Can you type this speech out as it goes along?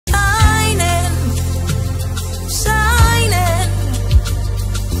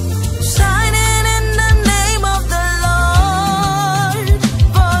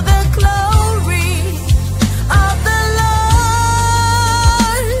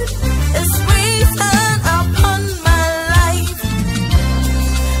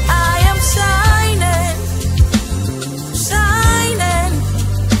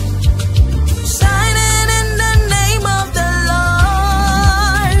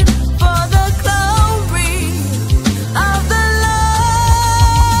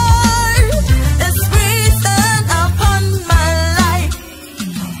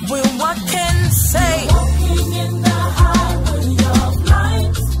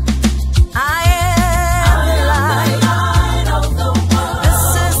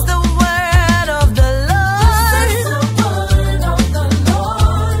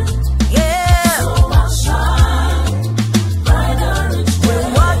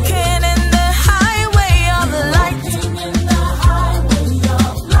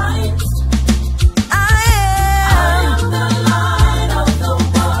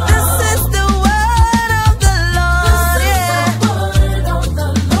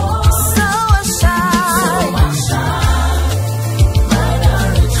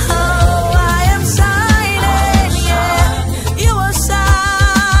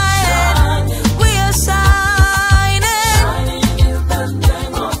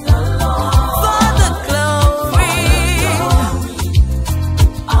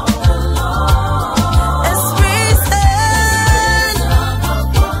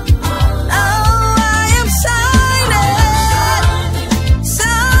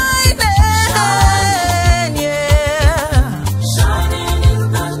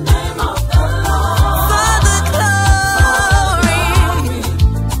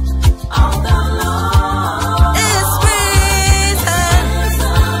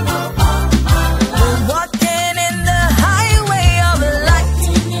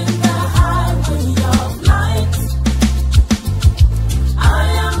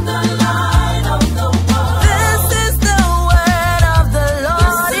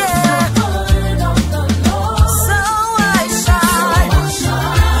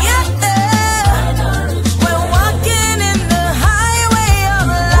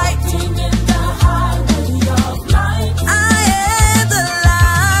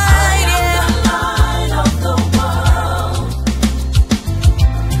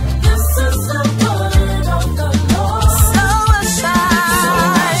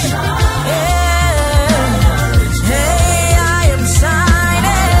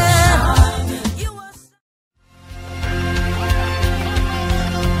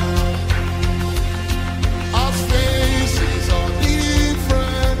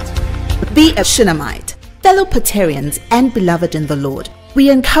a SHUNAMITE. Fellow Potarians and beloved in the Lord, we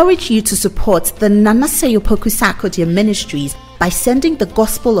encourage you to support the Nanasei Opoku-Sarkodie ministries by sending the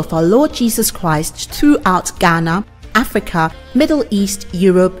gospel of our Lord Jesus Christ throughout Ghana, Africa, Middle East,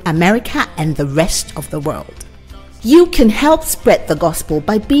 Europe, America, and the rest of the world. You can help spread the gospel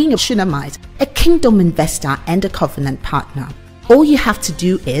by being a SHUNAMITE, a kingdom investor, and a covenant partner. All you have to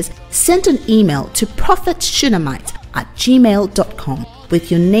do is send an email to prophetshunammite@gmail.com with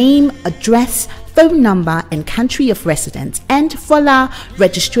your name, address, phone number, and country of residence, and voila,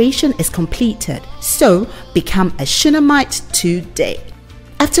 registration is completed. So become a SHUNAMITE today.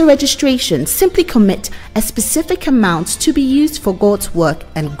 After registration, simply commit a specific amount to be used for God's work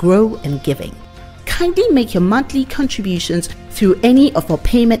and grow in giving. Kindly make your monthly contributions through any of our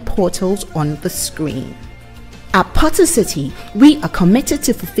payment portals on the screen. At Potter City, we are committed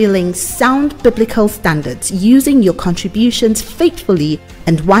to fulfilling sound biblical standards using your contributions faithfully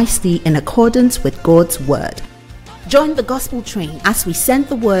and wisely in accordance with God's word. Join the gospel train as we send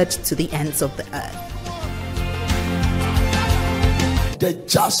the word to the ends of the earth. The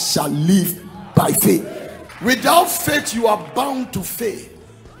just shall live by faith. Without faith, you are bound to fail.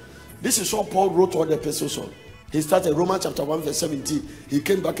 This is what Paul wrote all the epistles on. He started Romans chapter 1 verse 17. He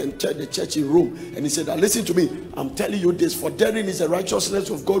came back and told the church in Rome, and he said, listen to me, I'm telling you this, for therein is the righteousness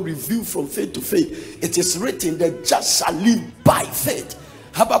of God revealed from faith to faith. It is written, the just shall live by faith.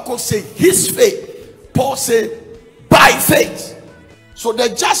 Habakkuk said his faith. Paul said by faith. So the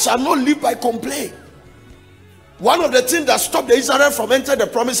just shall not live by complaint. One of the things that stopped the Israel from entering the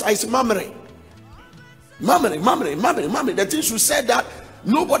promise is murmuring. Murmuring. The things you said that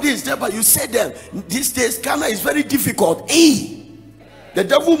nobody is there, but you say them. These days, Ghana is very difficult. The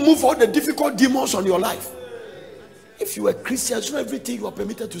devil move all the difficult demons on your life. If you are a Christian, it's not everything you are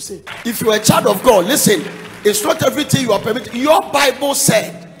permitted to say. If you are a child of God, listen, it's not everything you are permitted. Your Bible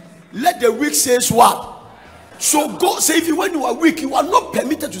said, let the weak say what? So God say, even when you are weak, you are not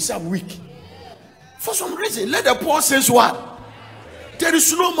permitted to say I'm weak. For some reason, let the poor say what? There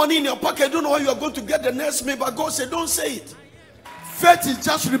is no money in your pocket. I don't know where you are going to get the next meal, but God said, don't say it. Faith is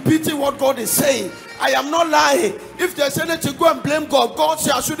just repeating what God is saying. I am not lying. If there's anything, go and blame God. God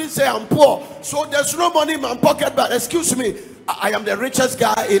said I shouldn't say I'm poor. So there's no money in my pocket, but excuse me, I am the richest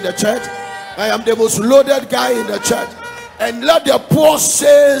guy in the church. I am the most loaded guy in the church. And let the poor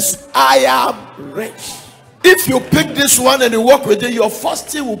say, I am rich. If you pick this one and you work with it, your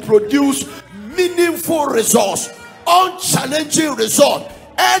fasting will produce meaningful results, unchallenging results,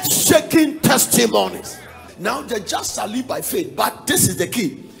 earth-shaking testimonies. Now the just shall live by faith, but this is the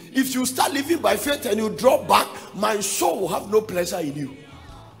key. If you start living by faith and you drop back, my soul will have no pleasure in you.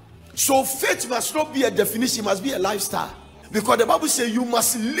 So faith must not be a definition, it must be a lifestyle. Because the Bible says you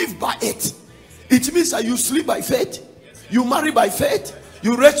must live by it. It means that you sleep by faith, you marry by faith,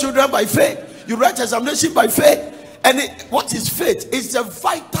 you raise children by faith, you write examination by faith. And what is faith? It's the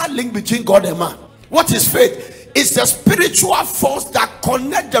vital link between God and man. What is faith? It's the spiritual force that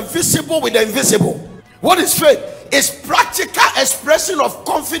connects the visible with the invisible. What is faith? It's practical expression of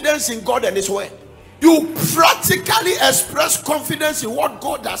confidence in God and his word. You practically express confidence in what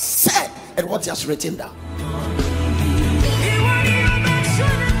God has said and what he has written down.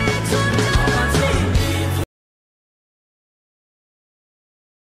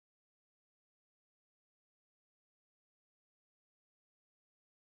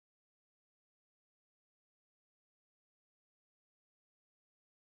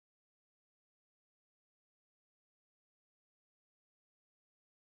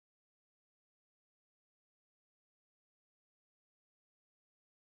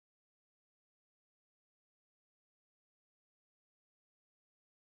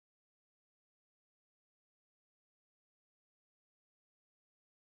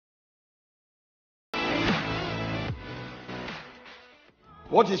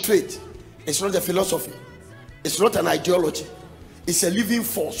 What is faith? It's not a philosophy. It's not an ideology. It's a living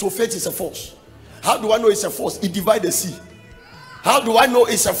force. So faith is a force. How do I know it's a force? It divides the sea. How do I know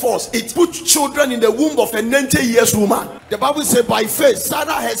it's a force? It puts children in the womb of a 90 years woman. The Bible says by faith,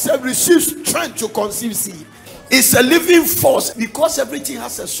 Sarah herself received strength to conceive seed. It's a living force because everything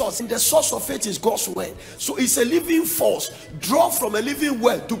has a source. And the source of faith is God's word. So it's a living force. Draw from a living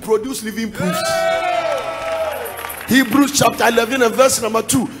word to produce living proofs. Hebrews chapter 11 and verse number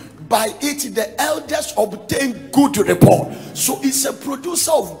 2. By it the elders obtain good report. So it's a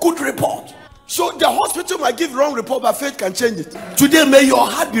producer of good report. So the hospital might give wrong report, but faith can change it. Today may your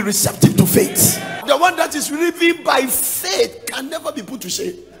heart be receptive to faith. The one that is living by faith can never be put to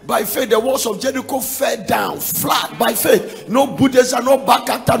shame. By faith the walls of Jericho fell down flat. By faith, no Buddhism, no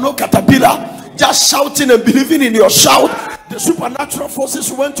Bakata, no caterpillar. Just shouting and believing in your shout. The supernatural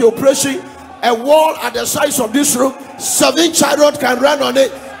forces went to operation. a wall at the size of this room, 7 chariots can run on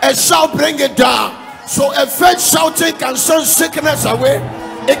it, and shall bring it down. So a faith shouting can send sickness away.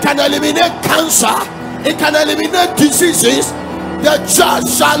 It can eliminate cancer. It can eliminate diseases. The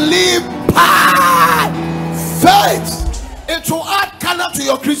just shall live by faith. It will add color to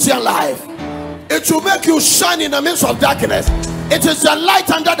your Christian life. It will make you shine in the midst of darkness. It is the light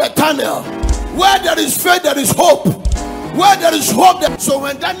under the tunnel. Where there is faith, there is hope. Where there is hope, so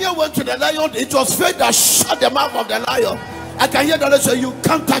when Daniel went to the lion, it was faith that shut the mouth of the lion. I can hear the Lord say, you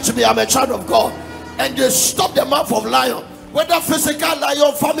can't touch me, I'm a child of God. And they stopped the mouth of lion. Whether physical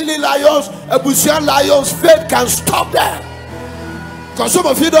lion, family lions, Ebusian lions, faith can stop them. Because some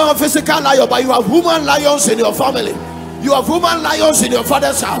of you don't have physical lions, but you have human lions in your family. You have human lions in your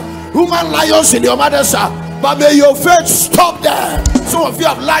father's house, human lions in your mother's house. But may your faith stop them. Some of you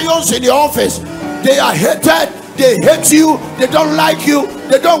have lions in your office. They are hated. They hate you. They don't like you.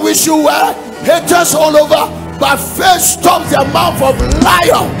 They don't wish you well. Haters all over. But faith stops the mouth of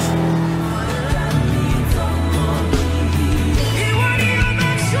lions.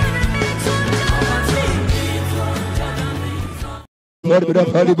 Barbara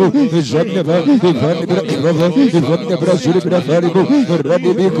Faribu, Janeva, Ivana Brazil, Faribu,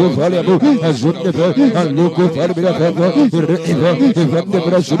 Radibico Falibu, Azuneva, and Luco Farbira, Ivana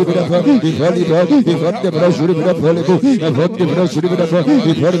Brazil, Ivana Brazil, Falibu, Ivana Brazil,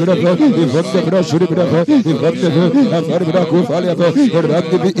 Ivana Brazil, Ivana Faliaba,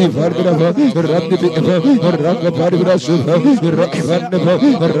 Radibi, Ivana, Radibi, Raka Farbira,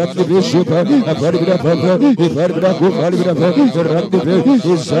 Radibi, Shupa, Farbira, Ivana Farbira,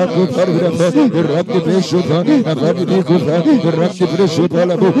 Isaku Farbira, Radibi, Shupa, Avadibi Kufa, Radibi, Shupa,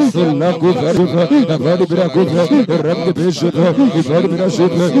 Laku Farbira, Avadibra Kufa, Radibi, Shupa, Ivana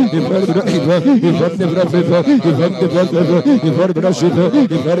Shupa, Ivana Farbira, Ivana Shupa,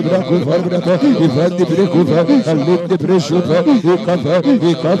 Ivana Kufa, Ivana Kufa, Alip de Shupa, Ikafa,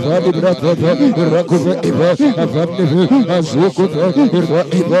 Ikafa, Rakufa, Iva, Avadibi, Azukufa,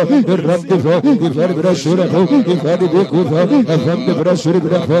 Iva, Radiva, Ivana Shura, Ivana Kufa, Avanda Brasuri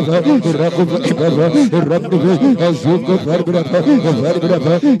Brava, Rakufa, Iva, Radivi, Azuko, Farbra, Farbra,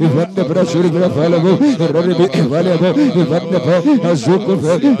 Ivanda Brasuri Brava, Radivi, Ivalava, Ivanda, Azuko,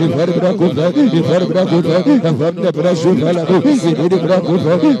 Ivarbra Kufa, Ivarbra Kufa, Avanda Brasura, Ivra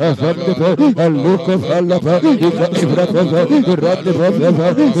Kufa, Avanda, Aluko, Alava, Ivra, Radiva, Radiva,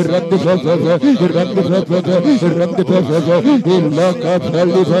 Radiva, Ilaka,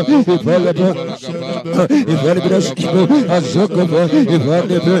 Paliva, Ivalava, Ivarbra, Azokova,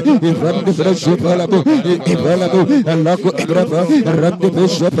 Ivanda Brashipalabu, Ivalabu, Alako Ibrava, Randi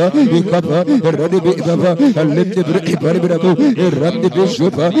Bishopa, Ikapa, Radibi Bava, Alipti Ibarabu, Randi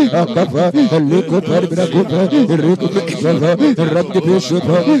Bishopa, Akapa, Aliko Paribrakupa, Riku Ibava, Randi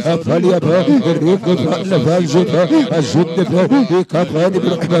Bishopa, Apaliaba, Riku Lavajupa, Azukipa, Ikapa,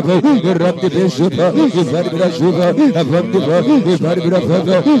 Ibava, Randi Bishopa, Ivarajuva, Avandiva,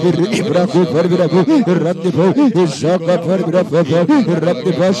 Ibarabava, Ibraku Paribraku, Randivo, Isaka Paribra,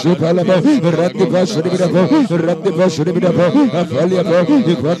 Radiba Shupalaba, Radiba Shuribaba, Radiba Shuribaba, Afaliaba,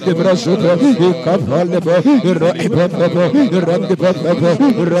 Ivandibra Shupa, Ikapalaba, Raibaba, Randibaba,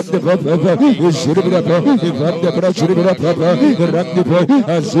 Randibaba, Shuribaba, Ivandibra Shuribaba, Randiba,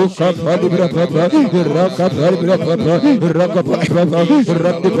 Azuka Palibra Papa, Raka Palibra Papa, Raka Papa,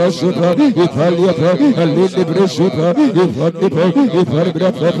 Randiba Shupa, Ipaliaba, Alibra Shupa, Ivandiba, Iparibra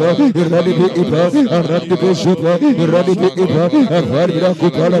Papa, Radibi Iba, Randiba Shupa, Radibi Iba, Farbira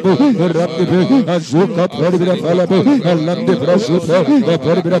Kupalabu, Rapibu, Azuka, Farbira Falabu, Alandi Brashupa,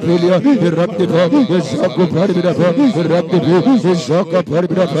 Farbira Pilia, Rapibu, Zaku Farbira, Rapibu, Zaka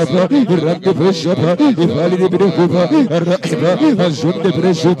Farbira Papa, Rapibu Shapa, Ivali Brukupa, Rakiba, Azundi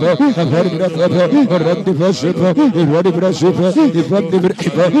Brashupa, Farbira Papa, Rapibu Shapa, Ivali Brashupa, Ivandi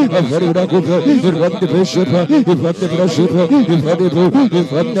Brikiba, Farbira Kupa, Rapibu Shapa, Ivandi Brashupa, Ivalibu,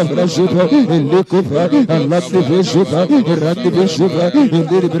 Ivanda Brashupa, Ilikupa, Alandi Brashupa, Randi Bishupa,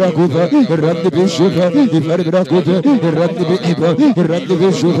 Indiri Brakupa, Randi Bishupa, Ivari Brakupa, Randi Biba, Randi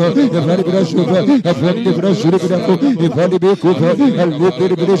Bishupa, Ivari Brashupa, Afandi Brashupa, Ivali Bikupa,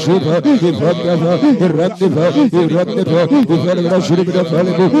 Alipiri Bishupa, Ivandava, Randiva, Irandiva, Ivari Brashupa,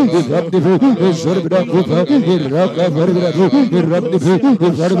 Falibu, Ivandivu, Shurbrakupa, Iraka Varbraku, Irandivu,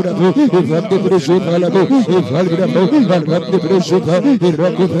 Ivari Braku, Ivandi Bishupa, Labu, Ivari Braku, Randi Bishupa,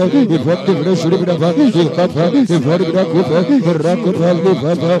 Irakupa, Ivandi Brashupa, Ikapa, Ivari Brakupa, Rakopali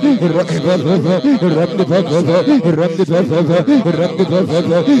Baba, Rakibaba, Rakibaba, Rakibaba,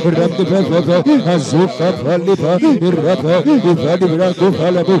 Rakibaba, Rakibaba, Azuka Paliba, Rapa, Ivadi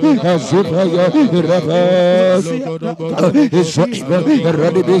Rakopalabu, Azupaya, Rapa, Isaiba,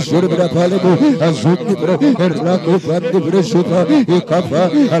 Radibi Surba Palabu, Azuki, Rakopandi Brisupa, Ikapa,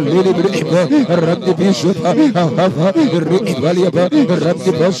 Alili Briba, Radibi Supa, Ahava, Ribaliaba,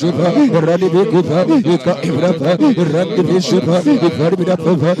 Radiba Supa, Radibi Kupa, Ika Ibrapa, Radibi Supa, Ibaribra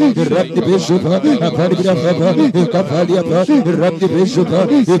Papa, Radibi Supa, Aparibra Papa, Ikapaliapa, Radibi Supa,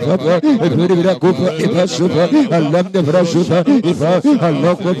 Ipapa, Ibaribra Kupa, Iba Supa, Alam de Brasupa, Iba,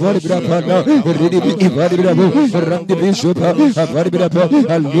 Aloko Baribra Pana, Ridibi Ibaribra, Radibi Supa, Aparibra Papa,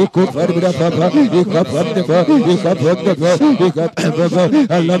 Aliko Baribra Papa, Ikapandeva, Ikapandeva, Ikapandeva,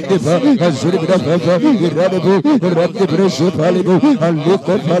 Alam de Ba, Azuribra Papa, Iradibu, Radibi Supa,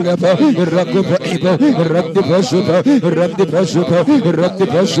 Aliko Palapa, Rakupa Iba, Radiba Supa, Radiba Supa,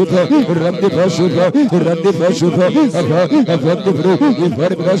 Radiba Supa, Radiba Supa, Radiba Supa, Avandibru,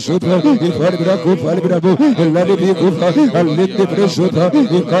 Ibaribra Supa, Ibaribra Kupalibrabu, Ladibi Kupa, Alindibra Supa,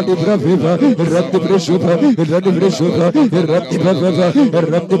 Ikalibra Viva, Radibra Supa, Radibra Supa, Radiba Viva,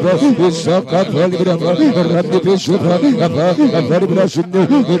 Radiba, Isaka Palibrava, Radibi Supa, Avaribra Supa,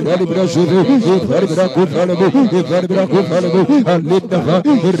 Radibra Supa, Ibaribra Kupalabu, Ibaribra Kupalabu, Alindava,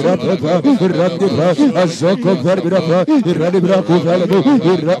 Radaba, Radiba, Azoko Baribra, Radibra Kupalabu,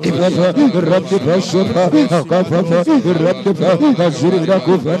 Radibava, Radiba Supa, Akapava, Radiba, Azuribra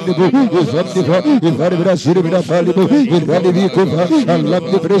Kupandibu, Ivandiva, Ivaribra Suribra Palibu, Iradibi Kupa,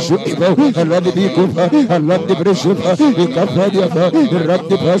 Aladibra Supa, Aladibi Kupa, Aladibra Supa, Ikapadiapa,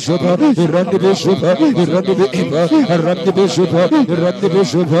 Radiba Supa, Iradibi Supa, Iradibi Iva, Radibi Supa, Iradibi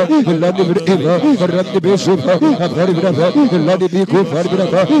Supa, Iladibra Iva, Radibi Supa, Avaribra, Iladibi Kupa,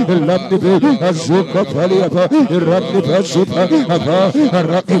 Iladibi, Azuka Paliapa, Iradiba Supa, Ava,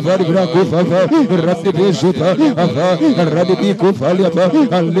 Radibaribra Kupa, Radibi Supa, Ava, Radibi Kupa,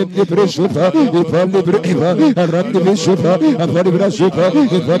 Alibra Supa, Ivandibra Iva, Radibi Supa, Avaribra Supa,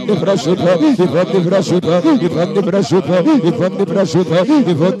 Ivandibra Supa, Ivandibra Supa, Ivandibra Supa, Ivandibra Supa,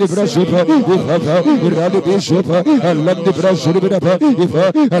 Ivandibra Supa, Ivava, Radibi Supa, Aladibra Suribra,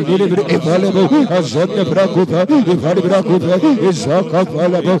 Iva, Alibra Ivalebo, Azandibra Kupa, Ivaribra Kupa, Isaka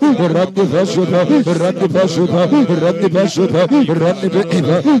Palabo, Radiba Supa, Radiba Supa, Radiba Supa, Radiba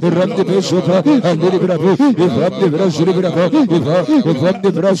Iva, Radiba Supa, Alibra, Ivandibra Suribra, Iva,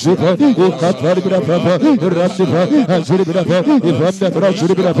 Ivandibra Supa, Ikaparibra Papa, Radiba, Azuribra, Ivandibra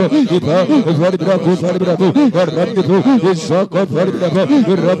Suribra, Iva, Ivaribra Kuparibra, Radibu, Isaka Paribra,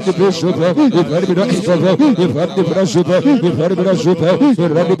 Radibu Supa, Ivaribra Iva, Ivandibra Supa, Ivaribra Supa,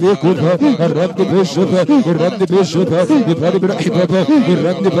 Radibu Kupa, Radibu Supa, Radibu Supa, Ivaribra Iva,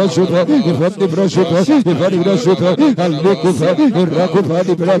 Radibu Supa, Ivandibra Supa, Ivaribra Supa, Alikupa,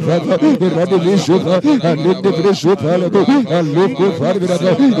 Rakuparibra Papa, Radibu Supa, Alindibra Supa, Alikupa,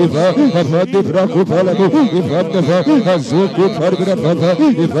 Iva, Avandibra Kupalabu, Ivandava, Azuku Paribra Papa,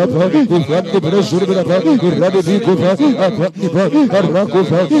 Ivapa, Ivandibra Suribra, Radibi Kupa, Avandiva,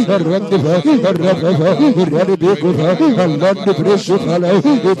 Arakupa, Arandiva, Arapava, Radibi Kupa, Alandibra Supala,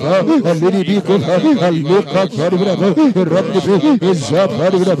 Iva, Alibi Kupa, Aluka Paribra, Radibi, Iza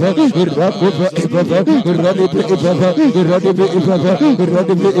Paribra, Irakupa, Ivava, Radibi Ivava, Radibi Ivava,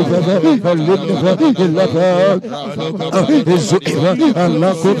 Radibi Ivava, Alindiva, Ilava, Izuiva,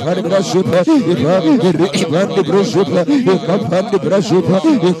 Alaku Paribra Supa, Iva, Iribandibra Supa, Ikapandibra Supa,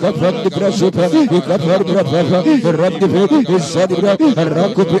 Ikapandibra Supa, Ikaparibra Papa, Radibi, Isadibra,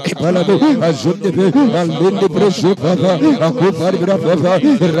 Arakupi Ipaladu, Azundibi, Alindibra Supa, Akuparibra Papa,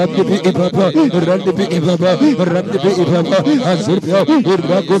 Radibi Ipapa, Radibi Ipapa, Radibi Ipapa, Azurpia,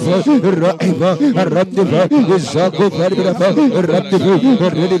 Irakupa, Raiva, Arandiva, Izaku Paribra, Radibi,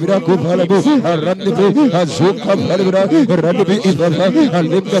 Redibra Kupalabu, Arandibi, Azuka Paribra, Radibi Ipapa,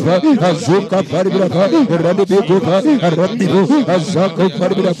 Alindava, Azuka Paribra, Radibi Kupa, Arandibu, Azako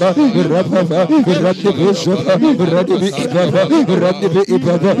Paribra, Rapava, Radibi Supa, Radibi Ipapa, Radibi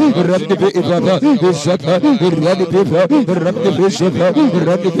Ipapa, Radibi Ipapa, Isaka, Radibi Radibi Supa,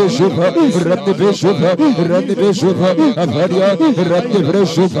 Radibi Supa, Radibi Supa, Radibi Supa, Avaria, Radibi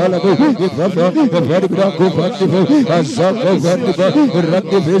Supa, Ipapa, Paribra Kupa, Azako Paribra,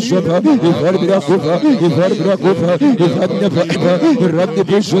 Radibi Supa, Paribra Kupa, Paribra Kupa, Ivandava,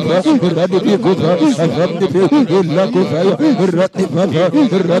 Radibi Supa, Radibi Kupa, Avandibi, Ilakupa, Radibava,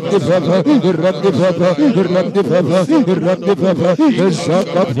 Radibava, Radibava, Radibava, Radibava,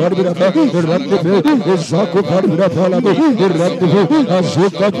 Isaka Paribra, Radibi, Isaku Paribra, Radibu,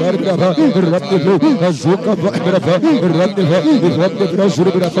 Azuka Paribra, Radibu, Azuka Paribra, Radiva, Ivandibra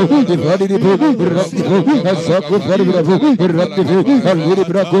Suribra, Ivadibu, Radibu, Azaka Raku Parabu, Radibu, Aliri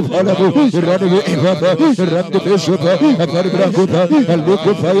Braku Palabu, Radibu Ivaba, Radibu Shupa, Aparakupa,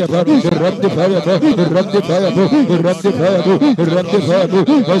 Aluku Fayaba, Radipayaba, Radipayabo, Radipayabo, Radipayabo,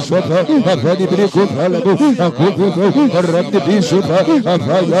 Aswapa, Apadibriku Palabu, Akupu, Radibi Shupa,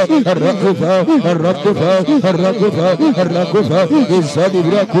 Apaya, Rakupa, Rakupa, Rakupa, Rakupa,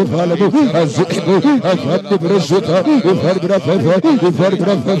 Isadibraku Palabu, Azibu, Apadibrashupa, Ifarbrapa,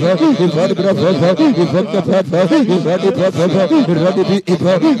 Ifarbrapa, Ifarbrapa, Ifarbrapa, Ifarbrapa, Radibi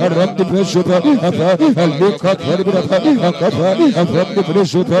Ipa, Radipashupa, Apa, Aluka Parbrapa, Akapa,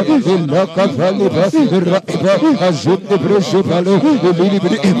 Apadibrashupa, Ilaka Paliba, Raiba, Azudi Brashupalo,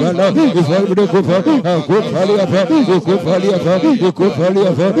 Ulibri Ibala, Ifarbrakupa, Akupaliapa, Ukupaliapa,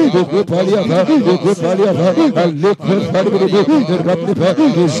 Ukupaliapa, Ukupaliapa, Ukupaliapa, Aluka Parbribu, Rapipa,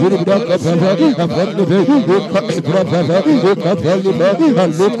 Zuribaka Pava, Apadibu, Ukabrapa, Ukapaliba,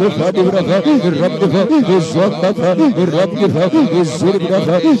 Aluka Padibrapa, Rapipa, Zokapa, Rapipa,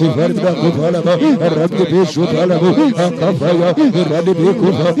 Zuribaka, Ifarbrakupalaba, Rapibu Shupalabu, Akapaya,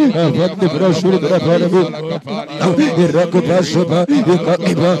 Radibikupa, Apadibrashupalabu, Irakupashupa,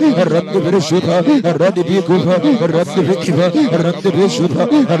 Ikakiba, Radibrishupa, Radibikupa, Radibikiva, Radibishupa,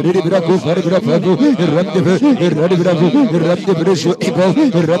 Radibrakupa, Rapabu, Radibu, Radibrabu, Radibrishu Ibo,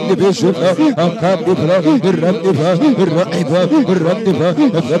 Radibishupa, Akabibra, Radiba, Raiba, Radiba,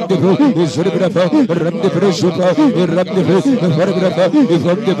 Radibu, Zuribrapa, Radibrishupa, Radibu, Varabrapa,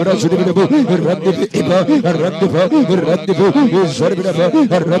 Ivandibrashuribu, Radibiba, Radiba, Radibu, Zuribrapa,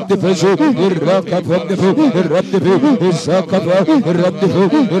 Radibishu, Irakapundibu, Radibu, Isakapa,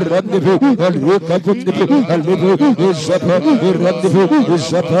 Radibu, Radibu, Alukapunibu, Alibu, Isapa, Radibu,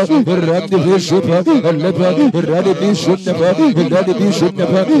 Isapa, Radibu, Shupa, Aleba, Radibi Shunaba, Radibi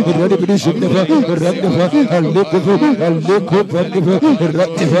Shunaba, Radibi Shunaba, Radiba, Alukubu, Alukupandibu,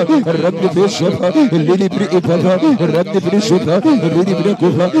 Radiba, Radibi Shupa, Lilibri Ipava, Radibi Shupa, Lilibri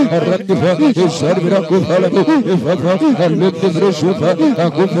Kupa, Radiba, Isarbra Kupalabu, Ipava, Alukubri Shupa,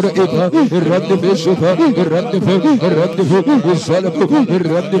 Akupra Ipa, Radibi Shupa, Radibu, Radibu, Isalabu,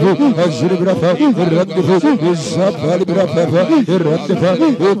 Radibu, Azuribrapa, Radibu, Isapalibrapa, Radiba,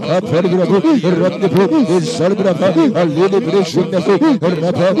 Ukapalibrabu, Radibu, Isalabrapa, Alilibri Shunabu,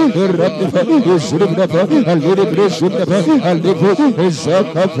 Rapa, Radiba, Isuribrapa, Alilibri Shunabu, Alibu,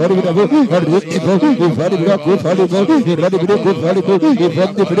 Isakapalibrabu, Aribu, Ivalibraku Palibu, Iradibriku Palibu,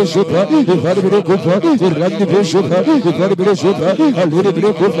 Ivandibri Shupa, Ivalibriku Pa, Iradibi Shupa, Ivalibriku Shupa,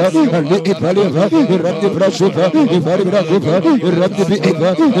 Alilibriku Pa, Alipaliava, Iradibra Shupa, Ivalibraku Pa, Iradibi Iva,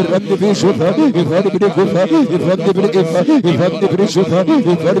 Iradibi Shupa, Ivalibriku Pa, Ivandibri Iva, Ivandibri Shupa,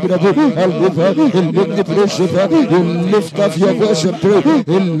 Ivalibraku, Aliva, Ilibri Shupa, you lift up your voice and pray,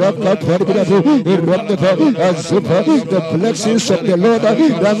 Ilaka Palibraku, Iradiba, Azupa, the blessings of the Lord that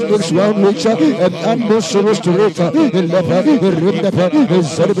makes one richer and unmerciful to richer, Ilapa, Irindapa,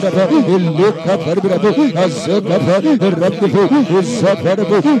 Izaribrapa, Iluka Palibraku, Azukapa, Iradibu,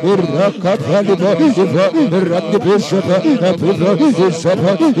 Izaparabu, Iraka Paliba, Iva, Iradibu Shupa, Apiva,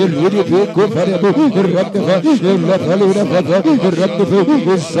 Izapa, Iridibu, Kuparabu, Iradiba, Ilapalirapa, Iradibu,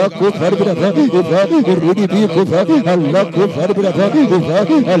 Izaku Palibrapa, Iva, Iridibu Kupa, Alaku Palibrapa, Iva,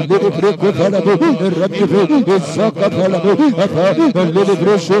 Alidibu Kupalabu, Iradibu, Izaka Palabu, Apa,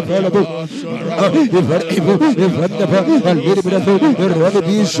 Alidibu Shupalabu, Ivaribu, Ivandapa, Alidibu,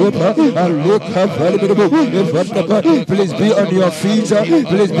 Iradibu Shupa, Aluka Palibrabu, Ivandapa. Please be on your feet,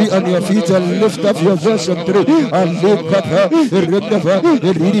 please be on your feet and lift up your voice and pray. Alukapa, Irindapa,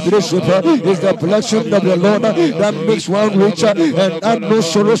 Iridibu Shupa is the blessing of the Lord that makes one richer and add no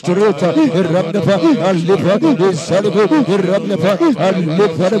sorrows to it. Irandapa, Alipa, Isalibu, Irandapa,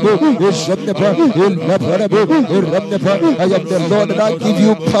 Aliparabu, Isandapa, Ilaparabu, Irandapa. I am the Lord and I give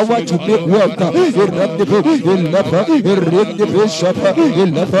you power to make wealth. Irandapa, Ilapa, Irindibu Shapa,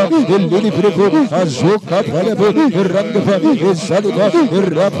 Ilapa, Ililibu, Azuka Palabu, Irandapa, Isaliba,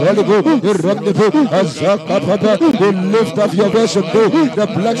 Irapalibu, Irandapa, Azaka Papa. Lift up your voice and pray. The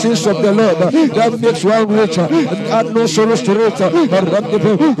blessings of the Lord that makes one richer and add no sorrows to it.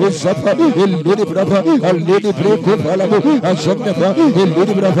 Irandapa, Isapa, Ililibrapa, Alilibu, Palabu, Azandapa,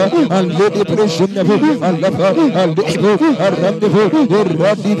 Ililibrapa, Alilibu, Shundabu, Alapa, Alibu, Arandibu,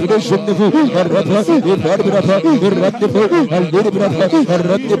 Iradibu, Shundabu, Arapa, Iradibrapa, Iradibu, Alilibrapa,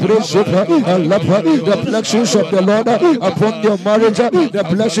 Aradibu, Shupa, Alapa. The blessings of the Lord upon your marriage, the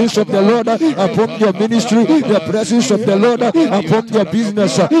blessings of the Lord upon your ministry, the blessings of the Lord upon your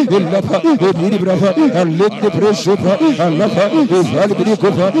business. Ilapa, Iradibrapa, Alilibu, Shupa, Alapa,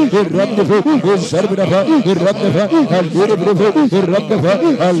 Iradibrapa, Iradibu, Izarbrapa, Iradibrapa, Alilibu, Iradibrapa,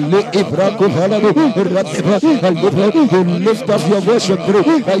 Alibraku Palabu, Iradibrapa, Alibu. You lift up your voice and pray.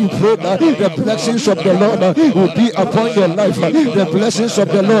 You pray that the blessings blessings of the Lord will be upon your life. The blessings of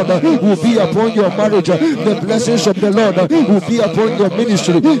the Lord will be upon your marriage. The blessings of the Lord will be upon your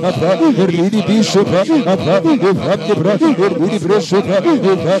ministry. Really be super.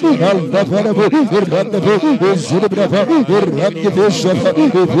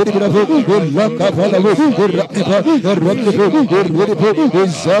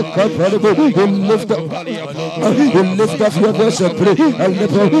 Lift up your voice and pray.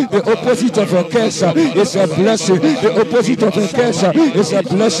 The opposite of a curse is a blessing. The opposite of a curse is a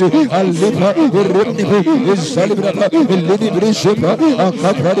blessing.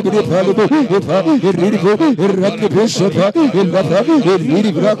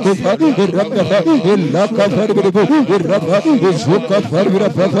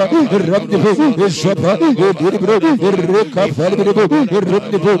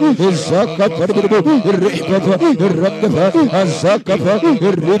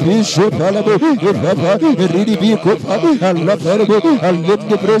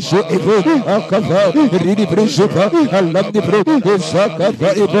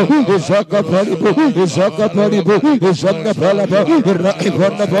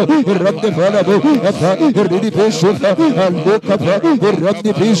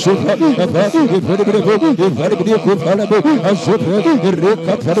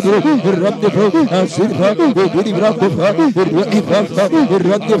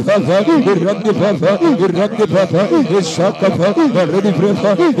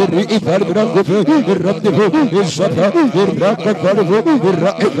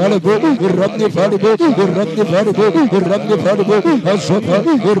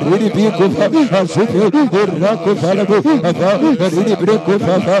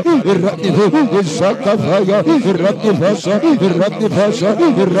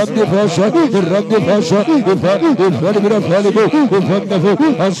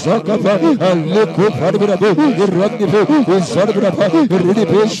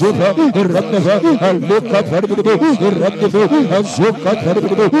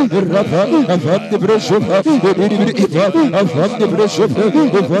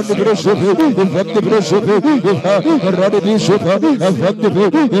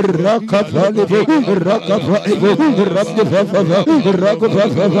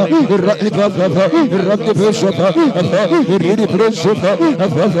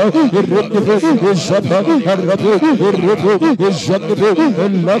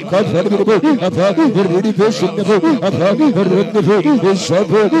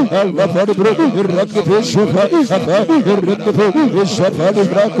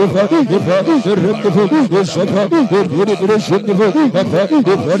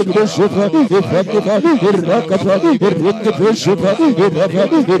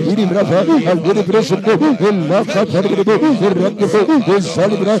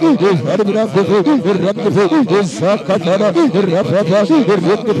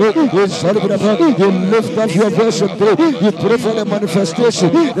 You pray for the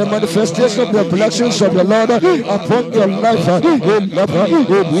manifestation of the blessings of the Lord upon your life.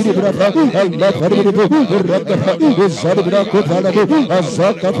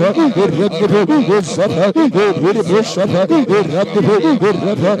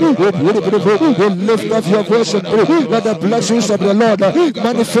 Lift up your voice and pray. Let the blessings of the Lord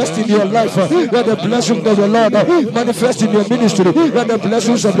manifest in your life. Let the blessings of the Lord manifest in your ministry. Let the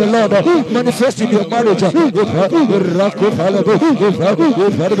blessings of the Lord manifest in your marriage.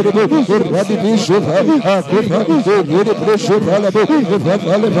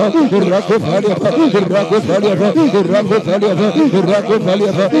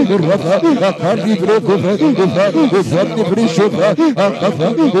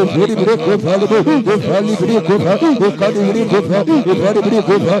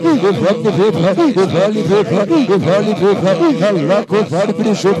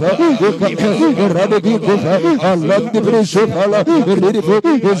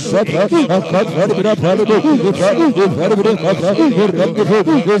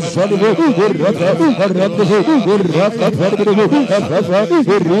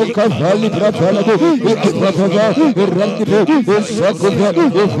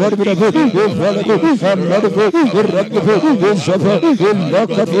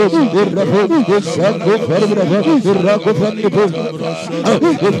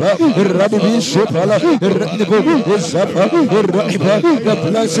 The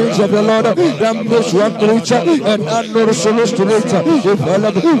blessings of the Lord that makes one richer and another souls to richer.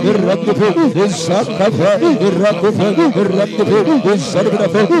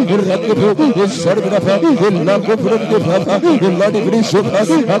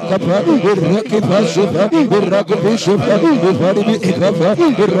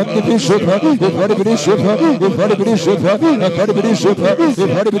 The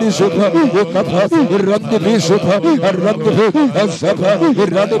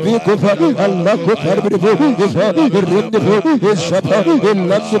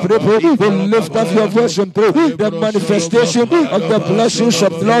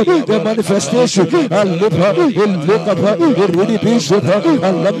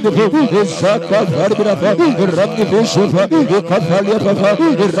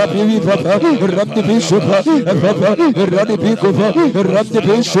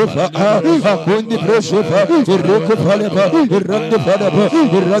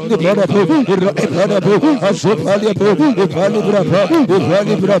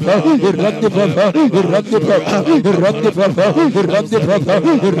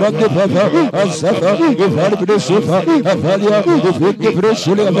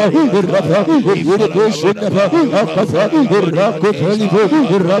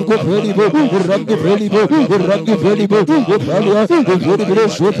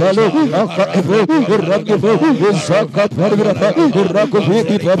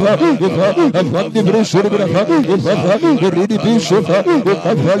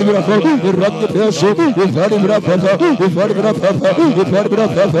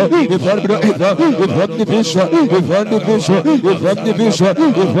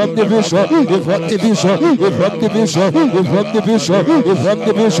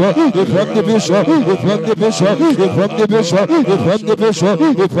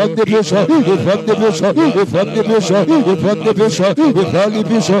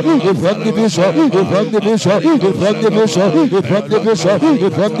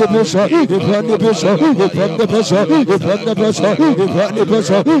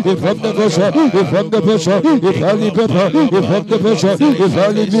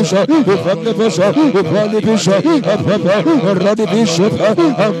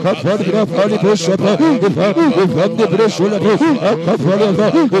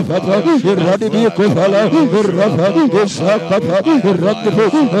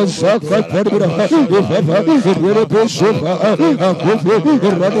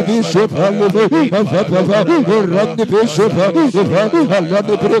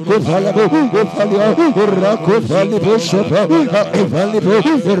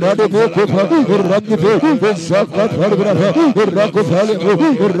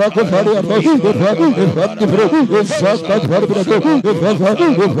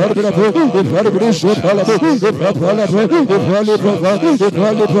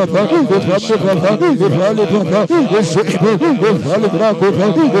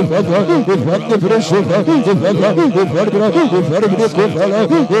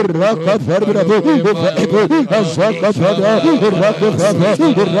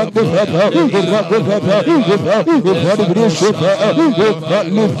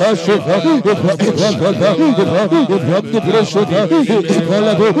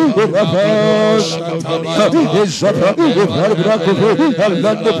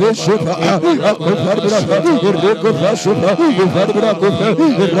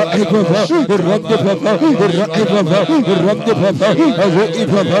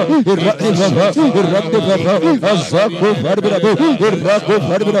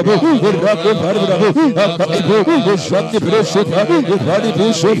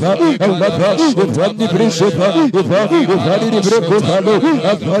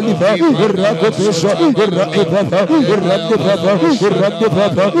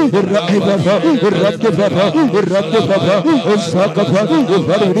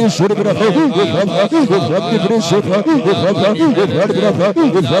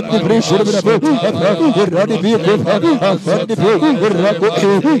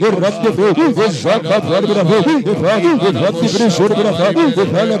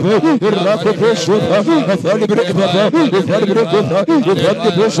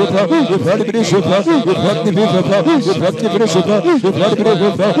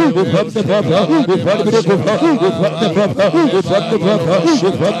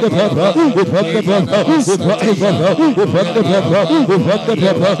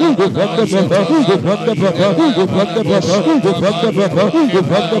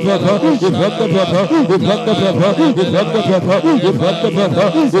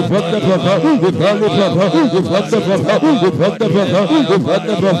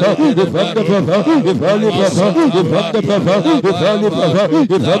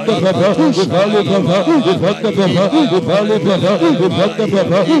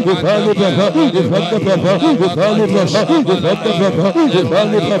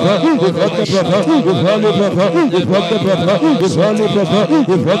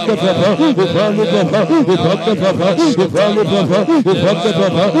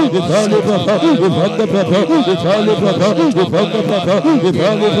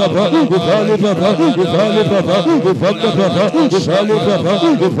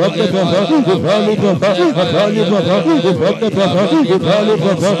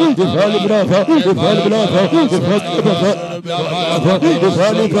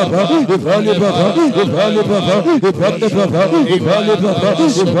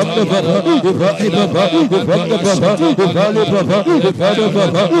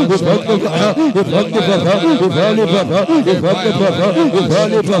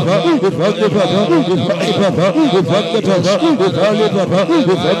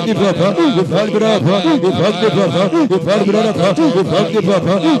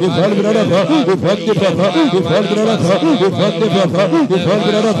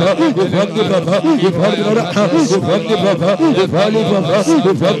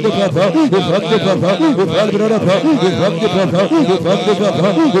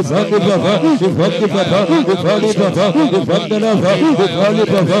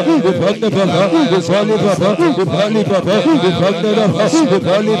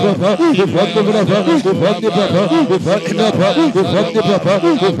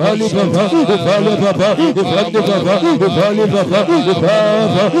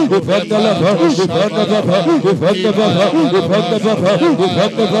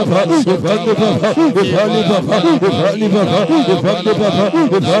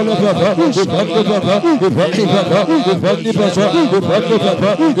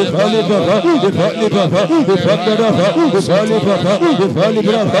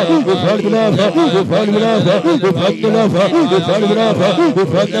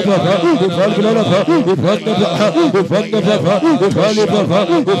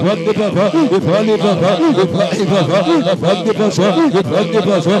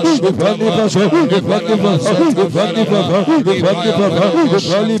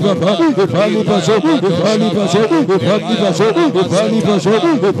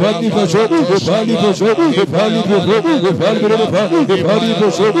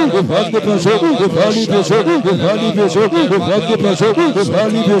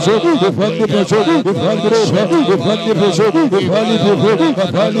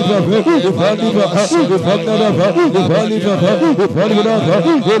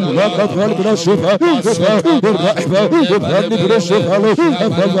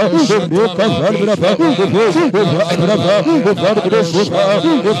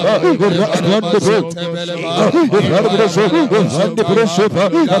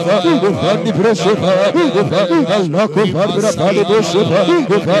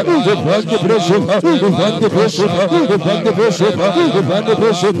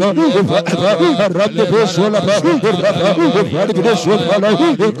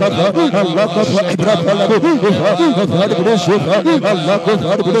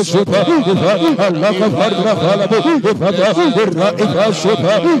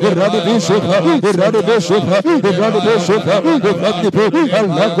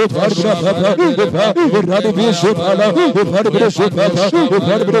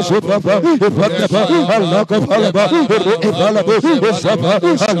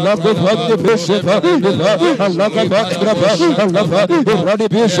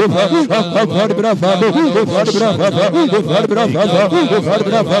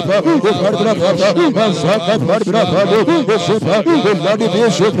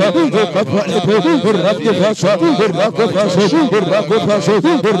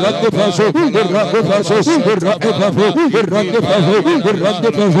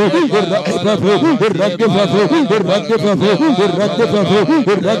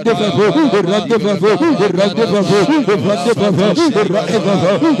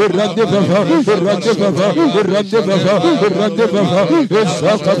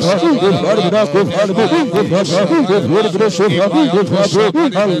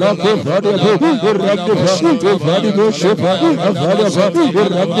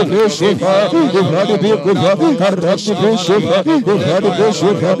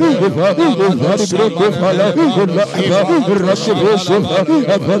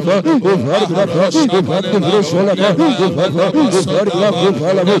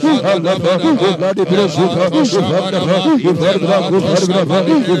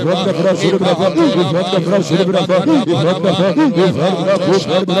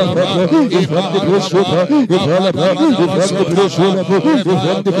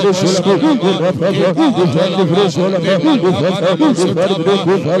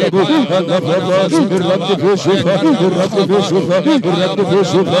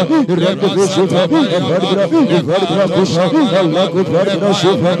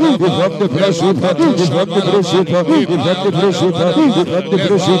Thank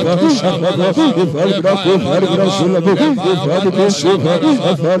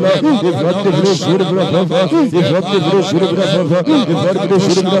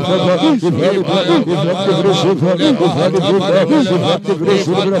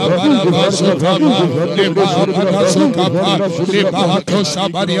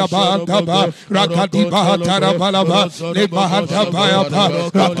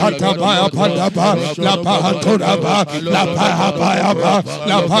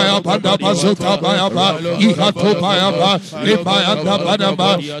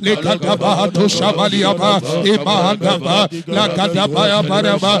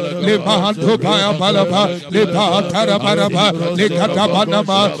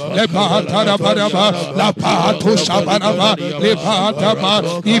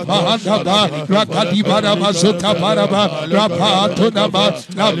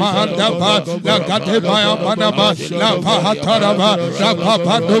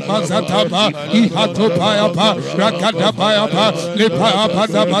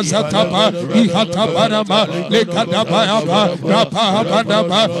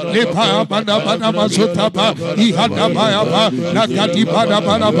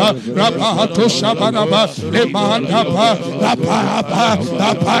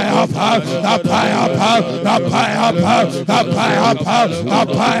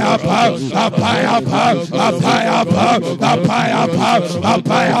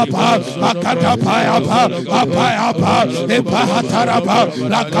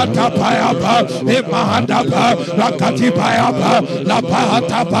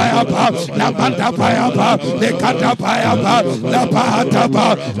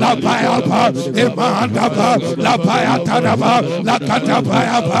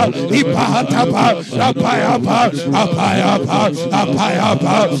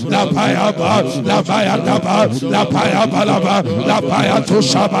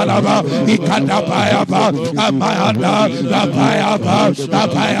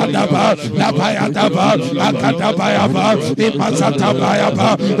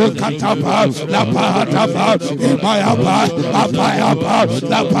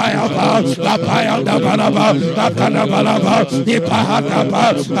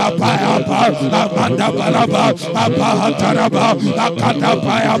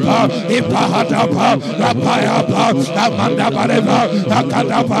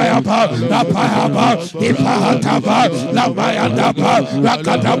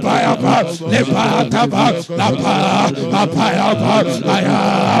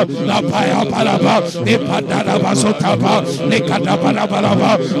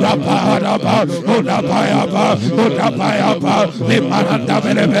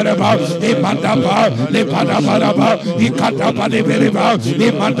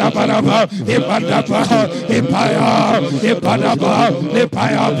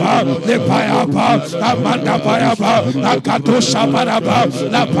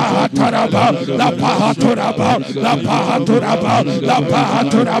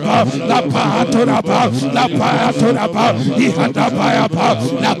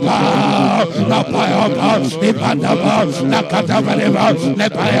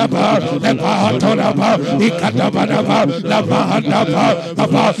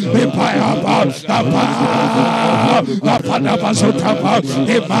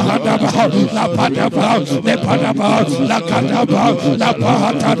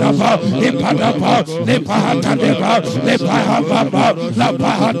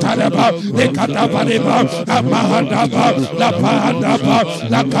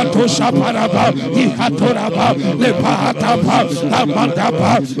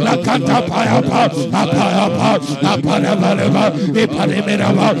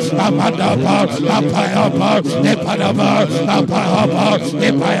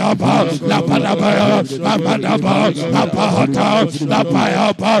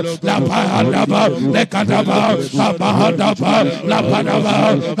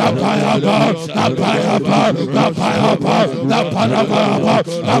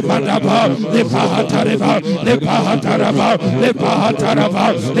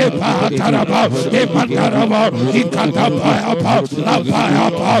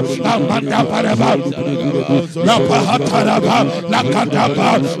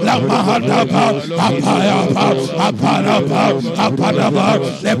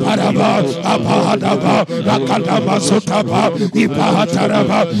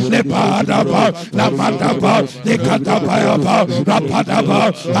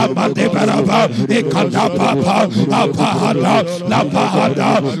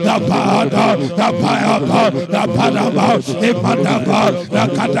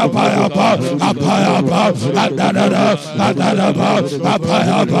Adadada, Adadaba,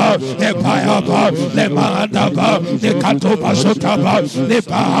 Apayaba, Epayaba, Lemandaba, Nekatoba Sotaba,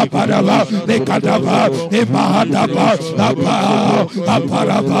 Nepahapadaba, Nekadaba, Nepahadaba,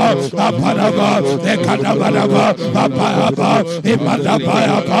 Aparaba, Aparaba, Nekadabadaba, Apayaba,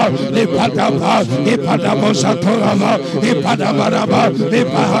 Epadabayaba, Nepadaba, Epadabo Satoraba, Epadabaraba,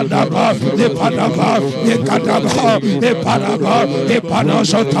 Nepahadaba, Nepadaba, Nekadaba, Epadaba,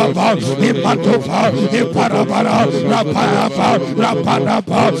 Epadosotaba, Epatopa, Eparabara, Rapayaba,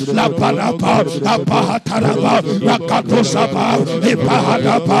 Rapanaba, Lapanaba, Apahataraba, Rakatosaba,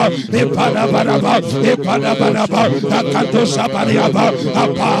 Epahadaba, Epadabaraba, Epadabaraba, Rakatosabariaba,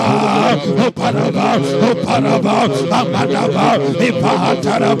 Oparaba, Oparaba, Amadaba,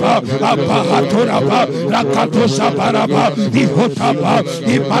 Epahataraba, Apahatoraba, Rakatosabaraba, Ihotaba,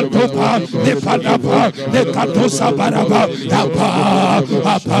 Imatopa, Nepadaba, Nekatosabaraba,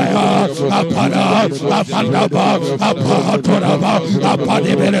 Apaya, Apara, Apandaba, Apahatoraba,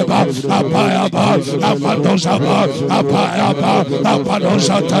 Apadebereba, Apayaba, Apandosaba, Apayaba,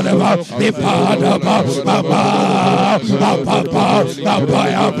 Apandosatareba, Epahadaba, Apapa,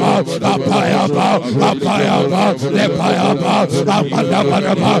 Apayaba, Apayaba, Apayaba, Lepayaba,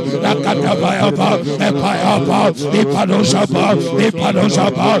 Apandabaraba, Nakatabayaba, Epayaba, Epadosaba,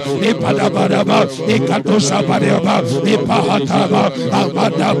 Epadosaba, Epadabaraba, Ekatosabaraba, Epahataba,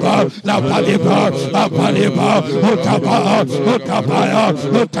 Amadaba, Lapadeba, Apaleba, Otaba, Otabaya,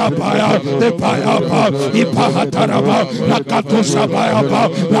 Otabaya, Epayaba, Epahataraba, Nakatosabayaba,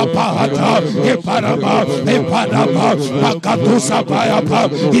 Lapahata, Eparaba, Epadaba, Nakatosabayaba,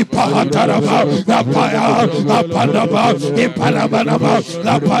 Epahataraba, Lapaya, Apadaba, Eparabanaba,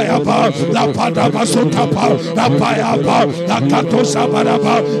 Lapayaba, Lapadaba Sotapa, Lapayaba,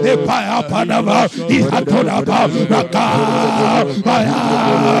 Nakatosabaraba, Epayapanaba, Ihatoraba, Raka,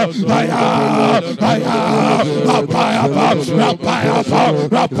 Rapayaba,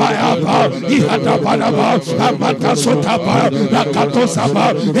 Rapayaba, Ihadabanaba, Amata Sotaba, Rakatosaba,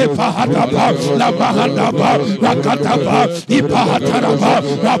 Epahadaba, Labahadaba, Rakataba, Ipahataraba,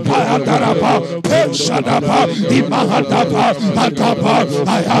 Rapayadaraba, Shadaba, Imahadaba, Adaba,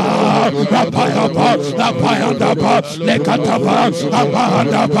 Rapayaba, Rapayadaba, Lekataba,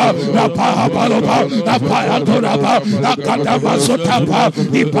 Amahadaba, Rapahabaloba, Rapayadoraba, Akadaba Sotaba,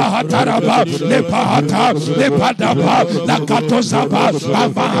 Ipahataraba, Lepahata, Lepadaba, Lakatosaba,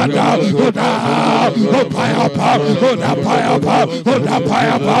 Amahada, Oda, Opayaba, Odapayaba,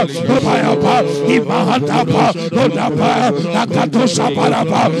 Odapayaba, Opayaba, Imahadaba, Odaba,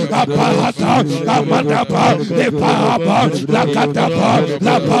 Lakatosabaraba, Apahata, Amadaba, Lepahaba, Lakataba,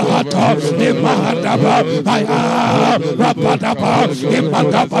 Lapahata, Lemahadaba, Rapadaba,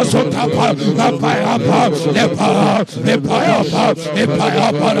 Imadaba Sotaba, Lapayaba, Lepayaba,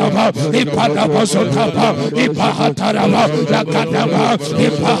 Epayaba, Ipadaba Sotaba, Ipahataraba, Lakataba,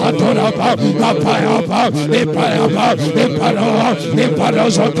 Ipahatoraba, Lapayaba, Epayaba,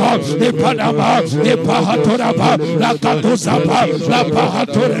 Epadosota, Epadaba, Epahatoraba, Lakatosaba,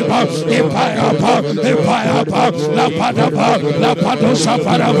 Lapahatoraba, Epayaba, Lapadaba,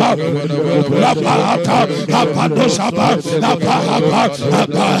 Lapadosabaraba, Lapahata, Lapadosaba, Lapahaba,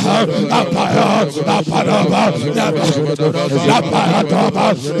 Lapadaba, Lapahataba,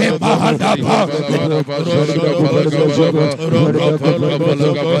 Epahadaba,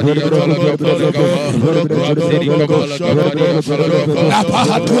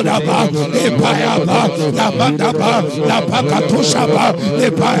 Lapahaturaba, Epayaba, Lamadaba, Lapakatosaba,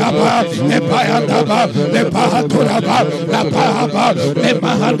 Epayaba, Epayadaba, Lepahaturaba, Lapahaba,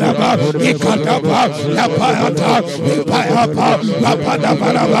 Lemahadaba, Ikadaba, Lapayata, Epayaba,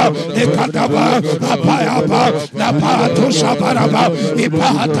 Lapadabaraba, Ikadaba, Apayaba, Lapahatusabaraba,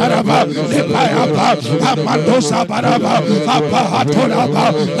 Ipahataraba, Lepayaba, Amadosabaraba, Apahaturaba,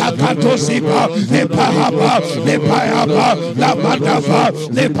 Lakatosiba, Epahaba, Lepayaba, Lamadaba,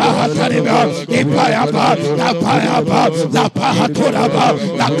 Lepahataraba, Epayaba, Lapayaba, Lapahaturaba,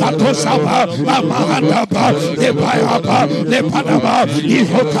 Lakatosaba, Amahadaba, Lepayaba, Lepadaba,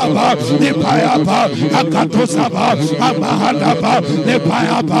 Ihotaba, Lepayaba, Akatosaba, Amahadaba,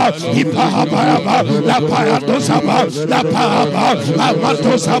 Lepayaba, Ipahabaraba, Lapayatosaba, Lapahaba,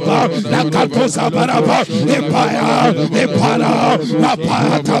 Amatosaba, Lakatosabaraba, Epaya, Epara,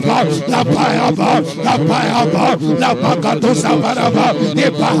 Lapayataba, Lapayaba, Lapayaba, Lapakatosabaraba,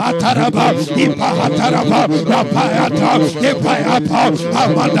 Epahataraba, Ipahataraba, Lapayata, Epayapa,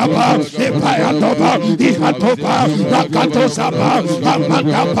 Amadaba, Epayatoba, Ihatoba, Rakatosaba,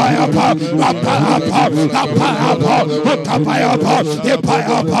 Amadapayapa, Lapayapa, Lapayapa, Otapayapa,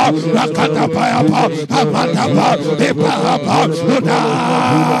 Epayapa, Rakatapayapa, Amadaba, Epayapa,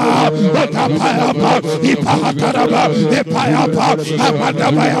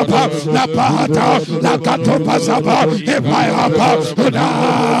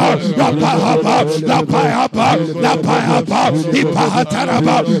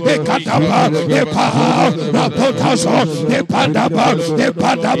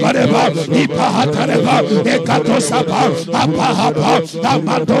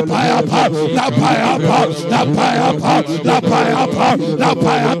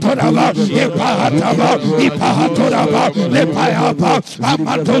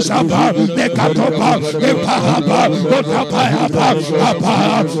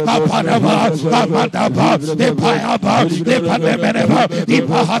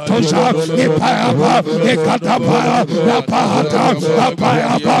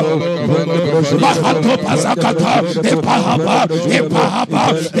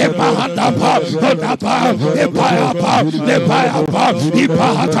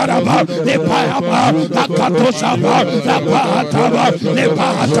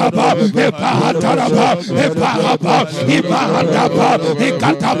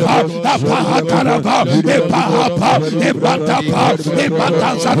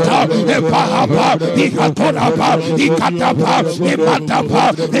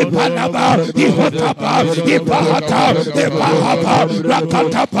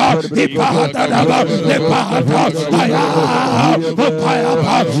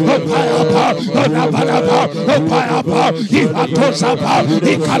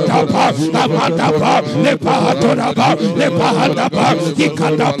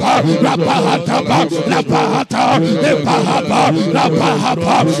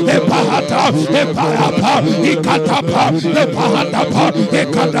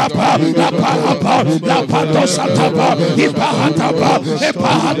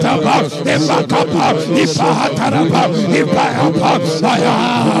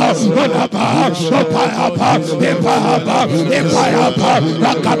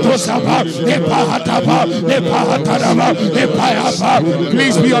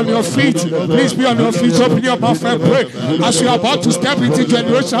 Please be on your feet. Please be on your feet. Open your mouth and pray. As you are about to step into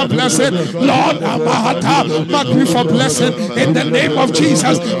generational blessing, Lord, mark me for blessing in the name of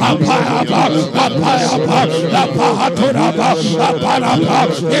Jesus.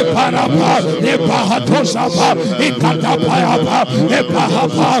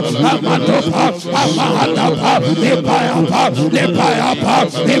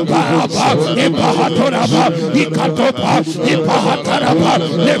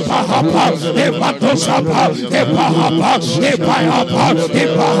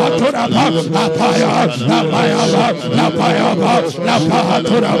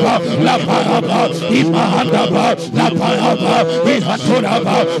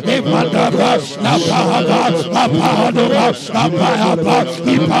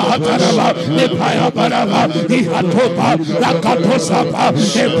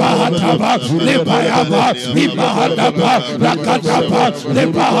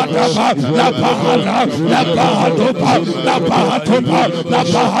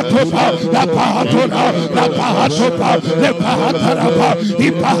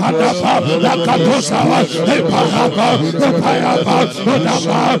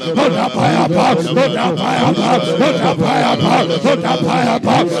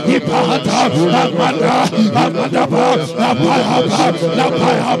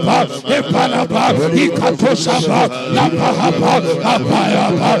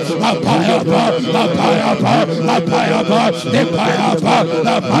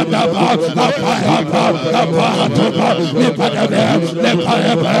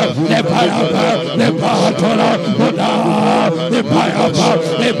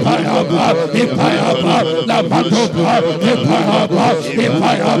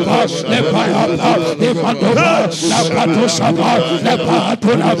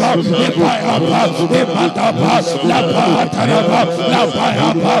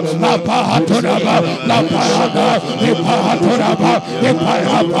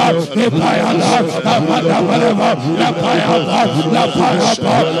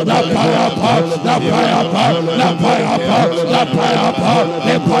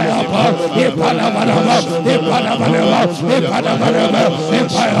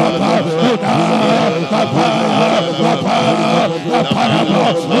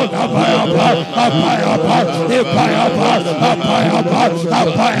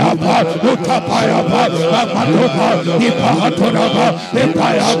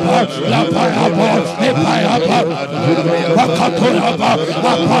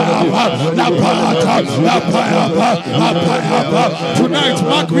 Tonight,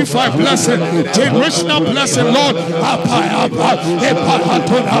 mark me 5 blessing, generational blessing, Lord.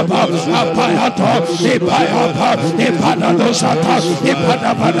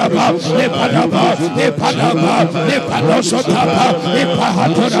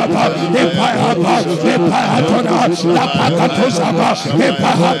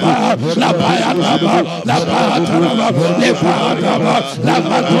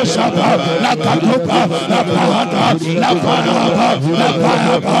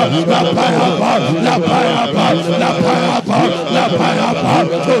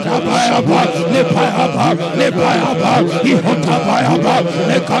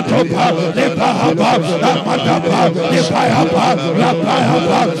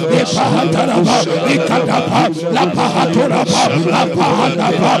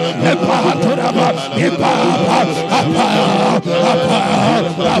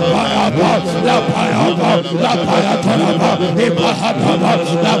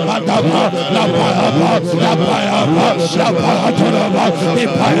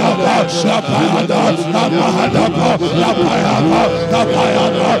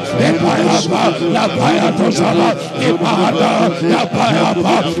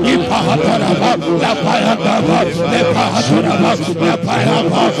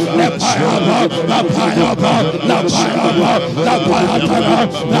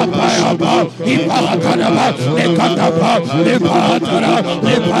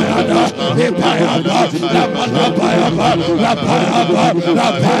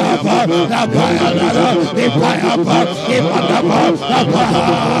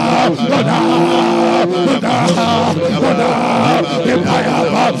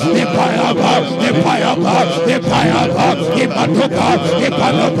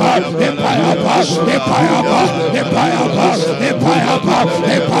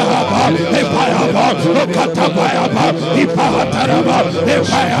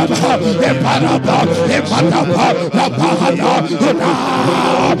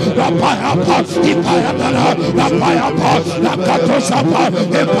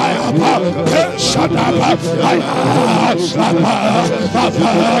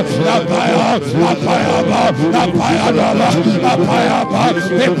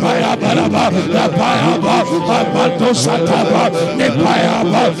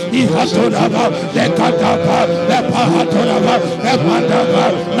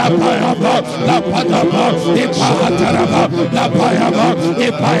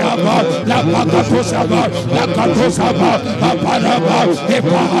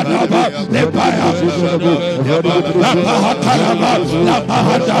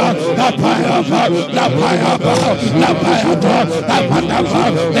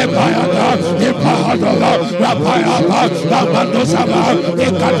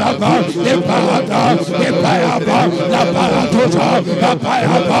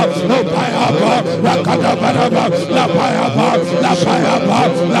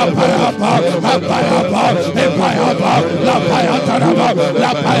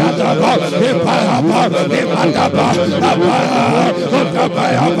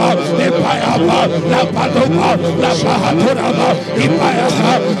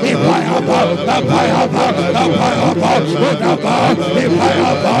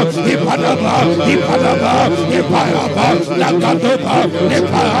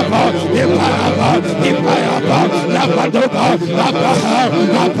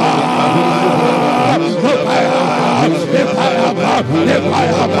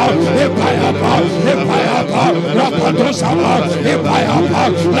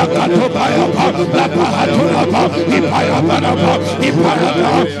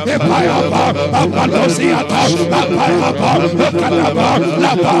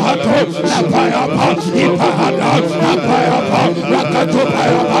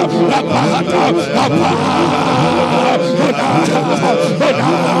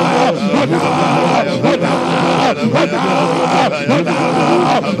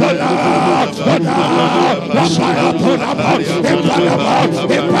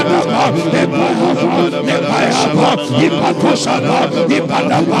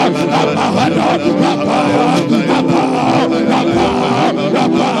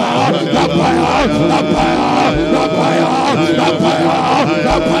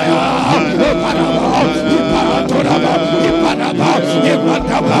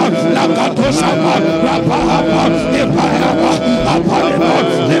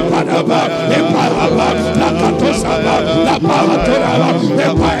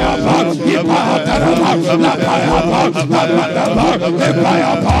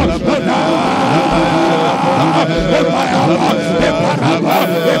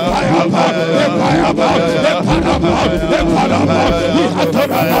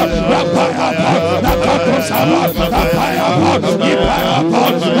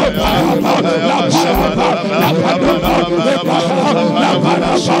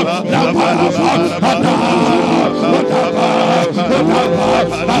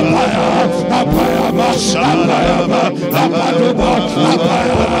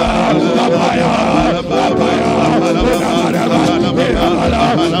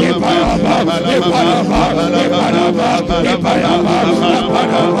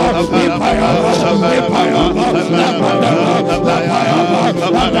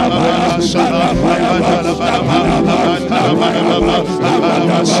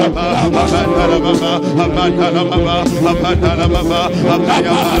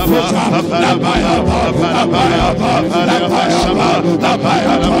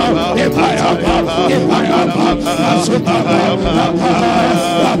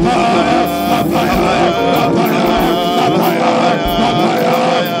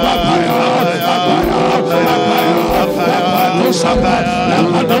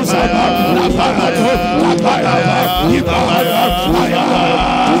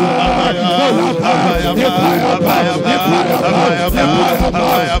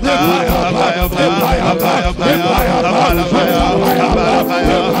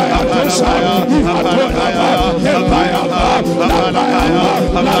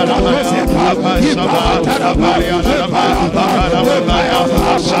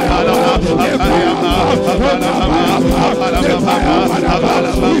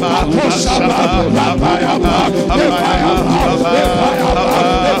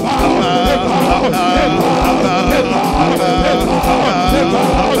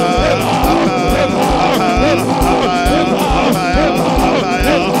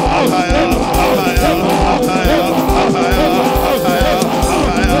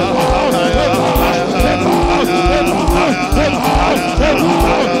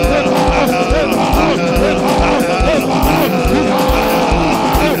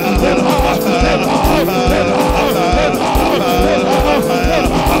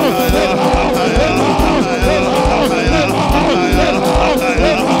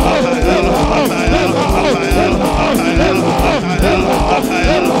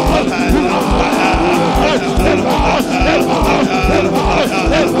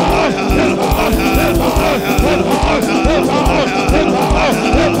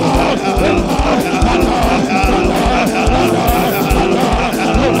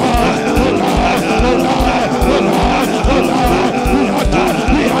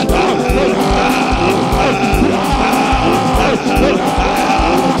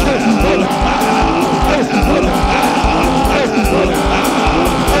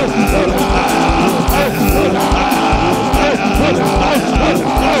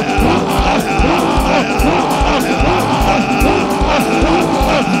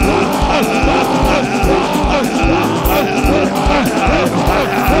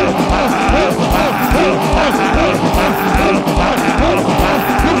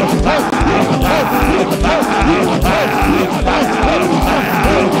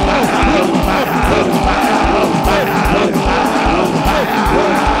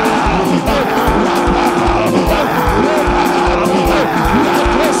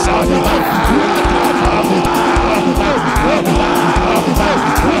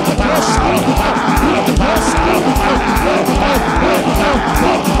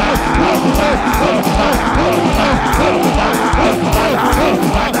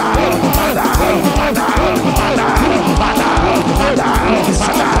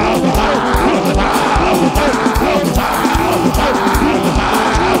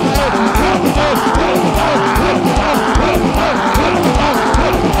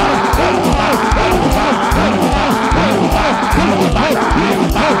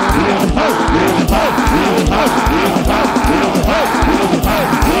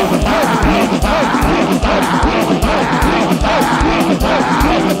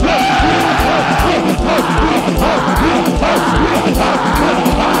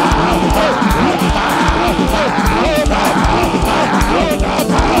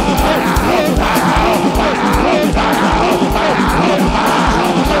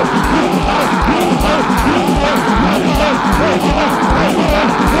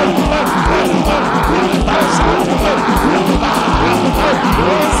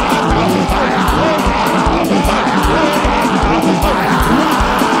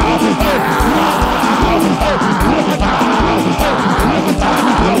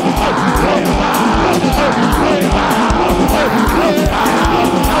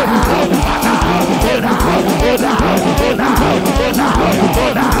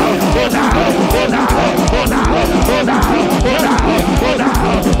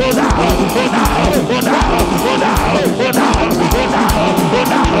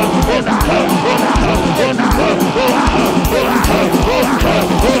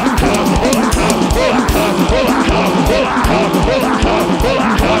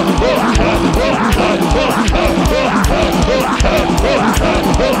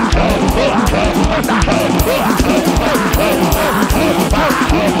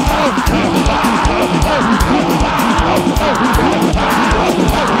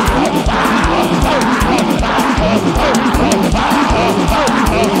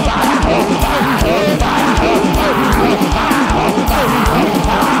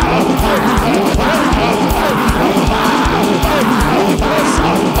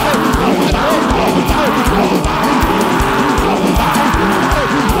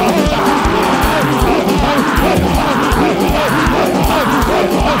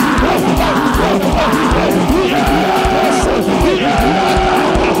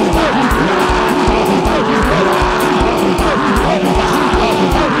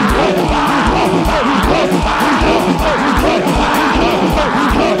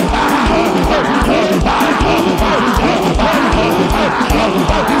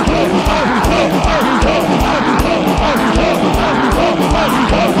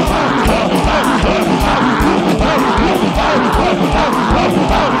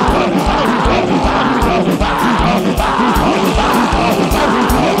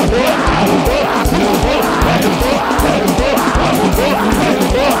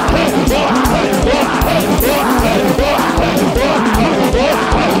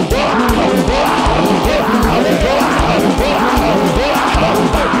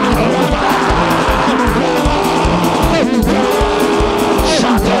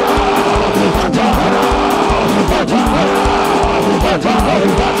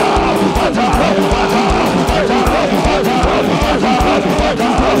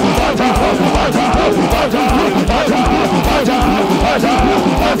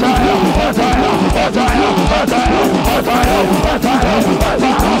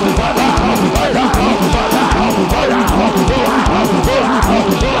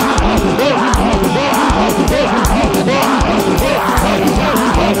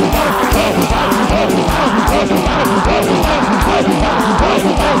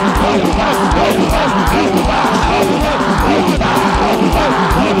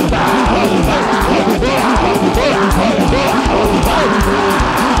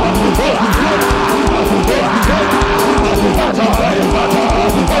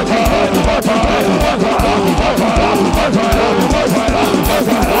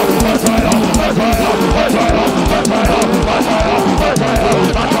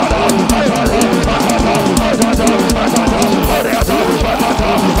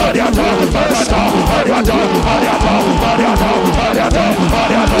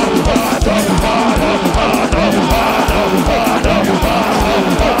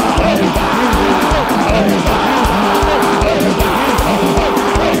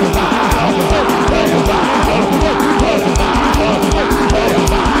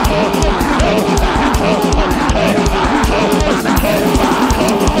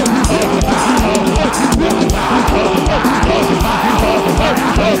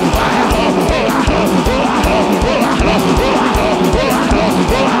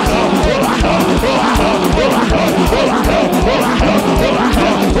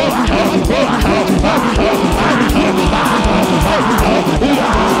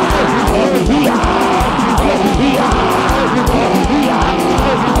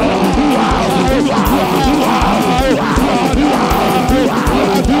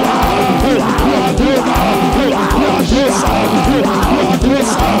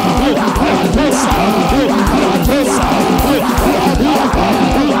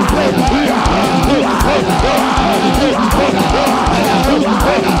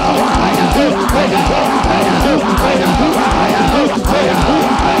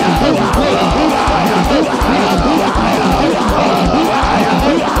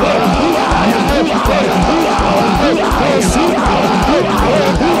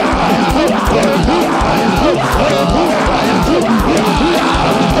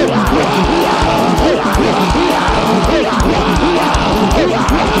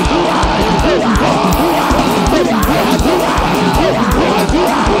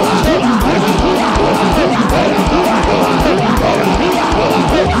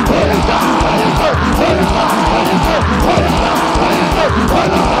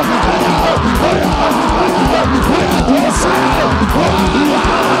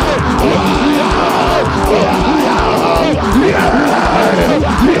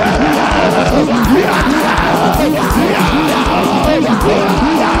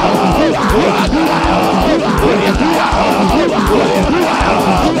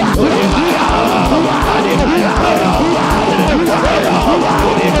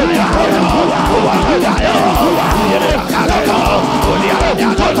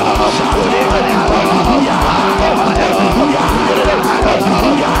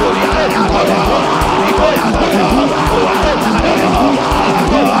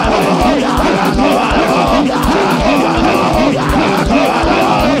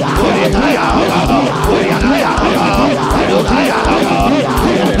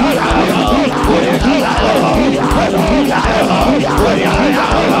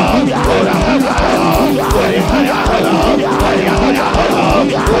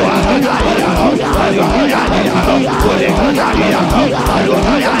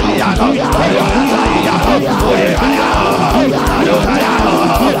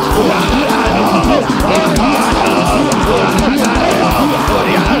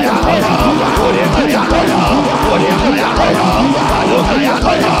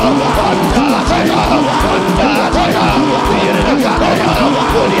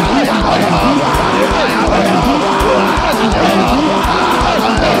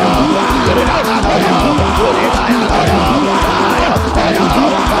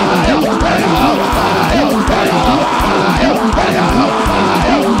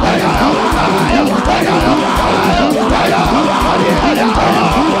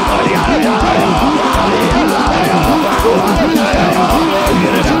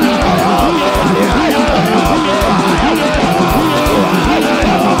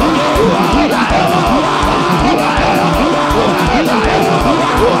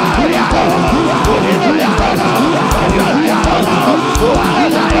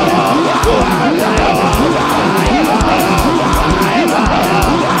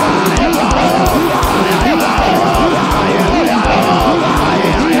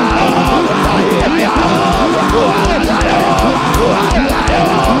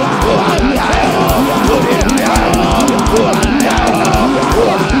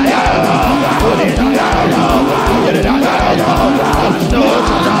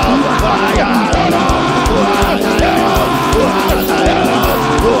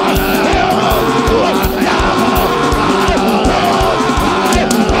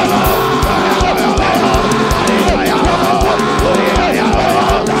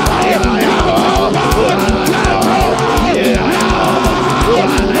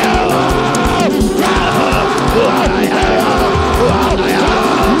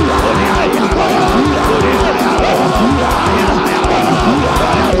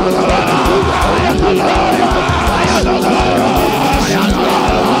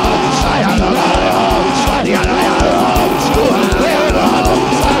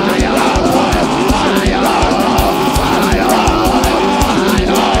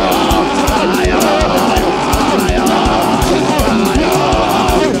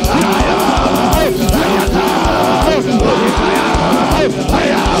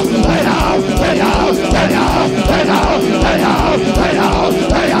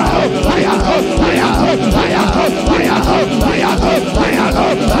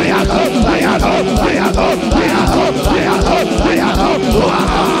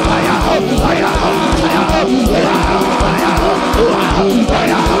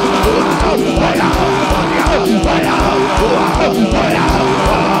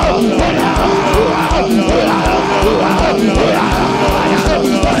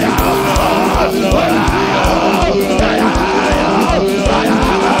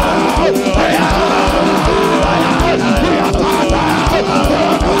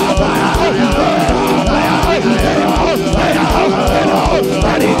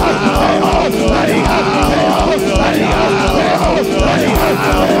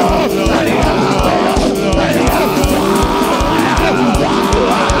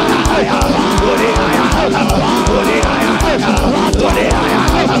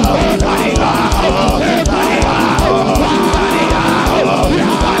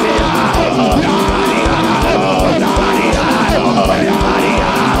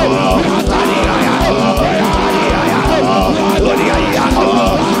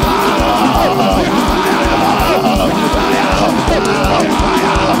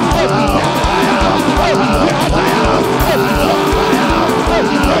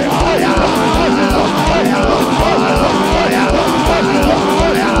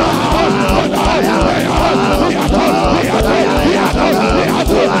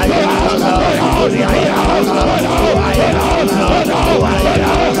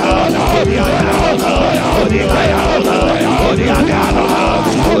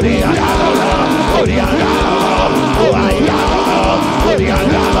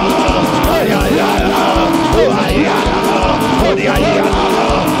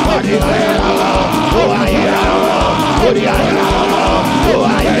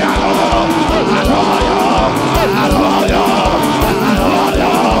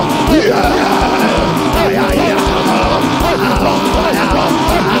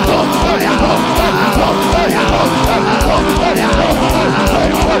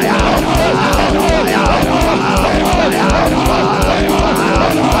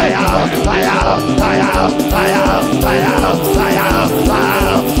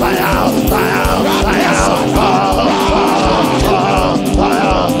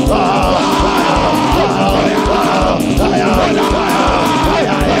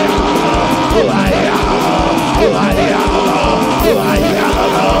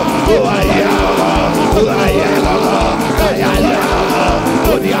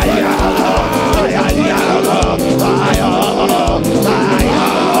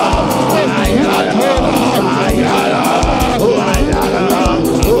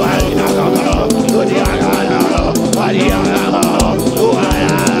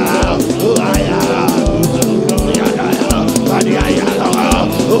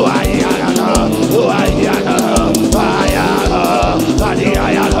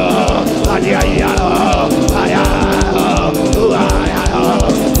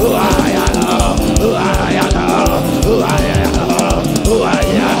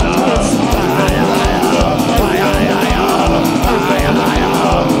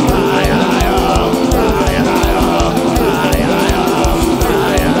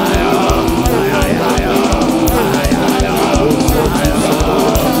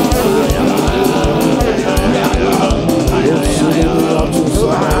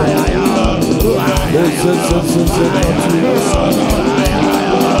 Lift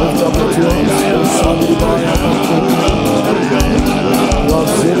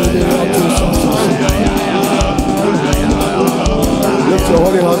your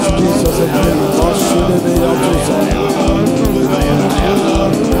holy hands to Jesus and pray.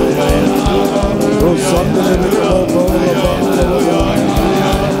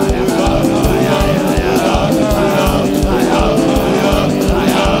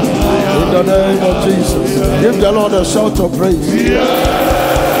 In the name of Jesus, give the Lord a shout of praise.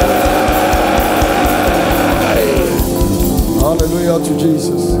 Hallelujah to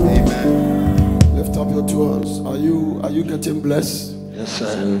Jesus. Amen. Lift up your two hands. Are you getting blessed? Yes,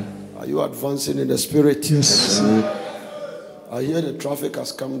 sir. Are you advancing in the spirit? Yes, sir. I hear the traffic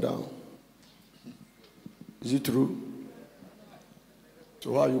has come down. Is it true?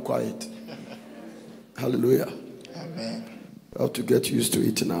 So why are you quiet? Hallelujah. Amen. I have to get used to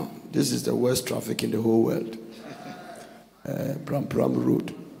it now. This is the worst traffic in the whole world. Prampram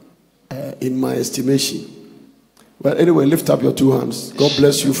Road. In my estimation. Well, anyway, lift up your two hands. God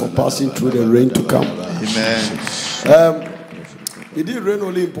bless you for passing through the rain to come. Amen. Did it rain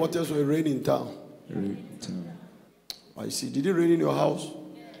only in Porters or rain in town? I see. Did it rain in your house?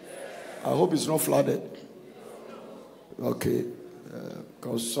 I hope it's not flooded. Okay.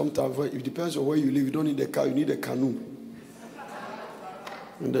 Because sometimes it depends on where you live. You don't need a car, you need a canoe.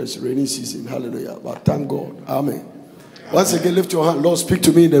 And there's rainy season. Hallelujah. But thank God. Amen. Once again, lift your hand. Lord, speak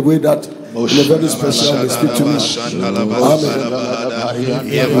to me in a way that in a very special way. Speak to me.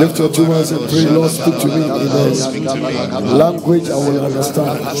 Amen. Lift your two hands and pray. Lord, speak to me in a language I will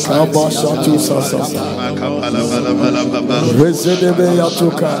understand.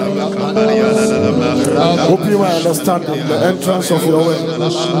 Open my understanding, the entrance of your way.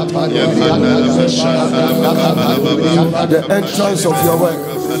 The entrance of your way.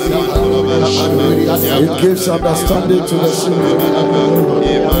 It gives understanding to the sinner.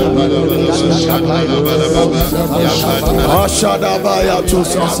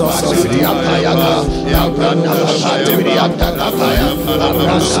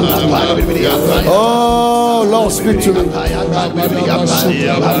 Oh, Lord, speak to me.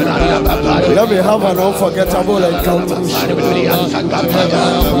 Let me have an unforgettable encounter.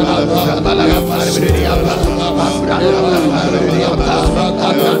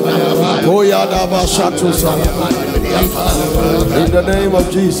 In the name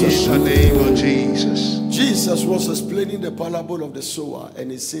of Jesus. In the name of Jesus. Jesus was explaining the parable of the sower,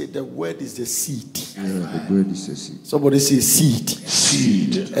 and he said the word is the seed. The word is the seed. Somebody say seed.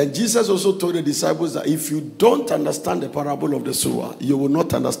 Seed. And Jesus also told the disciples that if you don't understand the parable of the sower, you will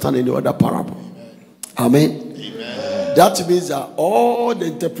not understand any other parable. Amen. Amen. That means that all the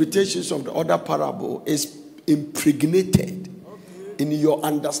interpretations of the other parable is impregnated in your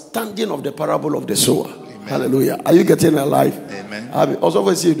understanding of the parable of the sower. Amen. Hallelujah. Are you getting alive? Amen. Amen. Also,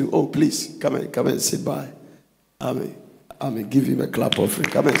 when you do, oh, please come and sit by. Amen. Amen. Give him a clap offering.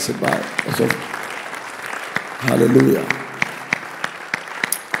 Come and sit by. Also, hallelujah.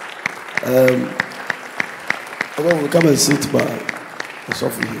 Come and sit by. Also,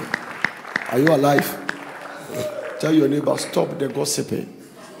 here. Are you alive? Tell your neighbor, stop the gossiping.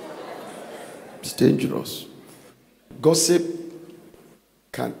 It's dangerous. Gossip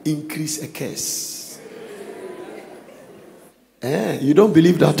can increase a curse. You don't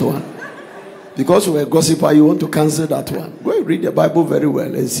believe that one? Because you're a gossiper, you want to cancel that one. Go and read the Bible very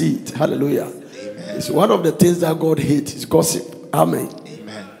well and see it. Hallelujah. Amen. It's one of the things that God hates is gossip. Amen.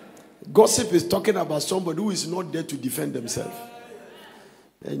 Amen. Gossip is talking about somebody who is not there to defend themselves.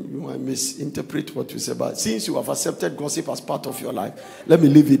 And you might misinterpret what you say. But since you have accepted gossip as part of your life, let me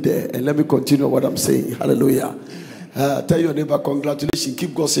leave it there and let me continue what I'm saying. Hallelujah. Tell your neighbor, congratulations,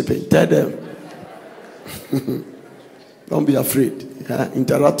 keep gossiping. Tell them. Don't be afraid.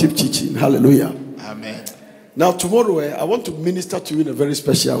 Interactive teaching. Hallelujah. Amen. Now tomorrow, I want to minister to you in a very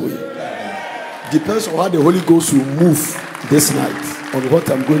special way. Depends on how the Holy Ghost will move this night on what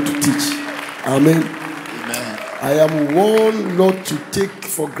I'm going to teach. Amen. Amen. I am warned not to take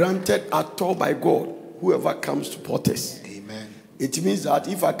for granted at all by God whoever comes to Porters. Amen. It means that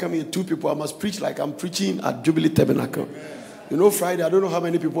if I come here, 2 people, I must preach like I'm preaching at Jubilee Tabernacle. You know, Friday, I don't know how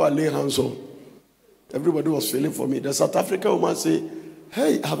many people I lay hands on. Everybody was feeling for me. The South African woman say,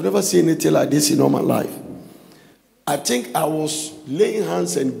 hey, I've never seen anything like this in all my life. I think I was laying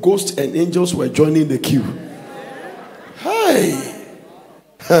hands and ghosts and angels were joining the queue. Hey.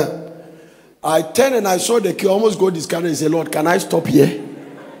 I turned and I saw the queue almost go this kind and say, Lord, can I stop here?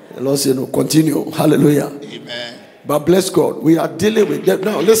 The Lord said, no, continue. Hallelujah. Amen. But bless God, we are dealing with that.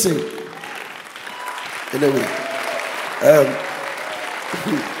 Now, listen. Anyway.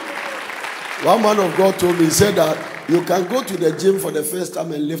 One man of God told me, he said that you can go to the gym for the first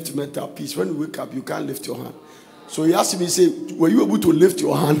time and lift metal piece. When you wake up, you can't lift your hand. So he asked me, he said, were you able to lift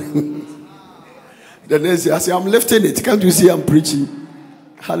your hand? The next day, I said, I'm lifting it. Can't you see I'm preaching?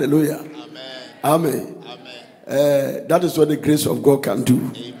 Hallelujah. Amen. Amen. That is what the grace of God can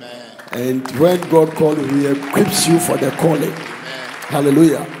do. Amen. And when God calls you, He equips you for the calling. Amen.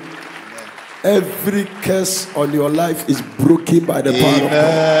 Hallelujah. Amen. Every curse on your life is broken by the power of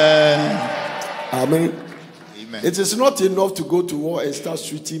God. Amen. Amen. It is not enough to go to war and start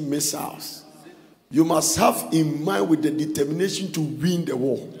shooting missiles. You must have in mind with the determination to win the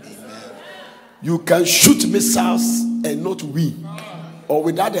war. You can shoot missiles and not win, or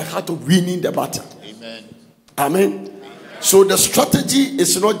without the heart of winning the battle. Amen. Amen. Amen. So the strategy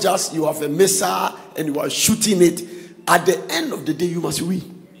is not just you have a missile and you are shooting it. At the end of the day, you must win.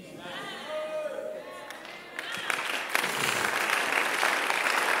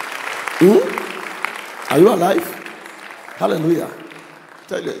 Are you alive? Hallelujah.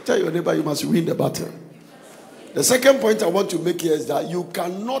 Tell your neighbor you must win the battle. The second point I want to make here is that you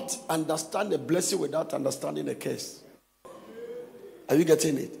cannot understand a blessing without understanding the curse. Are you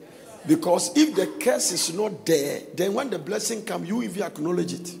getting it? Because if the curse is not there, then when the blessing comes, you even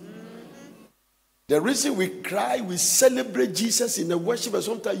acknowledge it. The reason we cry, we celebrate Jesus in the worship, and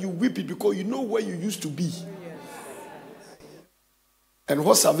sometimes you weep it because you know where you used to be and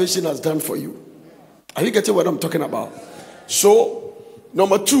what salvation has done for you. Are you getting what I'm talking about? So,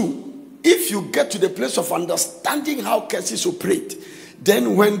 number two, if you get to the place of understanding how curses operate,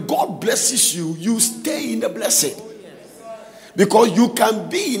 then when God blesses you, you stay in the blessing. Because you can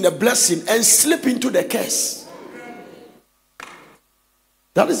be in the blessing and slip into the curse.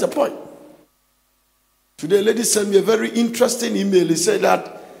 That is the point. Today, a lady sent me a very interesting email. He said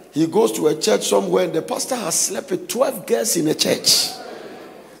that he goes to a church somewhere and the pastor has slept with 12 girls in a church.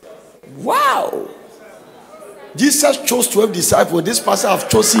 Wow! Jesus chose 12 disciples. This pastor has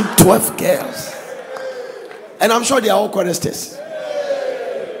chosen 12 girls. And I'm sure they are all choristers.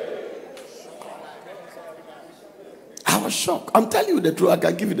 I was shocked. I'm telling you the truth. I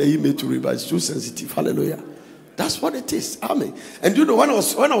can give you the email to read, but it's too sensitive. Hallelujah. That's what it is. Amen. And you know, when I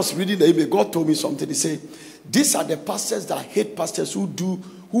was reading the email, God told me something. He said, these are the pastors that hate pastors who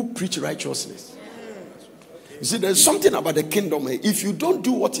preach righteousness. You see, there's something about the kingdom. If you don't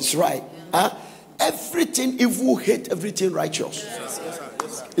do what is right, everything evil hate everything righteous.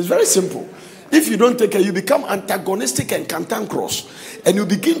 It's very simple. If you don't take care, you become antagonistic and cantankerous, and you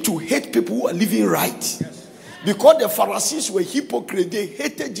begin to hate people who are living right. Because the Pharisees were hypocrites, they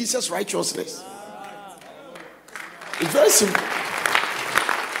hated Jesus' righteousness. It's very simple.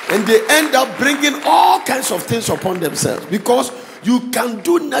 And they end up bringing all kinds of things upon themselves, because you can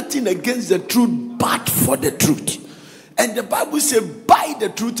do nothing against the truth but for the truth. And the Bible says, buy the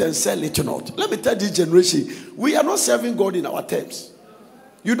truth and sell it not. Let me tell this generation, we are not serving God in our terms.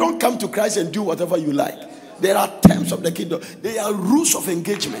 You don't come to Christ and do whatever you like. There are terms of the kingdom. There are rules of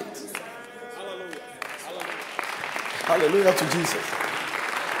engagement. Hallelujah to Jesus.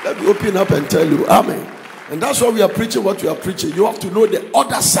 Let me open up and tell you, amen. And that's why we are preaching what we are preaching. You have to know the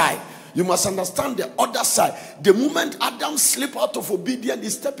other side. You must understand the other side. The moment Adam slipped out of obedience, he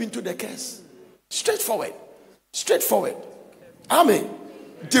stepped into the curse. Straightforward. Straightforward. Amen.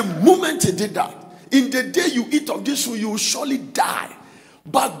 The moment he did that, in the day you eat of this food, you will surely die.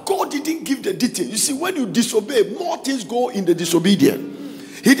 But God didn't give the detail. You see, when you disobey, more things go in the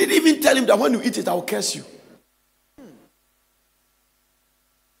disobedience. He didn't even tell him that when you eat it, I will curse you.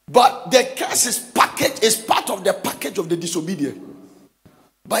 But the curse is part of the package of the disobedient.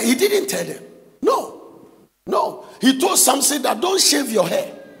 But he didn't tell them. No. He told Samson that don't shave your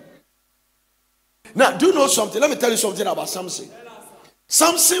hair. Now, do you know something? Let me tell you something about Samson.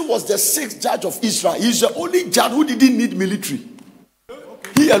 Samson was the 6th judge of Israel. He's the only judge who didn't need military.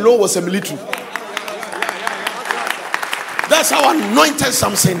 He alone was a military. That's how anointed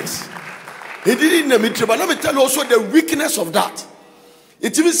Samson is. He didn't need military. But let me tell you also the weakness of that.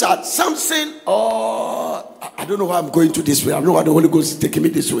 It means that Samson, I don't know why I'm going to this way. I don't know why the Holy Ghost is taking me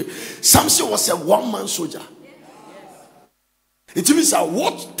this way. Samson was a one-man soldier. It means that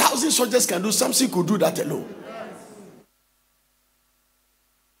what 1,000 soldiers can do, Samson could do that alone.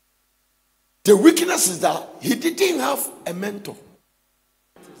 The weakness is that he didn't have a mentor.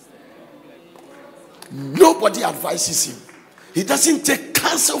 Nobody advises him. He doesn't take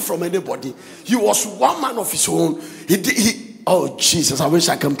counsel from anybody. He was one man of his own. Oh Jesus, I wish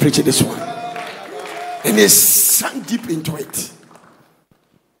I can preach this one. And he sank deep into it.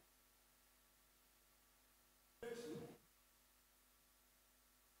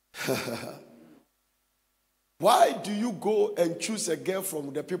 Why do you go and choose a girl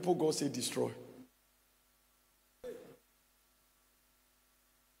from the people God say destroy?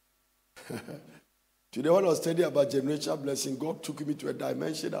 Today when I was studying about generational blessing, God took me to a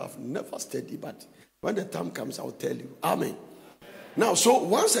dimension I've never studied, but when the time comes, I'll tell you. Amen. Now, so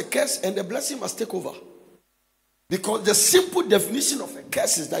once a curse and the blessing must take over. Because the simple definition of a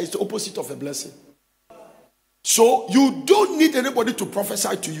curse is that it's the opposite of a blessing. So you don't need anybody to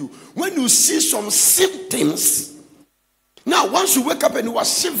prophesy to you. When you see some symptoms, now once you wake up and you are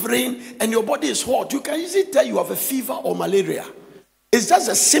shivering and your body is hot, you can easily tell you have a fever or malaria. It's just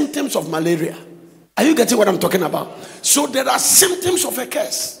the symptoms of malaria. Are you getting what I'm talking about? So there are symptoms of a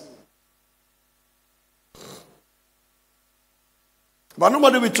curse. But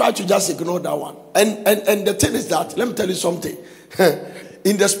nobody will try to just ignore that one. And the thing is that, let me tell you something.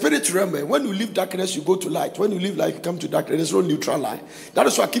 In the spirit realm, when you leave darkness, you go to light. When you leave light, you come to darkness. There's no neutral line. That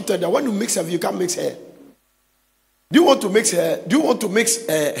is why I keep telling you that when you mix heaven, you can't mix hair. Do you want to mix hair? Do you want to mix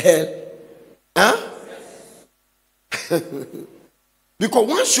hair? Huh? Because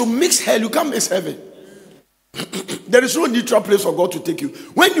once you mix hell, you can't mix heaven. There is no neutral place for God to take you.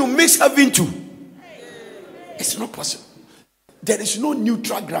 When you mix heaven too, it's not possible. There is no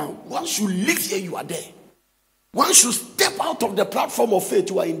neutral ground. Once you live here, you are there. Once you step out of the platform of faith,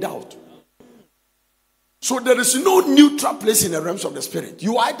 you are in doubt. So there is no neutral place in the realms of the spirit.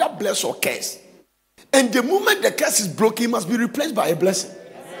 You either bless or curse. And the moment the curse is broken, it must be replaced by a blessing.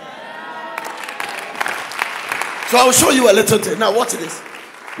 So I'll show you a little thing. Now watch this.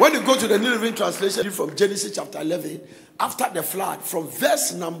 When you go to the New Living Translation from Genesis chapter 11, after the flood, from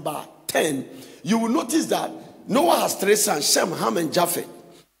verse number 10, you will notice that Noah has 3 sons, Shem, Ham, and Japheth.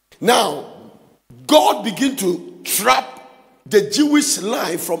 Now, God began to trap the Jewish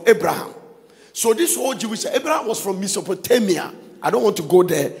line from Abraham. So this whole Jewish, Abraham was from Mesopotamia. I don't want to go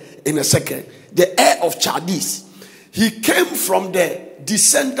there in a second. The heir of Chaldees. He came from the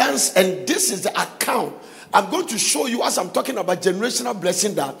descendants, and this is the account. I'm going to show you as I'm talking about generational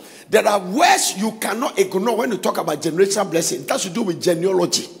blessing that there are words you cannot ignore when you talk about generational blessing. It has to do with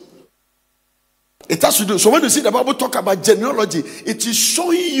genealogy. It has to do. So when you see the Bible talk about genealogy, it is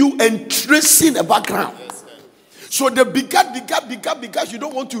showing you and tracing a background. So the bigger, you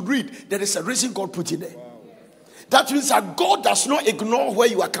don't want to read. There is a reason God put it there. That means that God does not ignore where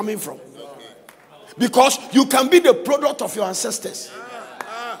you are coming from. Because you can be the product of your ancestors.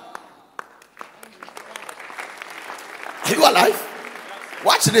 Are you alive?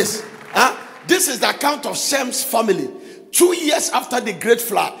 Watch this. This is the account of Shem's family. 2 years after the great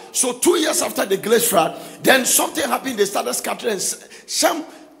flood. So 2 years after the great flood, then something happened. They started scattering. Shem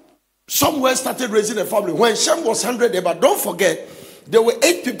somewhere started raising a family. When Shem was 100, but don't forget, there were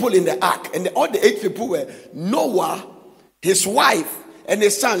 8 people in the ark. And all the 8 people were Noah, his wife, and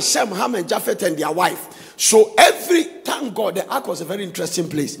his son, Shem, Ham, and Japheth, and their wife. So thank God, the ark was a very interesting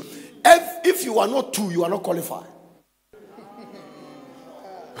place. If you are not 2, you are not qualified.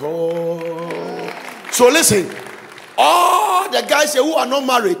 Oh. So listen, all the guys who are not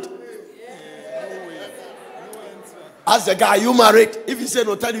married, ask the guy, you married? If he say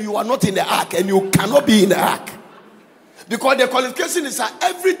no, tell you are not in the ark and you cannot be in the ark. Because the qualification is that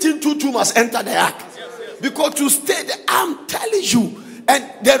everything 2 must enter the ark. Because to stay there, I'm telling you. And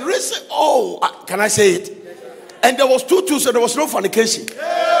the reason, can I say it? And there was 2, so there was no fornication. There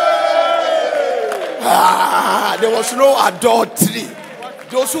was no adultery.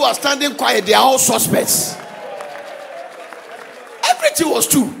 Those who are standing quiet, they are all suspects. Everything was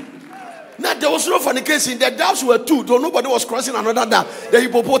 2. Now there was no fornication. The doves were 2. Though nobody was crossing another dam. The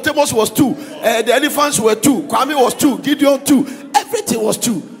hippopotamus was 2. The elephants were 2. Kwame was 2. Gideon 2. Everything was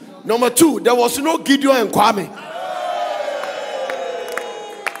 2. Number 2, there was no Gideon and Kwame.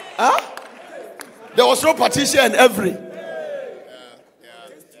 There was no Patricia and Every.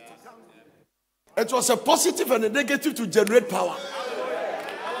 It was a positive and a negative to generate power.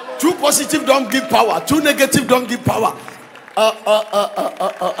 2 positive don't give power. 2 negative don't give power.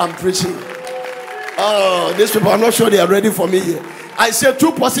 I'm preaching. These people are not sure they are ready for me here. I said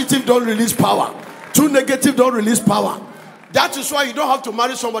 2 positive don't release power. 2 negative don't release power. That is why you don't have to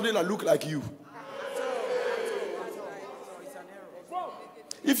marry somebody that look like you.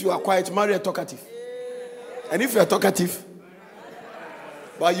 If you are quiet, marry a talkative. And if you are talkative,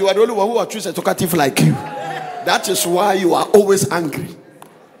 but you are the only one who will choose a talkative like you. That is why you are always angry.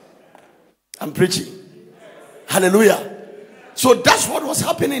 I'm preaching. Hallelujah. So that's what was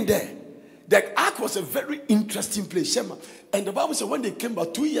happening there. The ark was a very interesting place, Shem. And the Bible said when they came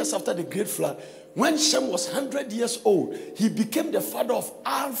back 2 years after the great flood, when Shem was 100 years old, he became the father of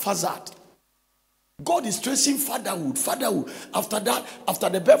Arphaxad. God is tracing fatherhood. After that, after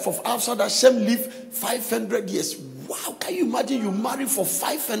the birth of Absalom, Shem lived 500 years. Wow, can you imagine you marry for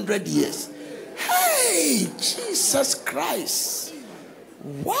 500 years? Hey, Jesus Christ.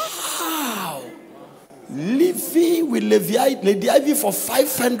 Wow. Living with Lady Ivy for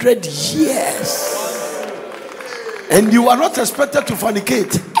 500 years. And you are not expected to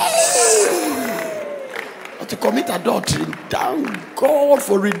fornicate. Hey! Or to commit adultery. Thank God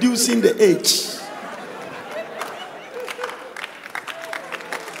for reducing the age.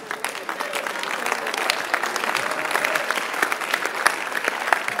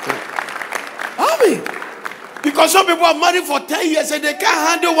 Because some people are married for 10 years and they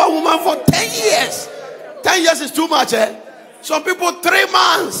can't handle one woman for 10 years. 10 years is too much, eh? Some people 3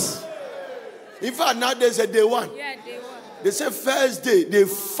 months. In fact, now they say day one. Yeah, day one. They say first day, they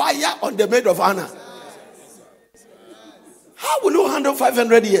fire on the maid of honor. How will you handle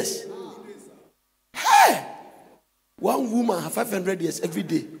 500 years? Hey! One woman have 500 years every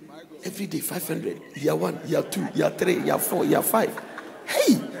day. Every day, 500. Year 1, year 2, year 3, year 4, year 5.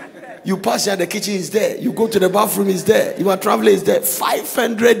 Hey! You pass here, the kitchen is there. You go to the bathroom, is there. You are traveling, is there.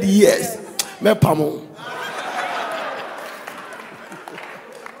 500 years. Me pamo.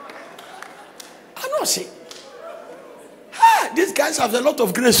 I know, see. These guys have a lot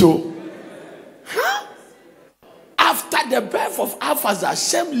of grace, oh. Huh? After the birth of Alphazar,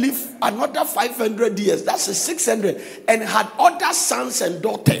 Shem lived another 500 years. That's 600. And had other sons and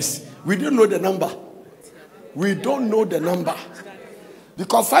daughters. We don't know the number. We don't know the number.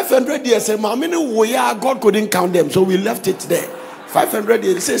 Because 500 years, God couldn't count them, so we left it there. 500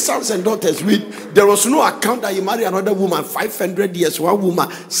 years, say sons and daughters. There was no account that you marry another woman. 500 years, one woman,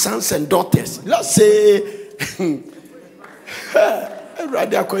 sons and daughters. Let's say,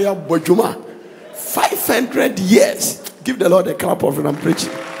 500 years. Give the Lord a clap of it. I'm preaching.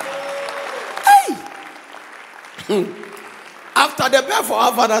 Hey! After the birth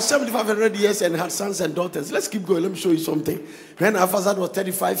of Alphazar, 7,500 years and had sons and daughters. Let's keep going. Let me show you something. When Alphazar was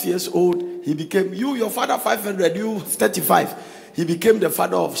 35 years old, he became, your father 500, you 35. He became the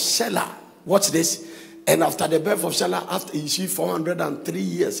father of Shelah. Watch this. And after the birth of Shelah, after he lived 403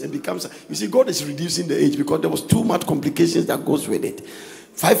 years and becomes, you see, God is reducing the age because there was too much complications that goes with it.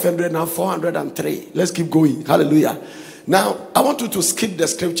 500 now, 403. Let's keep going. Hallelujah. Now, I want you to skip the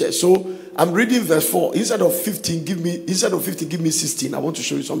scripture. So, I'm reading verse 4. Instead of 15, give me 16. I want to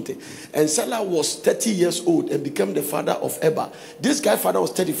show you something. And Shelah was 30 years old and became the father of Eber. This guy's father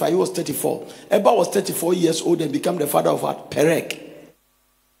was 35, he was 34. Eber was 34 years old and became the father of what? Peleg.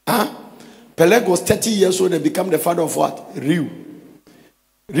 Peleg was 30 years old and became the father of what? Reu.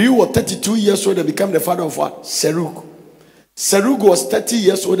 Reu was 32 years old and became the father of what? Serug. Serug was 30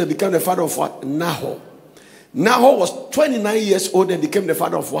 years old and became the father of what? Nahor. Nahor was 29 years old and became the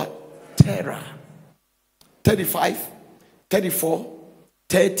father of what? Terah. 35, 34,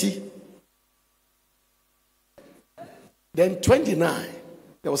 30. Then 29.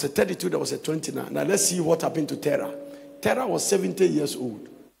 There was a 32, there was a 29. Now let's see what happened to Terah. Terah was 70 years old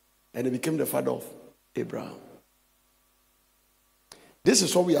and he became the father of Abraham. This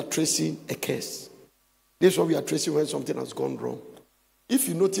is what we are tracing a curse. This is what we are tracing when something has gone wrong. If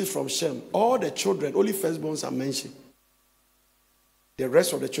you notice from Shem, all the children, only firstborns are mentioned. The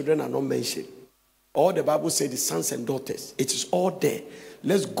rest of the children are not mentioned. All the Bible says the sons and daughters. It is all there.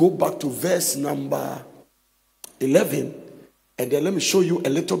 Let's go back to verse number 11. And then let me show you a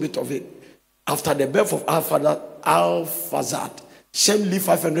little bit of it. After the birth of Alphazar, Shem lived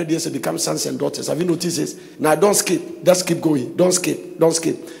 500 years and became sons and daughters. Have you noticed this? Now don't skip. Just keep going. Don't skip.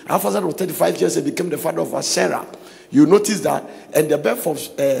 Alphazar was 35 years and became the father of Asherah. You notice that. And the birth of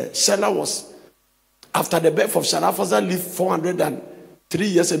Shelah was, after the birth of Shelah, Alphazar lived 403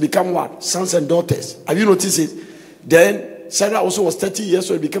 years and became what? Sons and daughters. Have you noticed it? Then Shelah also was 30 years,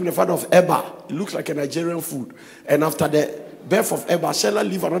 so he became the father of Eber. It looks like a Nigerian food. And after the birth of Eber, Shelah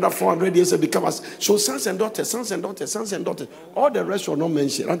lived another 400 years and became as so sons and daughters, sons and daughters, sons and daughters. All the rest were not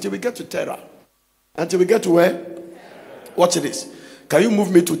mentioned until we get to Terah. Until we get to where? Watch this. Can you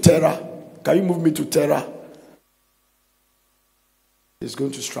move me to Terah? He's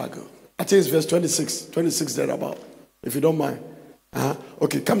going to struggle. I think it's verse 26 thereabout, if you don't mind.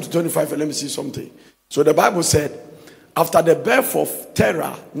 Okay, come to 25 and let me see something. So the Bible said, after the birth of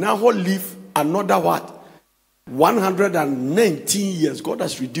Terah, Nahor lived another what? 119 years. God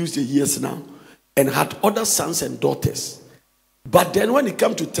has reduced the years now and had other sons and daughters. But then when it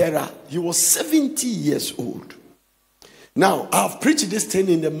came to Terah, he was 70 years old. Now, I've preached this thing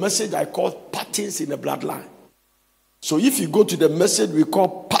in the message I call patterns in the bloodline. So if you go to the message we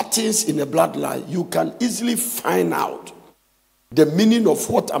call patterns in the bloodline, you can easily find out the meaning of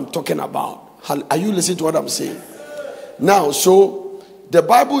what I'm talking about. Are you listening to what I'm saying? Now, so the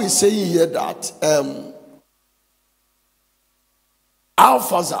Bible is saying here that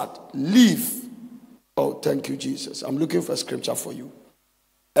Al-Fazad live. Oh, thank you, Jesus. I'm looking for a scripture for you.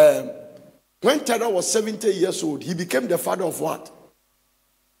 When Terah was 70 years old, he became the father of what?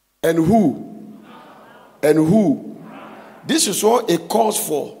 And who? And who? This is what it calls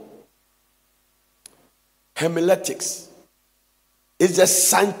for hermeneutics. It's a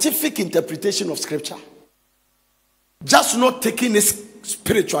scientific interpretation of scripture. Just not taking it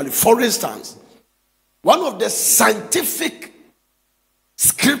spiritually. For instance, one of the scientific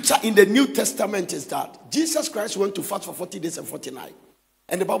scripture in the New Testament is that Jesus Christ went to fast for 40 days and 40 nights.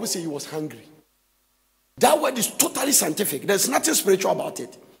 And the Bible says he was hungry. That word is totally scientific. There's nothing spiritual about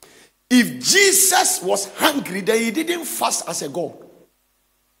it. If Jesus was hungry, then he didn't fast as a God.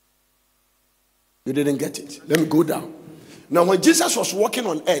 You didn't get it. Let me go down. Now, when Jesus was walking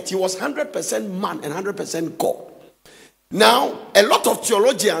on earth, he was 100% man and 100% God. Now, a lot of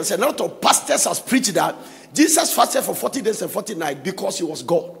theologians and a lot of pastors have preached that Jesus fasted for 40 days and 40 nights because he was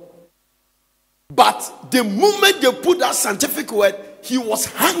God. But the moment they put that scientific word, he was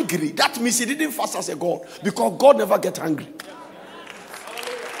hungry. That means he didn't fast as a God, because God never gets hungry.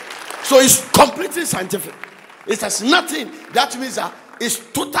 So it's completely scientific. It has nothing. That means that it's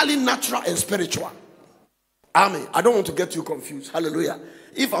totally natural and spiritual. Amen. I don't want to get you confused. Hallelujah.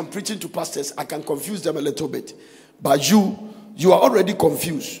 If I'm preaching to pastors, I can confuse them a little bit. But you are already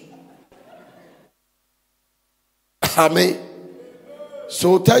confused. Amen.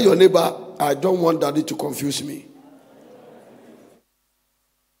 So tell your neighbor, I don't want daddy to confuse me.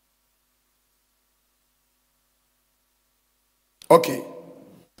 Okay.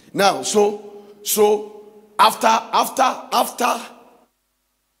 Now, so after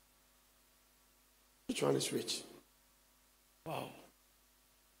which one is which? Wow.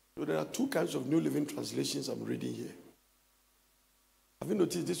 So there are two kinds of New Living Translations I'm reading here. Have you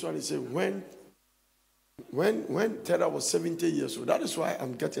noticed this one is saying when Terah was 70 years old? That is why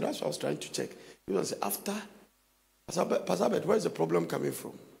I'm getting. That's what I was trying to check. You know, say after Pastor Bet, where is the problem coming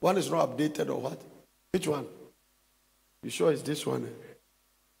from? One is not updated or what? Which one? You sure it's this one?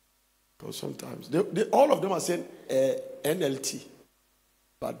 Because sometimes all of them are saying NLT.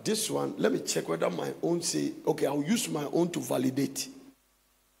 But this one, let me check whether my own say, okay, I'll use my own to validate.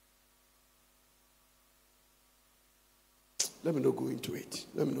 Let me not go into it.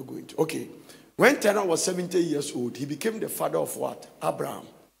 Okay. When Terah was 70 years old, he became the father of what? Abraham,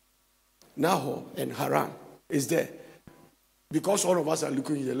 Nahor, and Haran. Is there? Because all of us are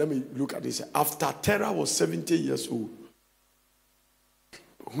looking here, let me look at this. After Terah was 70 years old.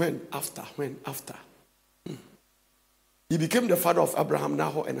 When after? He became the father of Abraham,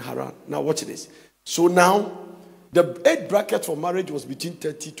 Nahor, and Haran. Now watch this. So now, the age bracket for marriage was between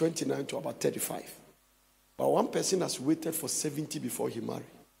 29 to about 35. But one person has waited for 70 before he married.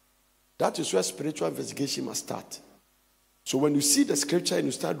 That is where spiritual investigation must start. So when you see the scripture and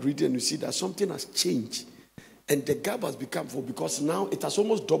you start reading and you see that something has changed and the gap has become full, because now it has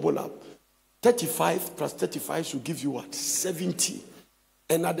almost doubled up. 35 plus 35 should give you what? 70.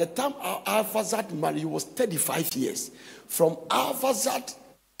 And at the time Al-Fazad married, he was 35 years. From Al-Fazad,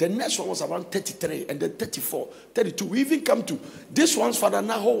 the next one was around 33, and then 34, 32. We even come to this one's father,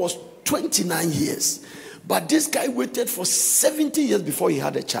 Nahor, was 29 years. But this guy waited for 70 years before he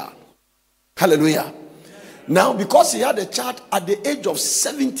had a child. Hallelujah. Now, because he had a child at the age of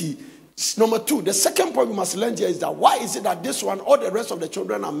 70, number two, the second point we must learn here is that why is it that this one, all the rest of the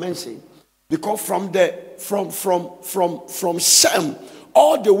children are mentioned? Because from Shem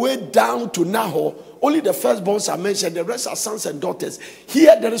all the way down to Nahor, only the firstborns are mentioned, the rest are sons and daughters.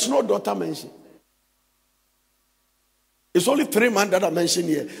 Here, there is no daughter mentioned. It's only 3 men that are mentioned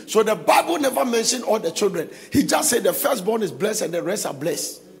here. So the Bible never mentioned all the children. He just said the firstborn is blessed and the rest are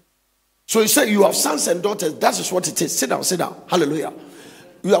blessed. So he said you have sons and daughters. That is what it is. Sit down, sit down. Hallelujah.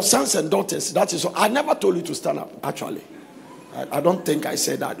 You have sons and daughters. That is. I never told you to stand up, actually. I don't think I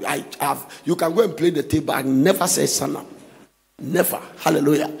said that. I have. You can go and play the table. I never said stand up. Never.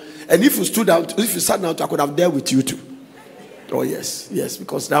 Hallelujah. And if you stood out, if you sat down, I could have dealt with you too. Oh yes, yes,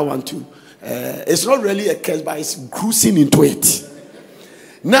 because that one too. It's not really a curse, but it's cruising into it.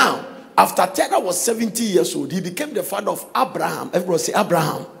 Now, after Terah was 70 years old, he became the father of Abraham. Everyone say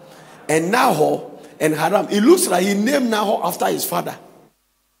Abraham. And Nahor and Haran. It looks like he named Nahor after his father,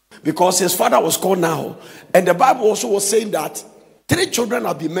 because his father was called Nahor. And the Bible also was saying that 3 children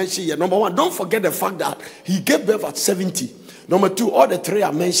have been mentioned here. Number 1, don't forget the fact that he gave birth at 70. Number 2, all the 3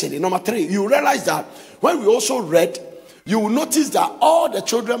 are mentioned. Number 3, you realize that when we also read, you will notice that all the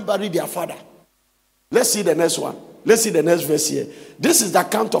children buried their father. Let's see the next one. Let's see the next verse here. This is the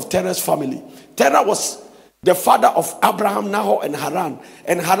account of Terah's family. Terah was the father of Abraham, Nahor, and Haran.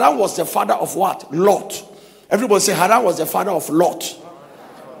 And Haran was the father of what? Lot. Everybody say Haran was the father of Lot.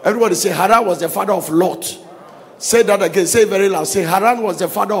 Everybody say Haran was the father of Lot. Say that again. Say it very loud. Say Haran was the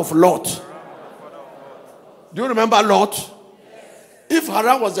father of Lot. Do you remember Lot? If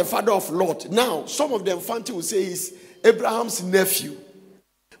Haran was the father of Lot, now some of them Fanti will say he's Abraham's nephew.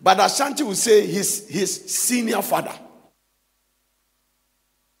 But Ashanti will say his senior father.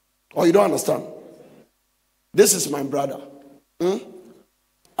 Or you don't understand? This is my brother.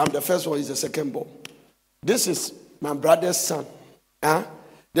 I'm the first one, he's the second born. This is my brother's son.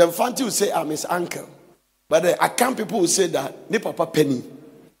 Then Fanti will say I'm his uncle. But the Akan people will say that, ni papa penny.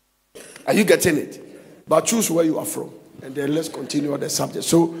 Are you getting it? But choose where you are from. And then let's continue on the subject.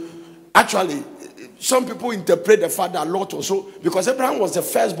 So, actually, some people interpret the father a lot also. Because Abraham was the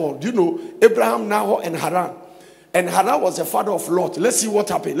firstborn. Do you know? Abraham, Nahor, and Haran. And Haran was the father of Lot. Let's see what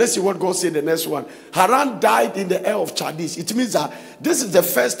happened. Let's see what God said the next one. Haran died in the air of Chaldees. It means that this is the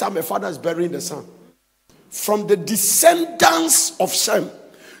first time a father is burying the son. From the descendants of Shem,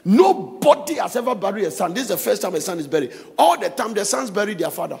 nobody has ever buried a son. This is the first time a son is buried. All the time the sons bury their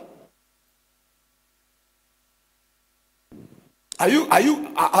father. Have you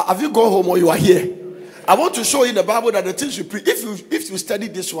gone home or you are here? I want to show you in the Bible that the things you preach. If you study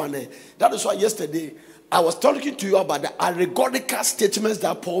this one, that is why yesterday I was talking to you about the allegorical statements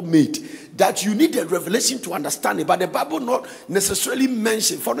that Paul made. That you need a revelation to understand it, but the Bible not necessarily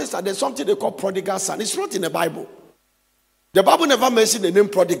mention. For instance, there's something they call prodigal son. It's not in the Bible. The Bible never mentioned the name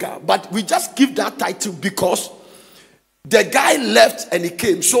prodigal, but we just give that title because the guy left and he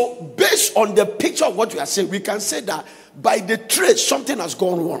came. So based on the picture of what we are saying, we can say that by the trace something has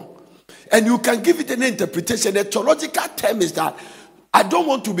gone wrong. And you can give it an interpretation. The theological term is that I don't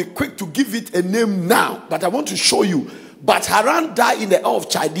want to be quick to give it a name now, but I want to show you. But Haran died in the air of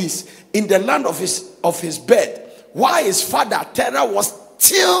Chaldees, in the land of his birth, while his father Terah was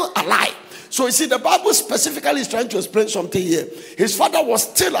still alive. So you see, the Bible specifically is trying to explain something here. His father was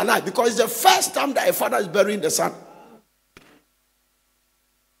still alive because it's the first time that a father is burying the son.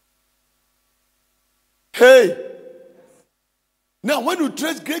 Hey. Now, when you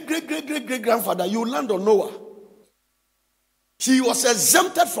trace great-grandfather, you land on Noah. He was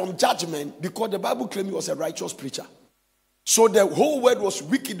exempted from judgment because the Bible claimed he was a righteous preacher. So the whole world was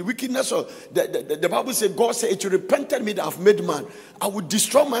wicked. The wickedness of the Bible said, God said, it repented me that I've made man. I would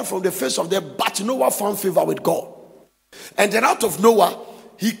destroy man from the face of the earth. But Noah found favor with God. And then out of Noah,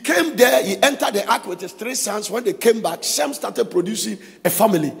 he came there, he entered the ark with his 3 sons. When they came back, Shem started producing a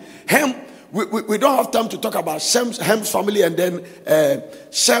family. Ham. We don't have time to talk about Ham's family and then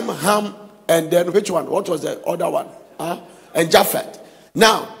Shem, Ham, and then which one? What was the other one? And Japheth.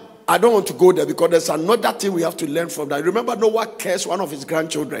 Now, I don't want to go there because there's another thing we have to learn from that. Remember, Noah cursed one of his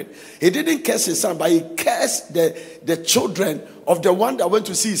grandchildren. He didn't curse his son, but he cursed the children of the one that went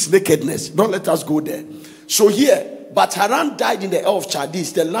to see his nakedness. Don't let us go there. So here, but Haran died in the air of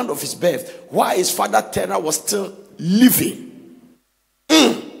Chaldees, the land of his birth, while his father Terah was still living.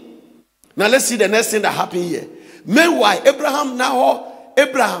 Now let's see the next thing that happened here. Meanwhile, Abraham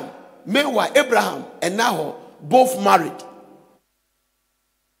and Nahor both married.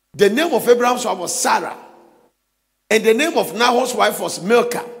 The name of Abraham's wife was Sarah. And the name of Nahor's wife was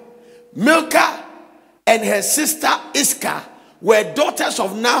Milcah. Milcah and her sister Iscah were daughters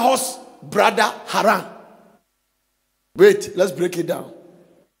of Nahor's brother Haran. Wait, let's break it down.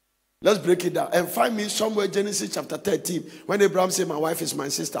 Let's break it down and find me somewhere Genesis chapter 13 when Abraham said my wife is my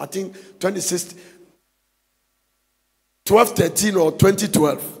sister. I think 12:13 or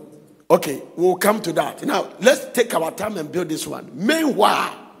 20:12. Okay, we'll come to that. Now, let's take our time and build this one.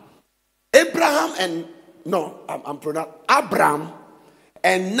 Meanwhile, Abraham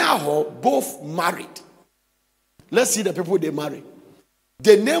and Nahor both married. Let's see the people they married.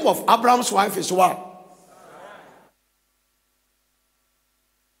 The name of Abraham's wife is what?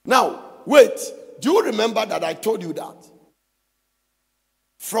 Now, wait. Do you remember that I told you that?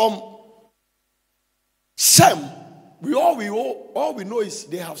 From Shem, all we know is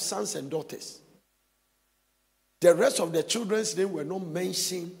they have sons and daughters. The rest of the children's name were not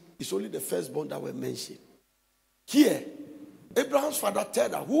mentioned. It's only the firstborn that were mentioned. Here, Abraham's father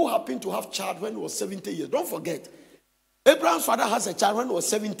Terah, who happened to have child when he was 70 years. Don't forget, Abraham's father has a child when he was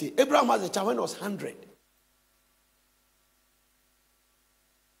 70. Abraham has a child when he was 100.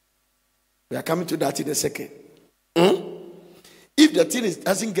 We are coming to that in a second. If the thing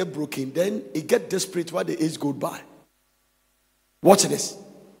doesn't get broken, then it gets desperate while the age goes by. Watch this.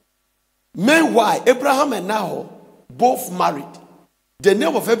 Meanwhile, Abraham and Nahor both married. The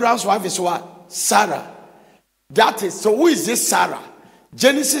name of Abraham's wife is what? Sarah. That is, so who is this Sarah?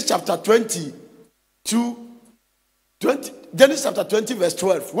 Genesis chapter 20, Genesis chapter 20 verse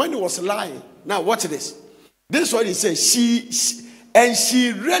 12. When he was lying, now watch this. This is what he says.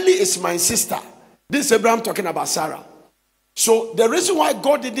 She really is my sister. This is Abraham talking about Sarah. So the reason why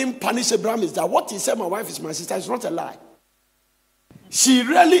God didn't punish Abraham is that what he said, my wife is my sister, is not a lie. She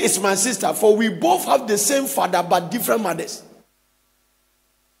really is my sister, for we both have the same father but different mothers.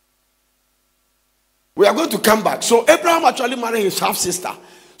 We are going to come back. So Abraham actually married his half sister.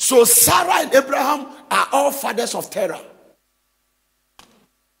 So Sarah and Abraham are all fathers of Terah.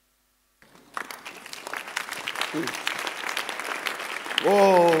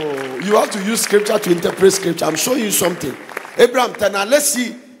 Oh, you have to use scripture to interpret scripture. I'm showing you something. Abraham, now let's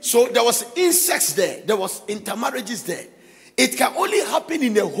see. So there was incest there. There was intermarriages there. It can only happen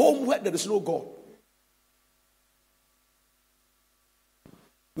in a home where there is no God.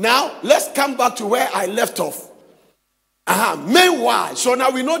 Now, let's come back to where I left off. Meanwhile, so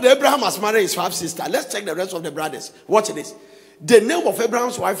now we know that Abraham has married his half sister. Let's check the rest of the brothers. Watch this. The name of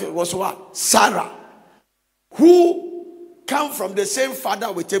Abraham's wife was what? Sarah. Who come from the same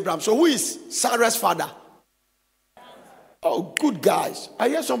father with Abraham. So who is Sarah's father? Oh, good guys. I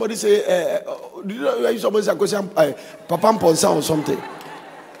hear somebody say, Papa Ponsa or something.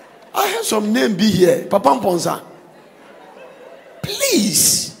 I heard some name be here. Papa Ponsa.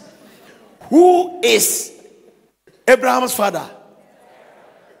 Please. Who is Abraham's father?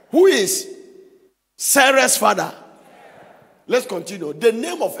 Who is Sarah's father? Let's continue. The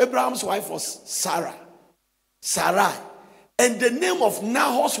name of Abraham's wife was Sarah. Sarai. And the name of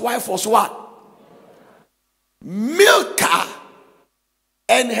Nahor's wife was what? Milcah.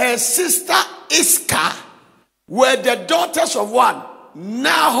 And her sister Iscah were the daughters of what?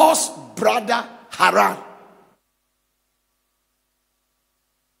 Nahor's brother Haran.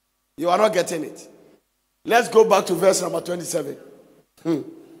 You are not getting it. Let's go back to verse number 27.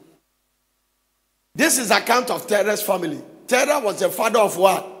 This is account of Terah's family. Terah was the father of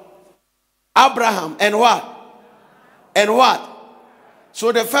what? Abraham. And what? And what?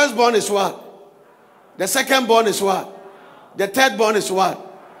 So the firstborn is what? The secondborn is what? The thirdborn is what?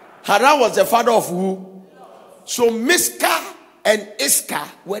 Haran was the father of who? So Milcah and Iscah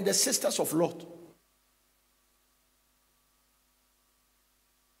were the sisters of Lot.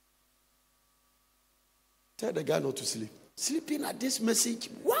 Tell the guy not to sleep. Sleeping at this message.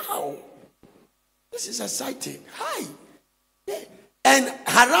 Wow. This is exciting. Hi. Yeah. And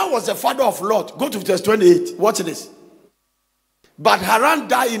Haran was the father of Lot. Go to verse 28. Watch this. But Haran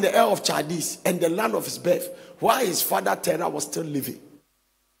died in the air of Chaldees and the land of his birth, while his father Terah was still living.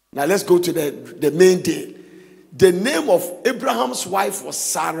 Now let's go to the main deal. The name of Abraham's wife was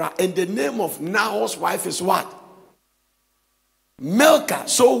Sarah, and the name of Nahor's wife is what? Milcah.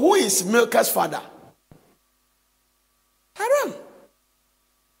 So who is Milcah's father? Haran.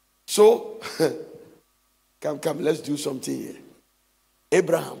 So, come, let's do something here.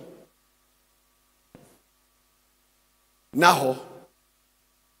 Abraham, Nahor,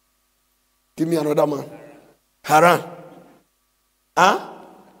 give me another man. Haran.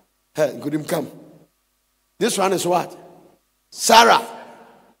 Hey, could him come? This one is what? Sarah.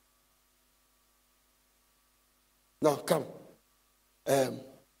 No, come.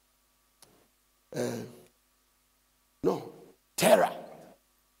 No, Terah.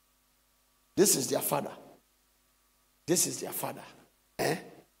 This is their father. This is their father.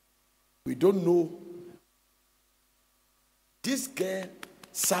 We don't know. This girl,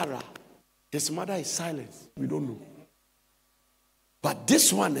 Sarah, his mother is silent. We don't know. But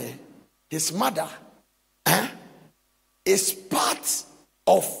this one, his mother, is part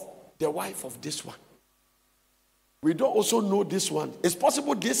of the wife of this one. We don't also know this one. It's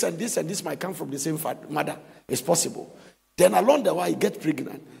possible this and this and this might come from the same mother. It's possible. Then along the way, he gets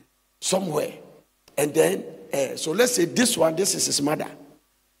pregnant somewhere. And then, so let's say this one, this is his mother.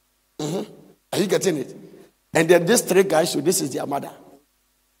 Are you getting it? And then these three guys, so this is their mother.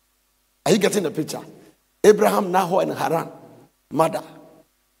 Are you getting the picture? Abraham, Nahor, and Haran, mother.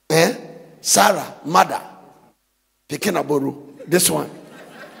 Sarah, mother. Pekinaboru, this one.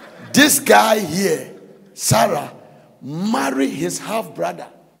 This guy here, Sarah, married his half-brother,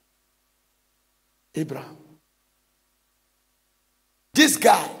 Abraham. This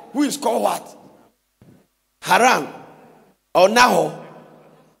guy, who is called what? Haran or Nahor.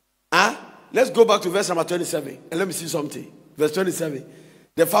 Let's go back to verse number 27 and let me see something. Verse 27.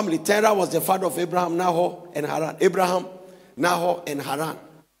 The family, Terah was the father of Abraham, Nahor, and Haran. Abraham, Nahor, and Haran.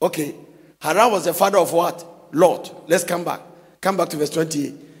 Okay. Haran was the father of what? Lot. Let's come back. Come back to verse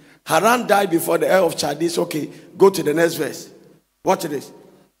 28. Haran died before the heir of Chaldees. Okay. Go to the next verse. Watch this.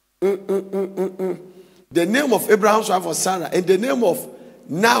 The name of Abraham's wife was Sarah, and the name of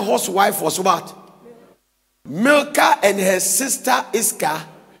Nahor's wife was what? Milcah, and her sister Iscah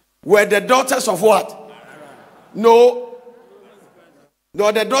were the daughters of what? No,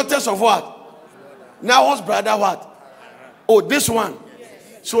 the daughters of what? Nahor's brother what? Oh, this one.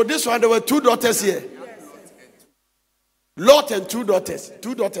 So this one, there were two daughters here. Lot and two daughters.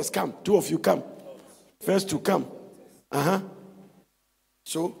 Two daughters come. Two of you come. First to come.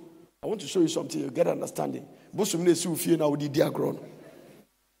 So I want to show you something. You get understanding.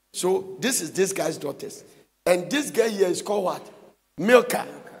 So this is this guy's daughters. And this guy here is called what? Milcah.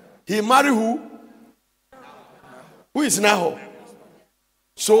 He married who? Who is Nahor?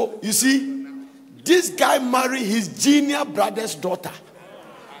 So you see, this guy married his junior brother's daughter.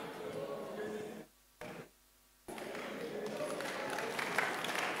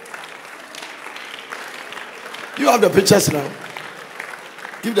 You have the pictures now.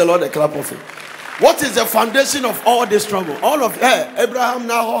 Give the Lord a clap of it. What is the foundation of all this trouble? All of Abraham,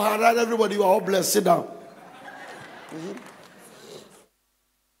 Nahor, Haran, everybody, you are all blessed. Sit down.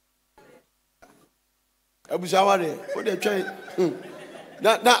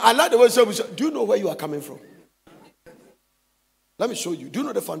 Now, I like the way you say, do you know where you are coming from? Let me show you. Do you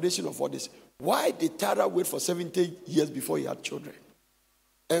know the foundation of all this? Why did Terah wait for 70 years before he had children?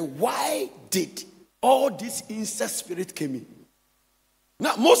 And why did all this incest spirit came in?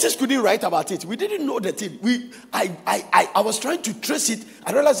 Now, Moses couldn't write about it. We didn't know the thing. I was trying to trace it.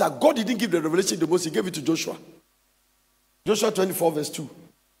 I realized that God didn't give the revelation to Moses. He gave it to Joshua. Joshua 24 verse 2.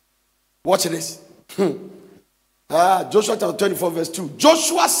 Watch this. Joshua 24 verse 2.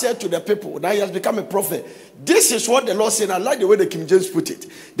 Joshua said to the people, now he has become a prophet. This is what the Lord said. I like the way the King James put it.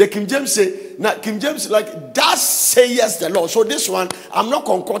 The King James say, now King James like, thus says the Lord. So this one, I'm not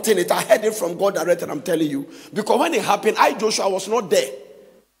concocting it. I heard it from God directly, I'm telling you. Because when it happened, Joshua was not there.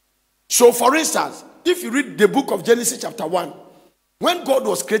 So for instance, if you read the book of Genesis chapter 1, when God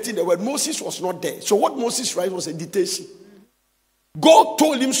was creating the world, Moses was not there. So what Moses wrote was a dictation. God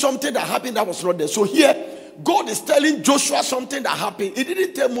told him something that happened that was not there. So here, God is telling Joshua something that happened. He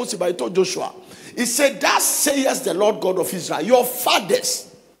didn't tell Moses, but he told Joshua. He said, thus says the Lord God of Israel, your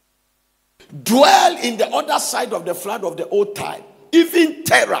fathers dwell in the other side of the flood of the old time. Even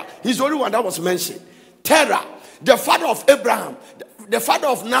Terah, he's the only one that was mentioned. Terah, the father of Abraham, the father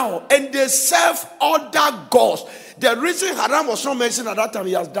of Nahor, and they serve other gods. The reason Haran was not mentioned at that time,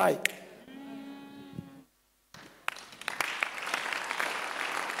 he has died.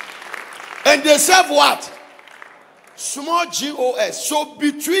 And they serve what? Small GOS. So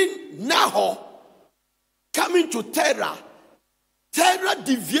between Nahor coming to Terah, Terah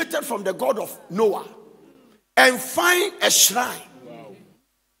deviated from the God of Noah and find a shrine. Wow.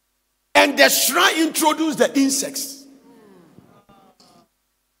 And the shrine introduced the insects.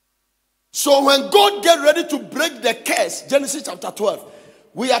 So when God get ready to break the curse, Genesis chapter 12,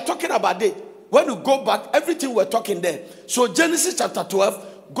 we are talking about it. When we go back, everything we're talking there. So Genesis chapter 12,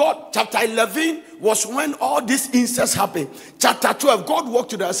 God, chapter 11 was when all these incest happened. Chapter 12, God walked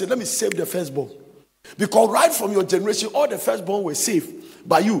to them and said, let me save the firstborn. Because right from your generation, all the firstborn were saved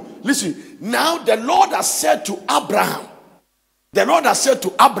by you. Listen, now the Lord has said to Abraham,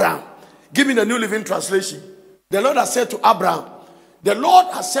 give me the New Living Translation. The Lord has said to Abraham,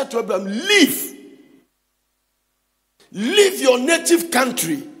 leave your native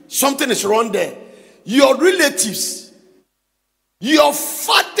country. Something is wrong there. Your relatives, your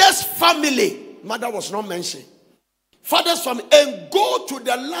father's family, mother was not mentioned, father's family, and go to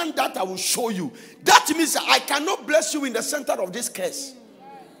the land that I will show you. That means I cannot bless you in the center of this curse.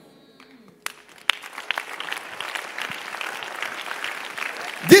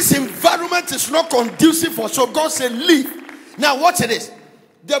 This environment is not conducive for, so God said leave. Now watch this.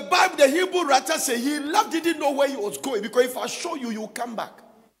 The Bible, the Hebrew writer said he left, didn't know where he was going, because if I show you, you will come back.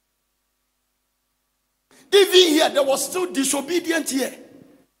 Even here, there was still disobedient here.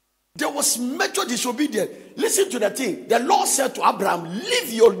 There was major disobedience. Listen to the thing. The Lord said to Abraham,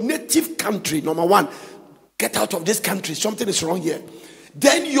 leave your native country. Number one, get out of this country. Something is wrong here.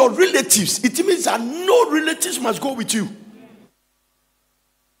 Then your relatives. It means that no relatives must go with you.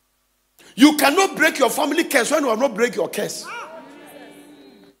 You cannot break your family curse when you have not break your curse.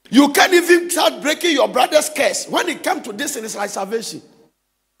 You can't even start breaking your brother's curse. When it comes to this, it's like salvation.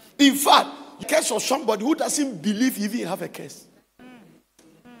 In fact, the curse of somebody who doesn't believe you even have a curse.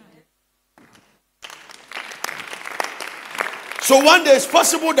 So one day it's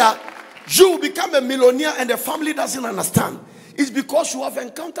possible that you will become a millionaire and the family doesn't understand. It's because you have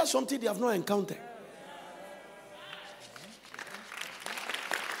encountered something they have not encountered.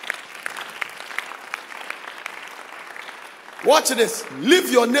 Watch this.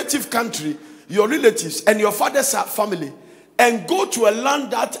 Leave your native country, your relatives, and your father's family, and go to a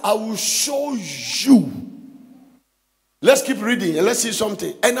land that I will show you. Let's keep reading and let's see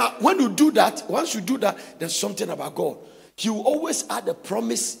something. And when you do that, once you do that, there's something about God. He will always add a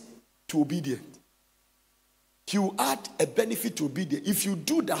promise to obedience. He will add a benefit to obedience. If you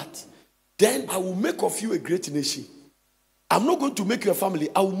do that, then I will make of you a great nation. I'm not going to make you a family.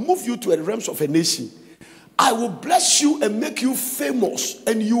 I will move you to the realms of a nation. I will bless you and make you famous,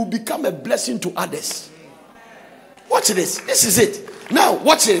 and you will become a blessing to others. Watch this. This is it. Now,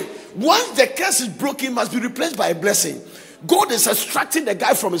 watch it. Once the curse is broken, it must be replaced by a blessing. God is extracting the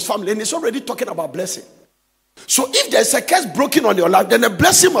guy from his family, and he's already talking about blessing. So if there's a curse broken on your life, then a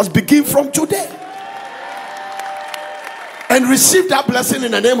blessing must begin from today. And receive that blessing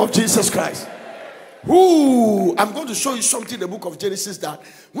in the name of Jesus Christ. Ooh, I'm going to show you something in the book of Genesis that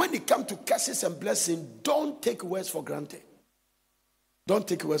when it comes to curses and blessing, don't take words for granted. Don't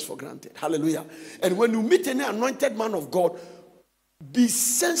take words for granted. Hallelujah. And when you meet any anointed man of God, be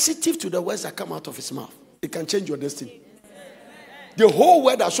sensitive to the words that come out of his mouth. It can change your destiny. The whole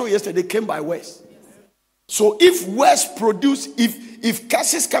word I showed yesterday came by words. So if words produce, if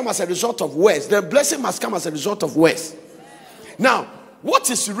curses come as a result of words, then blessing must come as a result of words. Now, what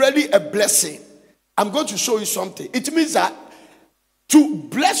is really a blessing? I'm going to show you something. It means that to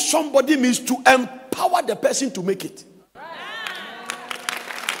bless somebody means to empower the person to make it.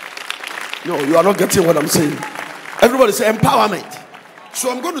 No, you are not getting what I'm saying. Everybody say empowerment.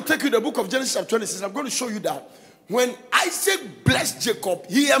 So I'm going to take you to the book of Genesis chapter 26. I'm going to show you that when Isaac blessed Jacob,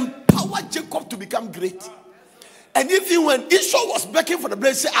 he empowered Jacob to become great. And even when Esau was begging for the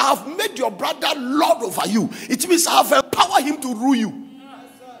blessing, I have made your brother Lord over you. It means I have empowered him to rule you.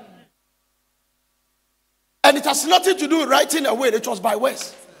 And it has nothing to do with writing a word. It was by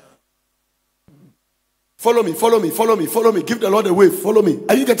words. Follow me, follow me, follow me, follow me. Give the Lord a wave. Follow me.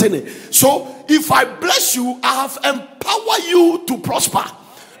 Are you getting it? So if I bless you, I have empowered you to prosper.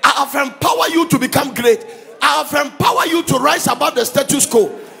 I have empowered you to become great. I have empowered you to rise above the status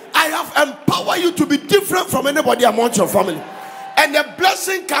quo. I have empowered you to be different from anybody amongst your family. And the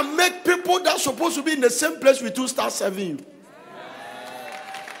blessing can make people that are supposed to be in the same place with you start serving you.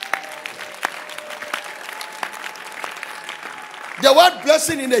 The word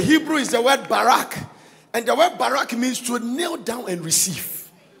blessing in the Hebrew is the word barak. And the word barak means to kneel down and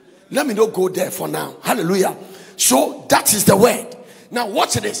receive. Let me not go there for now. Hallelujah. So that is the word. Now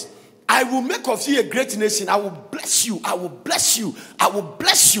watch this. I will make of you a great nation. I will bless you. I will bless you. I will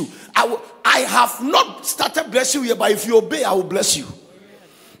bless you. I have not started blessing you yet, but if you obey, I will bless you.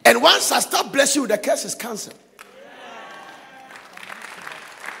 And once I start blessing you, the curse is cancelled.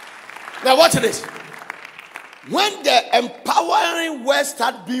 Now watch this. When the empowering words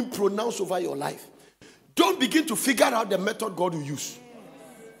start being pronounced over your life, don't begin to figure out the method God will use.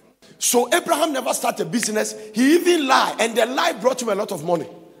 So Abraham never started a business. He even lied, and the lie brought him a lot of money.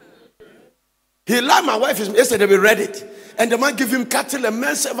 He lied, my wife is yesterday we read it. And the man gave him cattle, a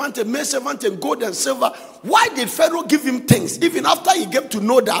man servant, and gold and silver. Why did Pharaoh give him things? Even after he came to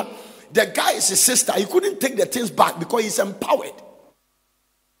know that the guy is his sister, he couldn't take the things back because he's empowered.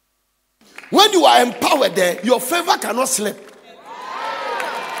 When you are empowered there, your favor cannot slip.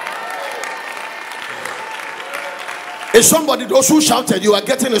 If somebody, those who shouted, you are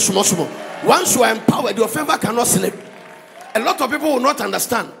getting a small. Once you are empowered, your favor cannot slip. A lot of people will not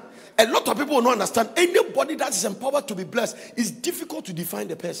understand. A lot of people will not understand. Anybody that is empowered to be blessed, it's difficult to define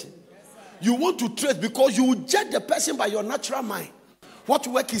the person. You want to trace because you will judge the person by your natural mind. What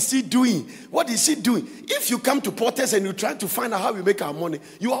work is he doing? What is he doing? If you come to Porters and you try to find out how we make our money,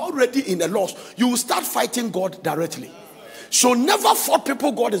 you are already in a loss. You will start fighting God directly. So never fault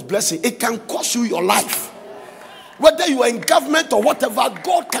people God is blessing. It can cost you your life. Whether you are in government or whatever,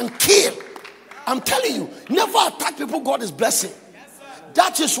 God can kill. I'm telling you, never attack people God is blessing.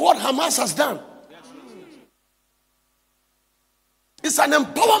 That is what Hamas has done. It's an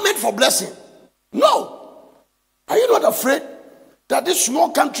empowerment for blessing. No. Are you not afraid that this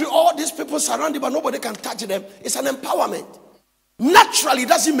small country, all these people surrounded, but nobody can touch them? It's an empowerment. Naturally, it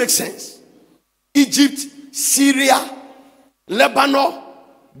doesn't make sense. Egypt, Syria, Lebanon,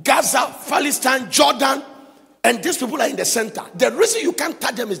 Gaza, Palestine, Jordan, and these people are in the center. The reason you can't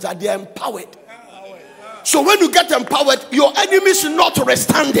touch them is that they are empowered. So when you get empowered, your enemies should not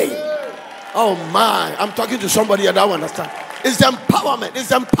withstanding. Oh my, I'm talking to somebody that don't understand. It's the empowerment.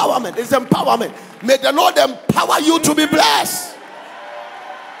 It's empowerment. It's empowerment. May the Lord empower you to be blessed.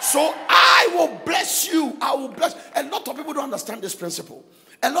 So I will bless you. I will bless. A lot of people don't understand this principle.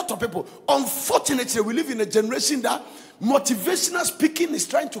 A lot of people. Unfortunately, we live in a generation that motivational speaking is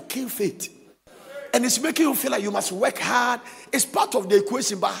trying to kill faith. and it's making you feel like you must work hard. It's part of the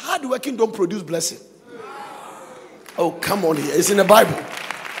equation, but hard working don't produce blessing. Oh, come on here. It's in the Bible.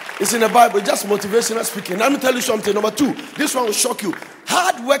 It's in the Bible. Just motivational speaking. Let me tell you something. Number 2, this one will shock you.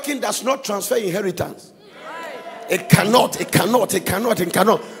 Hard working does not transfer inheritance. It cannot.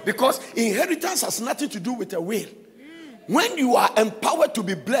 Because inheritance has nothing to do with a will. When you are empowered to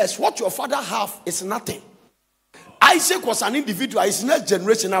be blessed, what your father have is nothing. Isaac was an individual. His next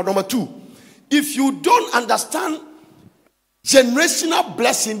generation. Now, number 2, if you don't understand generational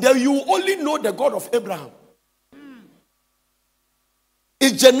blessing, then you only know the God of Abraham.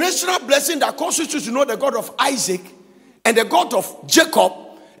 It's generational blessing that causes you to know the God of Isaac and the God of Jacob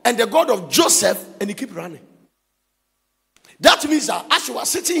and the God of Joseph, and you keep running. That means that as you are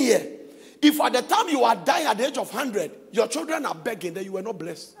sitting here, if at the time you are dying at the age of 100, your children are begging, then you were not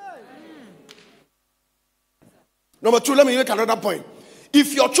blessed. Number 2, let me make another point.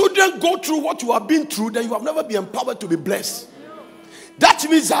 If your children go through what you have been through, then you have never been empowered to be blessed. That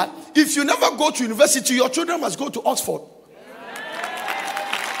means that if you never go to university, your children must go to Oxford.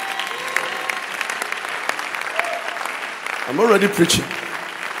 I'm already preaching.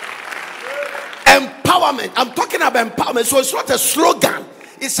 Empowerment. I'm talking about empowerment. So it's not a slogan.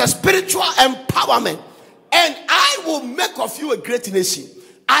 It's a spiritual empowerment. And I will make of you a great nation.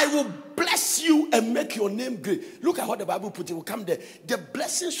 I will bless you and make your name great. Look at how the Bible put it. We'll come there. The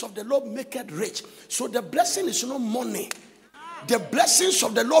blessings of the Lord make it rich. So the blessing is not money. The blessings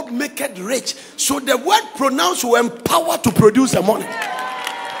of the Lord make it rich. So the word pronounced will empower to produce the money.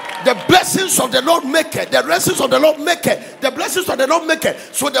 The blessings of the Lord make it. The blessings of the Lord make it. The blessings of the Lord make it.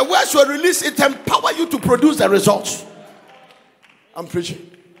 So the words you release, it empower you to produce the results. I'm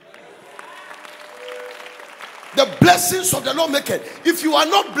preaching. The blessings of the Lord make it. If you are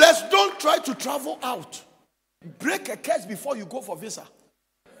not blessed, don't try to travel out. Break a curse before you go for visa.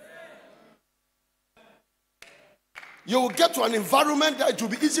 You will get to an environment that it will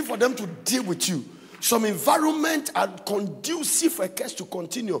be easy for them to deal with you. Some environment are conducive for a curse to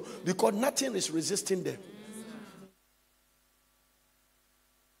continue because nothing is resisting them.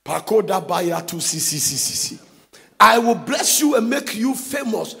 I will bless you and make you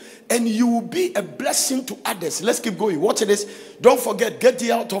famous, and you will be a blessing to others. Let's keep going. Watch this. Don't forget, get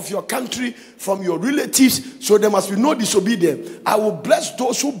you out of your country, from your relatives, so there must be no disobedience. I will bless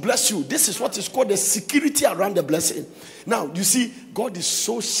those who bless you. This is what is called the security around the blessing. Now, you see, God is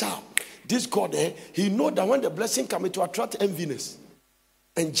so sharp. This God, he knows that when the blessing comes, it will attract enviness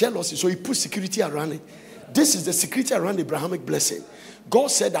and jealousy. So he puts security around it. This is the security around the Abrahamic blessing. God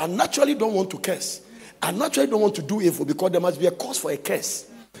said, I naturally don't want to curse. I naturally don't want to do evil because there must be a cause for a curse.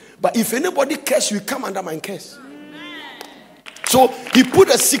 But if anybody curse, you come under my curse. So he put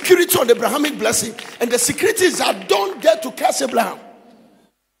a security on the Abrahamic blessing. And the security is that don't get to curse Abraham.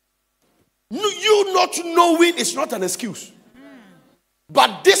 You not knowing is not an excuse.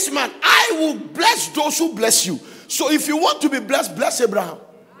 But this man, I will bless those who bless you. So if you want to be blessed, bless Abraham.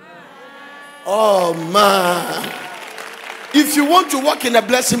 Oh man. If you want to walk in a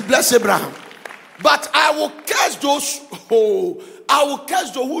blessing, bless Abraham. But I will curse those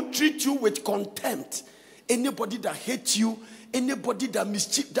who treat you with contempt. Anybody that hates you, anybody that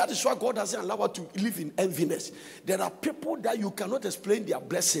mischief. That is why God doesn't allow us to live in enviness. There are people that you cannot explain their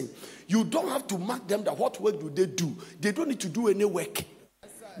blessing. You don't have to mark them that what work do they do. They don't need to do any work.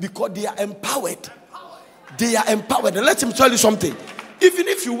 Because they are empowered. They are empowered. And let him tell you something. Even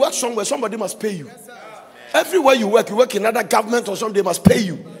if you work somewhere, somebody must pay you. Everywhere you work in another government or something, they must pay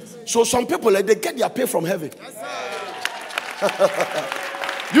you. So some people, they get their pay from heaven.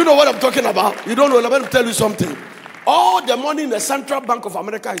 You know what I'm talking about? You don't know. Let me tell you something. All the money in the Central Bank of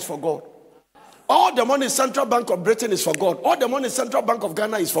America is for God. All the money in the Central Bank of Britain is for God. All the money in the Central Bank of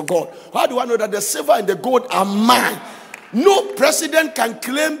Ghana is for God. How do I know that the silver and the gold are mine? No president can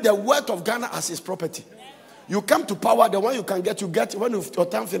claim the wealth of Ghana as his property. You come to power, the one you can get, you get. When your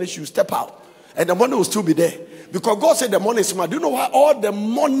time finishes, you step out. And the money will still be there. Because God said the money is mine. Do you know why all the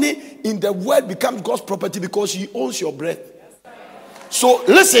money in the world becomes God's property? Because he owns your breath. So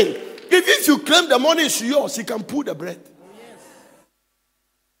listen, if you claim the money is yours, he can pull the breath.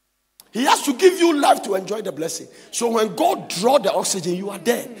 He has to give you life to enjoy the blessing. So when God draws the oxygen, you are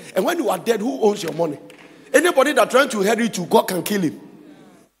dead. And when you are dead, who owns your money? Anybody that trying to hurry to God can kill him.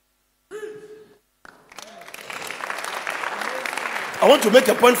 I want to make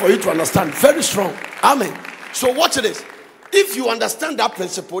a point for you to understand. Very strong. Amen. So watch this. If you understand that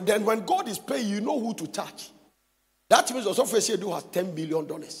principle, then when God is paying, you know who to touch. That means also Fesiedu has $10 billion.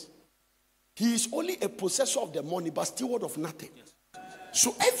 He is only a possessor of the money, but steward of nothing.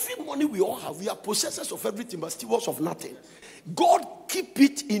 So every money we all have, we are possessors of everything, but stewards of nothing. God keep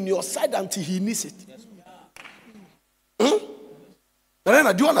it in your side until he needs it.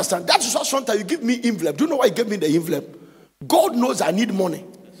 Then do you understand? That is why sometimes you give me envelope. Do you know why he gave me the envelope? God knows I need money.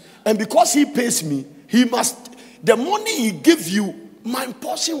 And because he pays me, he must, the money he gives you, my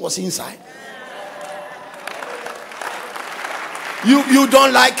portion was inside. You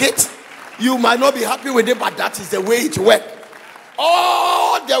don't like it. You might not be happy with it, but that is the way it works.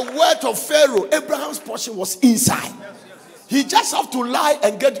 All the word of Pharaoh, Abraham's portion was inside. He just have to lie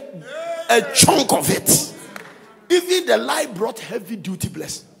and get a chunk of it. Even the lie brought heavy duty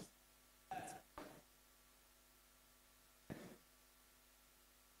blessing.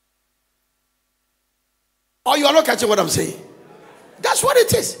 Or you are not catching what I'm saying? That's what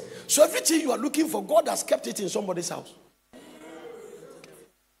it is. So everything you are looking for, God has kept it in somebody's house.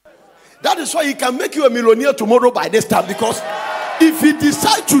 That is why he can make you a millionaire tomorrow by this time, because if he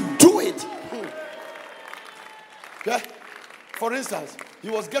decides to do it. Yeah. For instance, he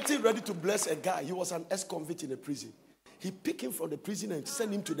was getting ready to bless a guy. He was an ex-convict in a prison. He picked him from the prison and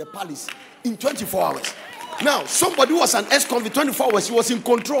sent him to the palace in 24 hours. Now, somebody who was an ex-convict 24 hours, he was in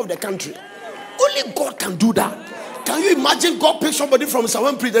control of the country. Only God can do that. Can you imagine God pick somebody from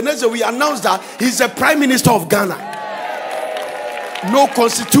Sawan prison? The next day we announced that he's the Prime Minister of Ghana. No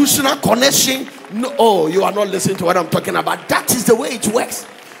constitutional connection. No, oh, you are not listening to what I'm talking about. That is the way it works.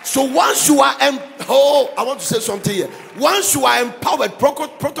 So once you are I want to say something here. Once you are empowered,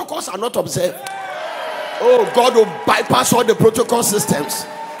 protocols are not observed. Oh, God will bypass all the protocol systems.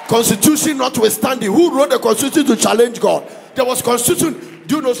 Constitution notwithstanding. Who wrote the constitution to challenge God? There was constitution.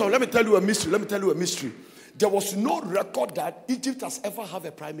 Do you know something? Let me tell you a mystery. There was no record that Egypt has ever had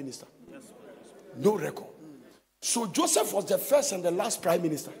a prime minister. No record. So Joseph was the first and the last prime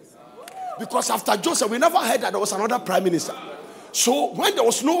minister. Because after Joseph, we never heard that there was another prime minister. So when there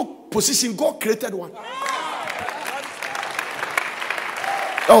was no position, God created one.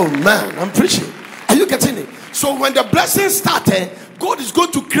 Oh man, I'm preaching. Are you getting it? So when the blessing started, God is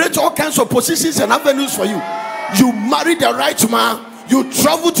going to create all kinds of positions and avenues for you. You marry the right man. You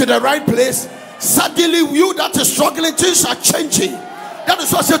travel to the right place. Suddenly, you that is struggling, things are changing. That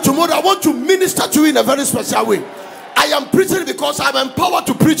is why I said tomorrow I want to minister to you in a very special way. I am preaching because I'm empowered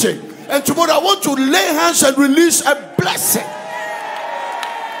to preach it. And tomorrow I want to lay hands and release a blessing.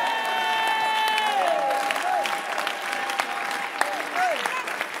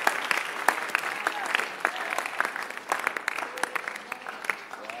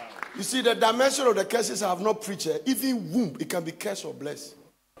 You see, the dimension of the curses I have not preached. Even womb, it can be cursed or blessed.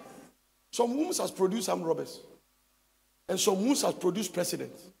 Some wombs has produced armed robbers. And some wombs has produced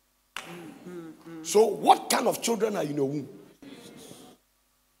presidents. So what kind of children are in your womb?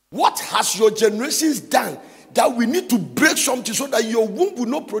 What has your generations done that we need to break something so that your womb will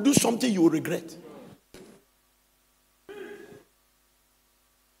not produce something you will regret?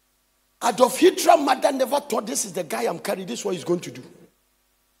 Adolf Hitler's mother never thought this is the guy I'm carrying, this is what he's going to do.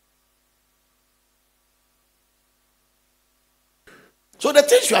 So the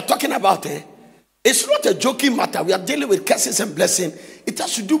things you are talking about, it's not a joking matter. We are dealing with curses and blessing. It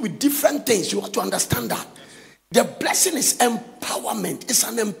has to do with different things. You have to understand that. The blessing is empowerment. It's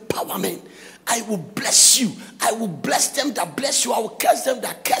an empowerment. I will bless you. I will bless them that bless you. I will curse them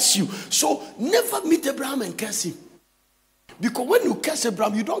that curse you. So never meet Abraham and curse him. Because when you curse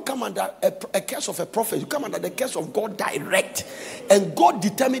Abraham, you don't come under a curse of a prophet. You come under the curse of God direct. And God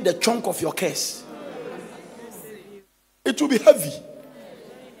determines the chunk of your curse. It will be heavy.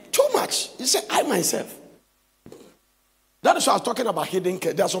 Too much. You say, I myself. That is why I was talking about hidden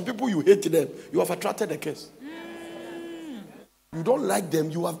curse. There are some people you hate them. You have attracted a curse. You don't like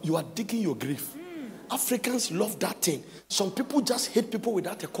them. You are digging your grave. Africans love that thing. Some people just hate people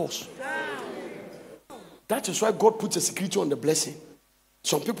without a cause. That is why God puts a security on the blessing.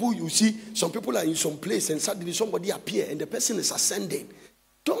 Some people, you see, some people are in some place and suddenly somebody appears and the person is ascending.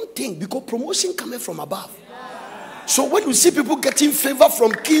 Don't think, because promotion coming from above. So when you see people getting favor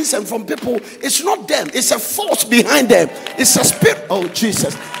from kings and from people, it's not them. It's a force behind them. It's a spirit. Oh,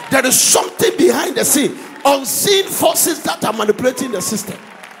 Jesus. There is something behind the scene. Unseen forces that are manipulating the system.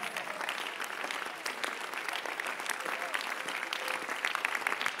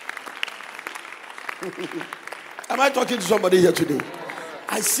 Am I talking to somebody here today?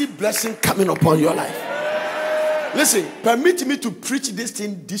 I see blessing coming upon your life. Listen, permit me to preach this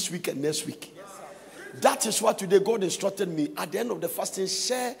thing this week and next week. That is what today God instructed me. At the end of the fasting,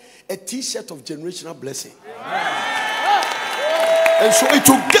 share a t-shirt of generational blessing. And so it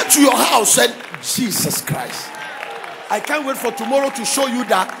will get to your house and Jesus Christ. I can't wait for tomorrow to show you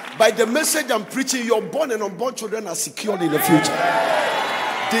that by the message I'm preaching, your born and unborn children are secured in the future.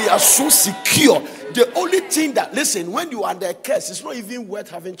 They are so secure. The only thing that, listen, when you are under a curse, it's not even worth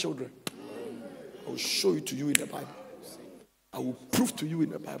having children. I will show it to you in the Bible. I will prove to you in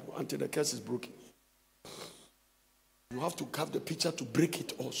the Bible until the curse is broken. You have to have the picture to break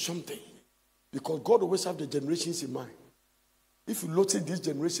it or something. Because God always have the generations in mind. If you notice this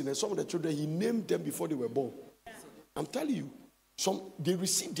generation, and some of the children, he named them before they were born. I'm telling you, they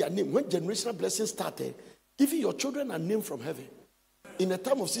received their name. When generational blessings started, even your children are named from heaven. In a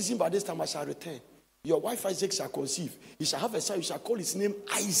time of season, by this time I shall return. Your wife Isaac shall conceive. He shall have a son, you shall call his name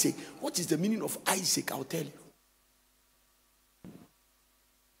Isaac. What is the meaning of Isaac? I'll tell you.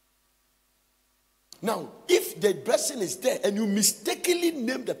 Now, if the blessing is there and you mistakenly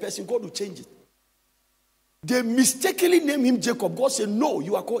name the person, God will change it. They mistakenly name him Jacob. God said, no,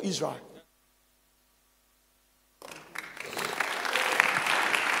 you are called Israel.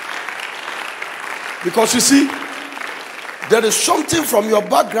 Because you see, there is something from your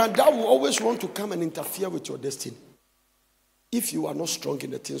background that will always want to come and interfere with your destiny. If you are not strong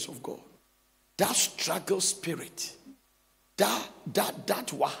in the things of God, that struggle spirit, that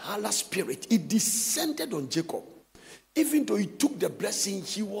wahala spirit, it descended on Jacob. Even though he took the blessing,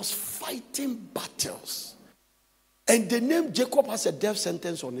 he was fighting battles. And the name Jacob has a death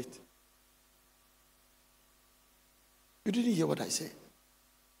sentence on it. You didn't hear what I said.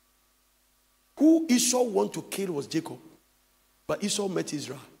 Who Esau wanted to kill was Jacob. But Esau met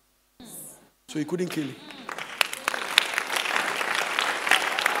Israel. So he couldn't kill him.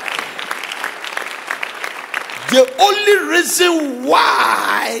 The only reason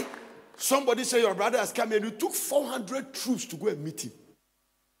why somebody say your brother has come and you took 400 troops to go and meet him.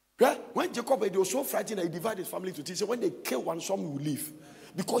 Yeah? When Jacob, they were so frightened that he divided his family into two. He said, when they kill one, some will leave.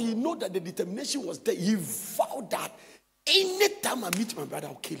 Because he knew that the determination was there. He vowed that anytime I meet my brother,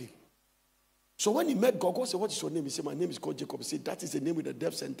 I'll kill him. So when he met God, God said, what is your name? He said, my name is called Jacob. He said, that is the name with the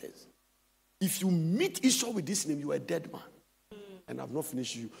death sentence. If you meet Esau with this name, you are a dead man. And I've not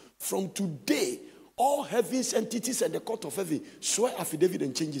finished you. From today, all heaven's entities and the court of heaven swear affidavit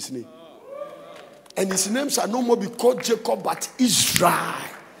and change his name. And his name shall no more be called Jacob, but Israel.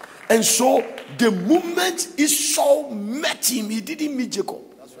 And so, the moment Esau met him, he didn't meet Jacob.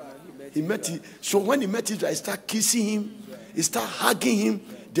 That's right. He met him. So when he met Israel, he started kissing him. He started hugging him.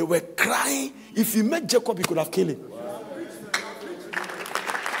 They were crying. If he met Jacob, he could have killed him.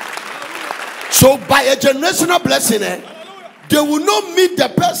 So by a generational blessing, they will not meet the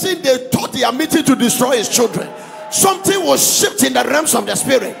person they thought they are meeting to destroy his children. Something will shift in the realms of the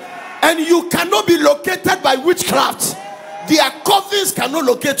spirit. And you cannot be located by witchcraft. Their covens cannot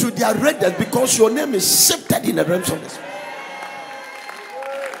locate you. They are rendered because your name is shifted in the realms of the spirit.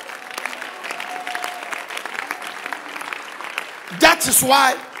 That is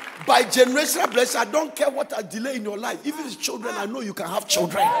why by generational blessing, I don't care what I delay in your life. Even if it's children, I know you can have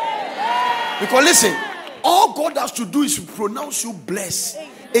children. Because listen, all God has to do is to pronounce you blessed.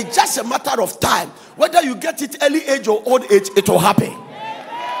 It's just a matter of time. Whether you get it early age or old age, it will happen.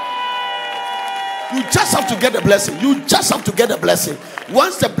 You just have to get the blessing. You just have to get the blessing.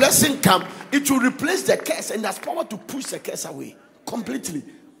 Once the blessing comes, it will replace the curse, and there's power to push the curse away completely.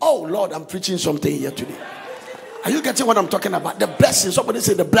 Oh Lord, I'm preaching something here today. Are you getting what I'm talking about? The blessing. Somebody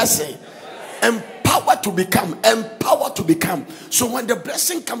say the blessing. Empower to become. Empower to become. So when the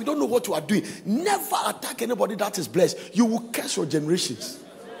blessing comes, you don't know what you are doing. Never attack anybody that is blessed. You will curse your generations.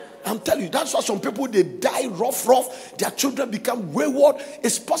 I'm telling you, that's why some people, they die rough. Their children become wayward.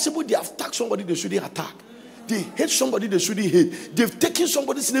 It's possible they have attacked somebody they shouldn't attack. They hate somebody they shouldn't hate. They've taken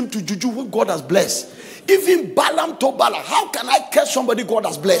somebody's name to juju who God has blessed. Even Balaam told Balaam, how can I curse somebody God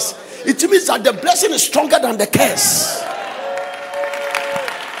has blessed? It means that the blessing is stronger than the curse.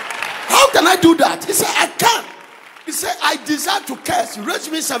 How can I do that? He said, I can't. He said, I desire to curse. You raise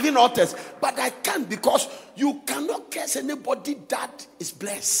me 7 altars, but I can't, because you cannot curse anybody that is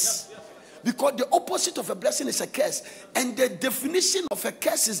blessed. Because the opposite of a blessing is a curse. And the definition of a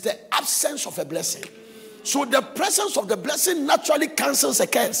curse is the absence of a blessing. So the presence of the blessing naturally cancels a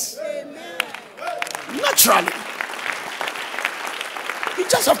curse. Naturally. You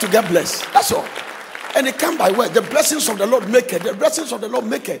just have to get blessed. That's all. And it comes by word. The blessings of the Lord make it. The blessings of the Lord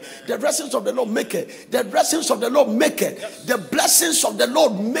make it. The blessings of the Lord make it. The blessings of the Lord make it. The blessings of the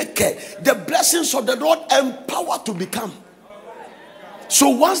Lord make it. The blessings of the Lord empower to become. So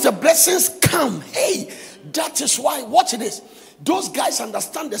once the blessings come, hey, that is why, watch this. Those guys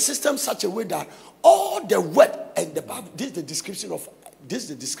understand the system such a way that all the word and the Bible, this is the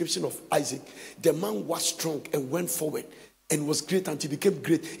description of Isaac. The man was strong and went forward and was great until he became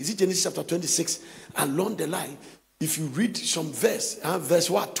great. Is it Genesis chapter 26? Along the line, if you read some verse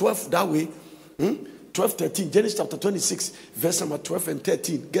 12 that way, 12:13, Genesis chapter 26, verse number 12 and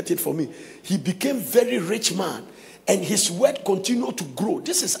 13. Get it for me. He became very rich man, and his wealth continued to grow.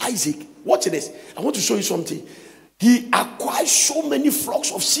 This is Isaac. Watch this. I want to show you something. He acquired so many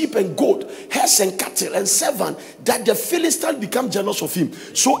flocks of sheep and goat, hares and cattle and servants, that the Philistines become jealous of him.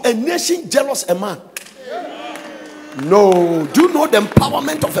 So a nation jealous a man. No. Do you know the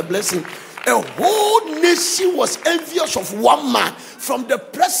empowerment of a blessing? A whole nation was envious of one man, from the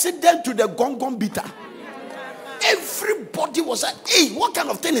president to the gong beater. Everybody was like, hey, what kind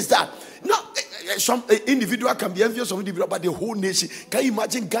of thing is that? Now, some individual can be envious of individual, but the whole nation. Can you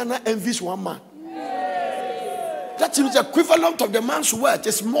imagine Ghana envies one man? That is the equivalent of the man's wealth.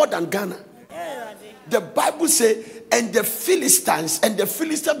 It's more than Ghana. The Bible says, and the Philistines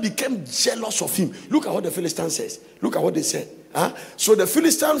became jealous of him. Look at what the Philistines says. Look at what they said. So the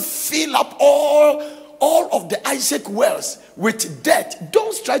Philistines fill up all of the Isaac wells with debt.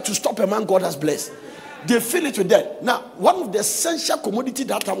 Don't try to stop a man God has blessed. They fill it with debt. Now, one of the essential commodity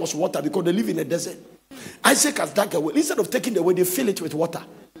that time was water, because they live in a desert. Isaac has dug a well. Instead of taking the well, they fill it with water.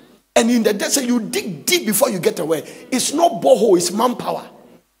 And in the desert, you dig deep before you get away. It's not borehole, it's manpower.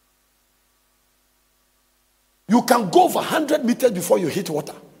 You can go over 100 meters before you hit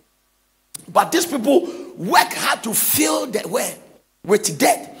water. But these people work hard to fill the well with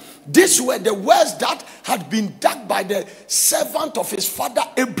debt. These were the wells that had been dug by the servant of his father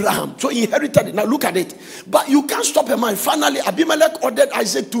Abraham. So he inherited it. Now look at it. But you can't stop a man. Finally, Abimelech ordered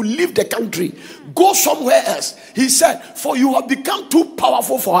Isaac to leave the country. Go somewhere else. He said, for you have become too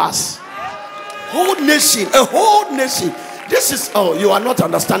powerful for us. Whole nation. A whole nation. This is, oh, you are not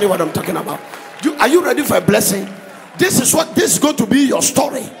understanding what I'm talking about. Are you ready for a blessing? This is going to be your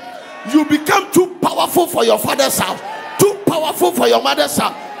story. You become too powerful for your father's house. Too powerful for your mother's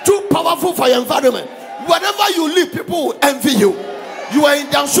house. Too powerful for your environment. Wherever you live, people will envy you. You are in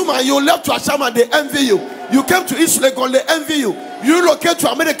Dansuma, you left to Ashama, they envy you. You came to East Legon, they envy you. You relocate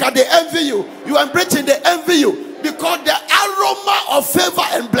to America, they envy you. You are in Britain, they envy you. Because the aroma of favor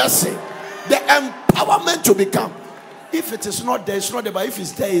and blessing, the empowerment to become. If it is not there, it's not there. But if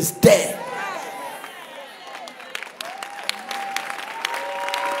it's there, it's there.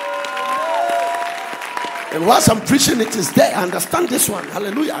 And whilst I'm preaching, it is there. I understand this one.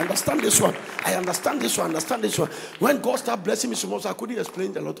 Hallelujah. I understand this one. I understand this one. I understand this one. When God started blessing me so much, I couldn't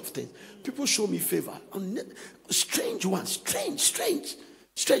explain a lot of things. People show me favor. Strange ones. Strange.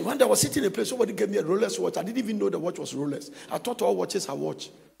 One day I was sitting in a place, somebody gave me a Rolex watch. I didn't even know the watch was Rolex. I thought all watches are watch.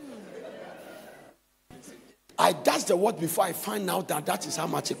 I dashed the watch before I find out that is how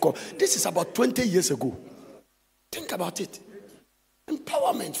much it cost. This is about 20 years ago. Think about it.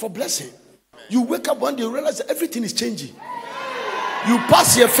 Empowerment for blessing. You wake up one day, you realize that everything is changing. You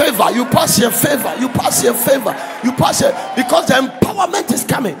pass your favor, because the empowerment is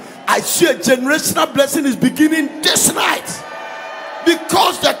coming. I see a generational blessing is beginning this night,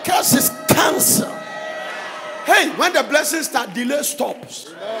 because the curse is cancelled. Hey, when the blessings start, delay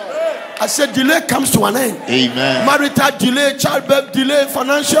stops. I said delay comes to an end. Amen. Marital delay, childbirth delay,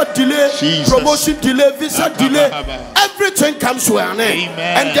 financial delay, promotion delay, visa delay. Everything comes to an end.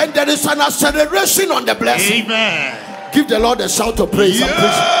 Amen. And then there is an acceleration on the blessing. Amen. Give the Lord a shout of praise.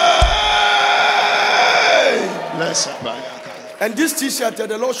 And this t-shirt,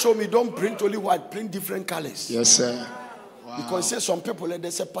 the Lord showed me, don't print only white, print different colors. Yes, sir. Wow. Because he says some people,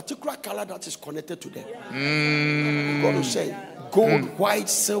 there's a particular color that is connected to them. God will say gold, white,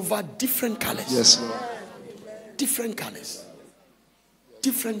 silver, different colors. Yes, Lord. Different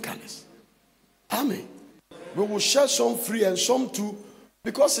colors. Amen. We will share some free and some too,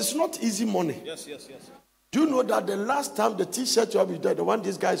 because it's not easy money. Yes. Do you know that the last time the t-shirt you have there, the one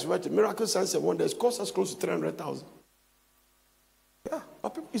these guys wear, Miracle Signs and Wonders, cost us close to 300,000. Yeah,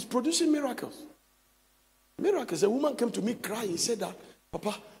 but it's producing miracles. Miracles. A woman came to me crying. He said that,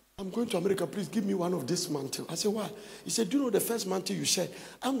 Papa, I'm going to America. Please give me one of this mantle. I said, why? He said, do you know the first mantle you shared?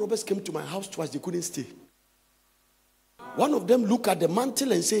 Armed robbers came to my house twice. They couldn't stay. One of them looked at the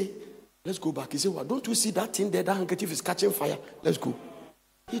mantle and said, let's go back. He said, well, don't you see that thing there? That handkerchief is catching fire. Let's go.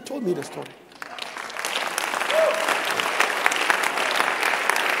 He told me the story.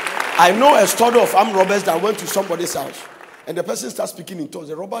 I know a story of armed robbers that went to somebody's house. And the person starts speaking in tongues.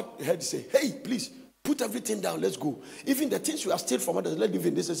 The robber heard say, hey, please. Put everything down, let's go. Even the things you have stealed from others, let's live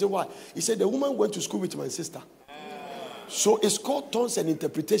in this. I say, why? He said, the woman went to school with my sister. So it's called tongues and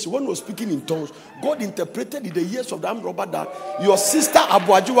interpretation. When we were speaking in tongues, God interpreted in the years of the armed robber that your sister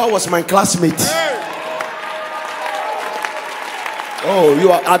Abuajua was my classmate.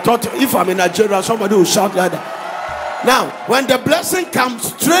 Oh, I thought if I'm in Nigeria, somebody will shout like that. Now, when the blessing comes,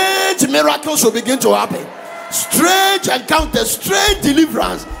 strange miracles will begin to happen. Strange encounters, strange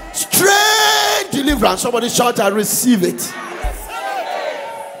deliverance. Strange deliverance. plan. Somebody shout, I receive it.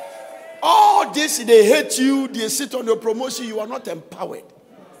 All this, they hate you, they sit on your promotion, you are not empowered.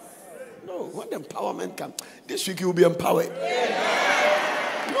 No, when empowerment comes, this week you will be empowered.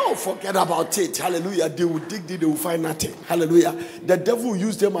 No, forget about it. Hallelujah. They will dig, they will find nothing. Hallelujah. The devil will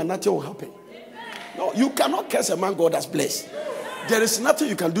use them and nothing will happen. No, you cannot curse a man God has blessed. There is nothing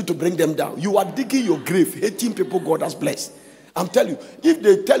you can do to bring them down. You are digging your grave, hating people God has blessed. I'm telling you, if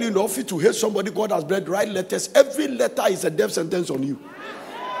they tell you in the office to hate somebody God has blessed, write letters. Every letter is a death sentence on you.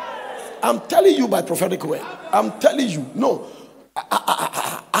 I'm telling you by prophetic word. I'm telling you. No.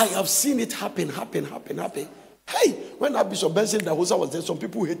 I have seen it happen. Hey, when Bishop Benson Dahosa was there, some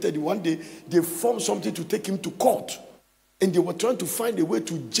people hated him. One day, they formed something to take him to court. And they were trying to find a way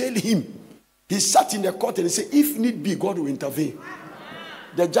to jail him. He sat in the court and he said, if need be, God will intervene.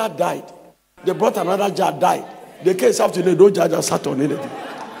 The judge died. They brought another judge, died. The case after the those judges sat on anything.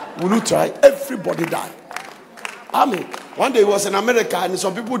 Will you try? Everybody died. Amen. One day he was in America and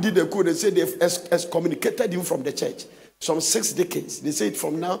some people did the coup. They said they've excommunicated him from the church. Some 6 decades. They said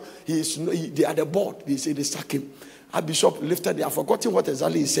from now, they are the board. They say they sack him. Our bishop lifted it. I've forgotten what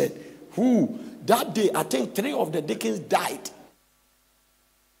exactly he said. That day, I think 3 of the deacons died.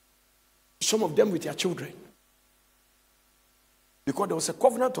 Some of them with their children. Because there was a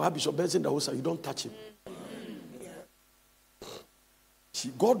covenant to have Bishop Benson Dahosa. You don't touch him.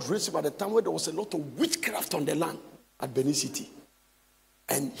 See, God raised him at the time where there was a lot of witchcraft on the land at Benin City.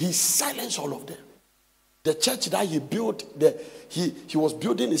 And he silenced all of them. The church that he built, he was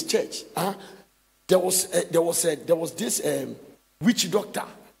building his church. There was this witch doctor,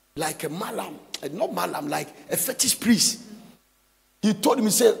 like a malam, not malam, like a fetish priest. He told him,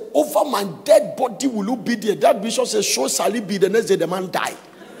 he said, over my dead body will you be there? That bishop said, so shall it be. The next day the man died.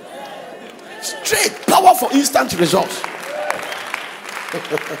 Straight, power for instant results.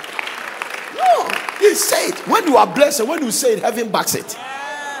 No, he said, when you are blessed, when you say it, heaven backs it.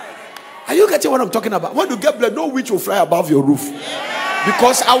 Are you getting what I'm talking about? When you get blessed, no witch will fly above your roof.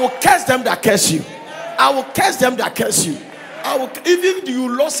 Because I will curse them that curse you. I will curse them that curse you. Even if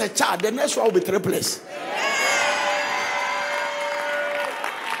you lost a child, the next one will be triplets.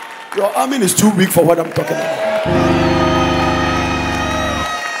 Your army is too weak for what I'm talking about.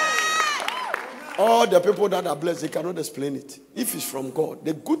 All the people that are blessed, they cannot explain it. If it's from God,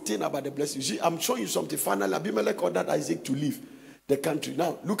 the good thing about the blessing, you see, I'm showing you something. Finally, Abimelech ordered Isaac to leave the country.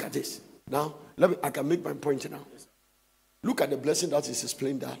 Now, look at this. Now, I can make my point now. Look at the blessing that is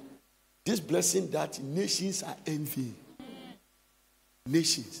explained that. This blessing that nations are envying.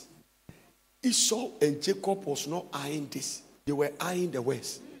 Nations. Esau and Jacob was not eyeing this. They were eyeing the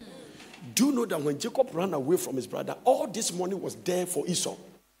West. Do you know that when Jacob ran away from his brother, all this money was there for Esau,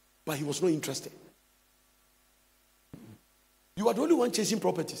 but he was not interested. You are the only one chasing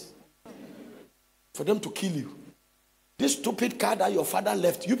properties for them to kill you. This stupid car that your father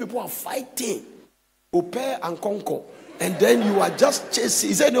left, you people are fighting. Opere and conquer. And then you are just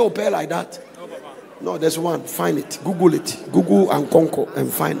chasing. Is there no opere like that? No, there's one. Find it. Google it. Google and conquer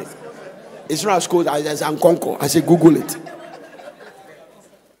and find it. It's not as cool as and conquer. I say Google it.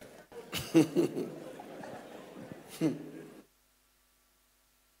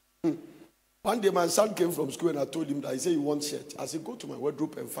 One day my son came from school and I told him that he said he wants shirt. I said, go to my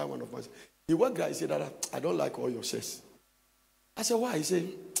wardrobe and find one of my shirts. He went there, he said, I don't like all your shirts. I said, why? He said,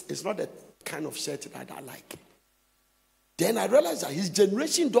 it's not the kind of shirt that I like. Then I realized that his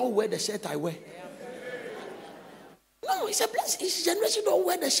generation don't wear the shirt I wear. No, he said, blessed. His generation don't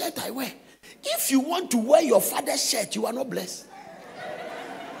wear the shirt I wear. If you want to wear your father's shirt, you are not blessed.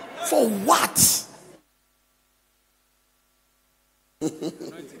 For what?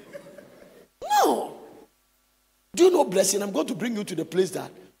 No. Do you know blessing? I'm going to bring you to the place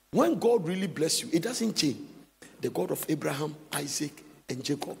that when God really bless you, it doesn't change. The God of Abraham, Isaac, and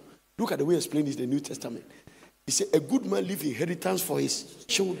Jacob. Look at the way he explained this in the New Testament. He said, a good man leaves inheritance for his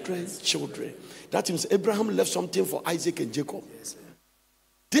children. That means Abraham left something for Isaac and Jacob.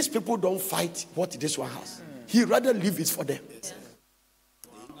 These people don't fight what this one has. He rather leave it for them.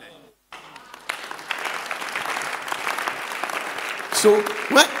 So,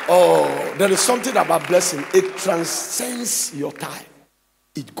 there is something about blessing. It transcends your time.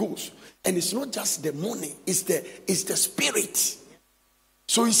 It goes. And it's not just the money. It's the spirit.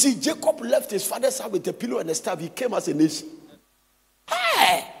 So you see, Jacob left his father's house with a pillow and a staff. He came as a nation.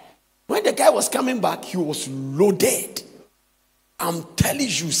 Hey! When the guy was coming back, he was loaded. I'm telling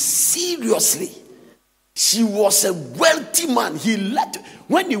you, seriously. He was a wealthy man.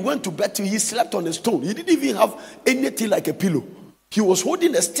 When he went to bed, he slept on a stone. He didn't even have anything like a pillow. He was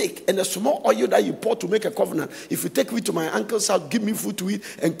holding a stick and a small oil that you pour to make a covenant. If you take me to my uncle's house, give me food to eat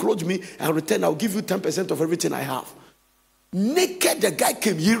and clothe me, and return, I'll give you 10% of everything I have. Naked, the guy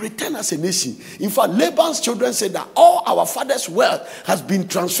came, he returned as a nation. In fact, Laban's children said that all our father's wealth has been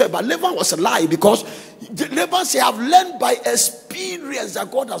transferred. But Laban was a lie, because Laban said, I've learned by experience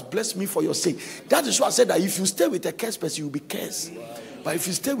that God has blessed me for your sake. That is why I said that if you stay with a cursed person, you'll be cursed. But if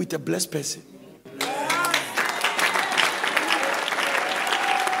you stay with a blessed person,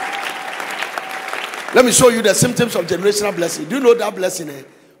 let me show you the symptoms of generational blessing. Do you know that blessing?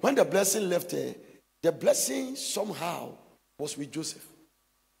 When the blessing left, the blessing somehow was with Joseph.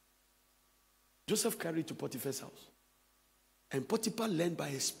 Joseph carried to Potiphar's house. And Potiphar learned by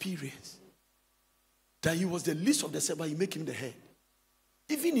experience that he was the least of the servants, he made him the head.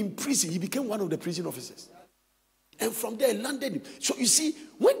 Even in prison, he became one of the prison officers. And from there, he landed him. So you see,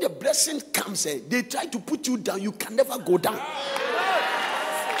 when the blessing comes, they try to put you down, you can never go down.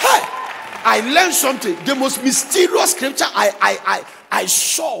 Hey! I learned something. The most mysterious scripture I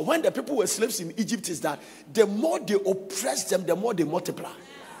saw when the people were slaves in Egypt is that the more they oppress them, the more they multiply.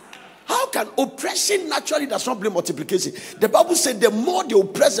 How can oppression naturally does not bring multiplication? The Bible said the more they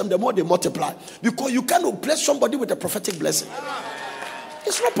oppress them, the more they multiply. Because you can't oppress somebody with a prophetic blessing.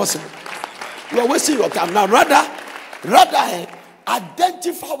 It's not possible. You are wasting your time. Now rather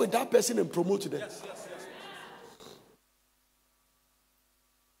identify with that person and promote them.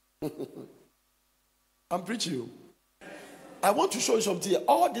 I'm preaching you. I want to show you something.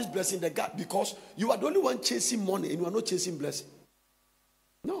 All this blessing, the God, because you are the only one chasing money and you are not chasing blessing.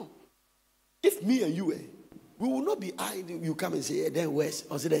 No. If me and you, we will not be idle. You come and say, then where's?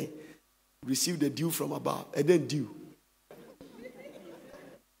 Or say, then receive the dew from above, and then dew.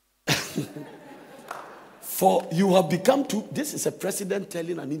 For you have become too. This is a president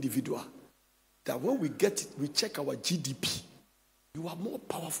telling an individual that when we get it, we check our GDP. You are more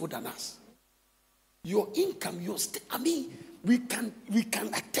powerful than us. Your income, we can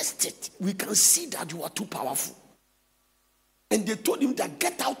attest it. We can see that you are too powerful. And they told him that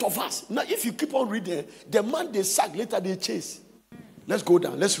get out of us. Now, if you keep on reading, the man they sack, later they chase. Let's go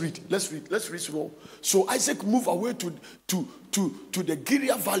down. Let's read small. So Isaac moved away to the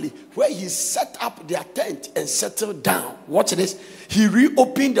Gilead Valley, where he set up their tent and settled down. Watch this. He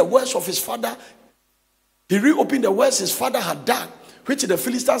reopened the wells of his father. He reopened the wells his father had dug, which the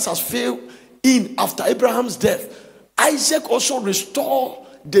Philistines has failed in after Abraham's death. Isaac also restored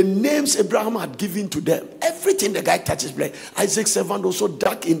the names Abraham had given to them. Everything the guy touches blessed. Isaac's servant also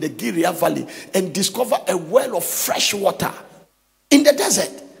dug in the Gilead Valley and discovered a well of fresh water in the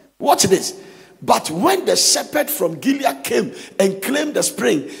desert. Watch this. But when the shepherd from Gilead came and claimed the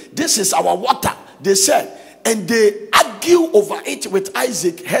spring, this is our water, they said, and they argue over it with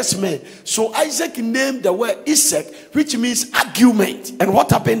Isaac, his men. So Isaac named the word Isaac, which means argument. And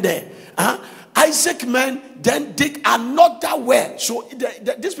what happened there? Isaac men then dig another well. So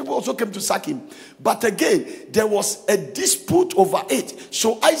these people also came to sack him. But again, there was a dispute over it.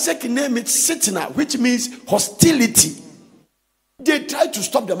 So Isaac named it Sitna, which means hostility. They tried to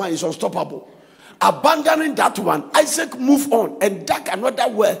stop the man. It's unstoppable. Abandoning that one, Isaac moved on and dug another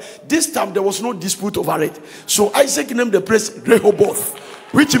well. This time there was no dispute over it. So Isaac named the place Rehoboth,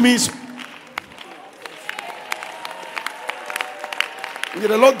 which means, may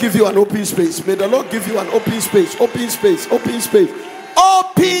the Lord give you an open space. May the Lord give you an open space. Open space. Open space.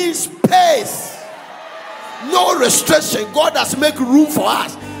 Open space. No restriction. God has made room for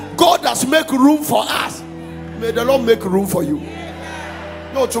us. God has made room for us. May the Lord make room for you.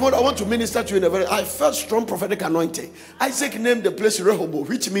 No, tomorrow I want to minister to you I felt strong prophetic anointing. Isaac named the place Rehoboth,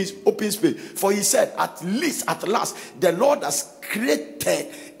 which means open space. For he said, at last, the Lord has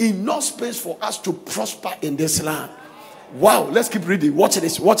created enough space for us to prosper in this land. Wow, let's keep reading. Watch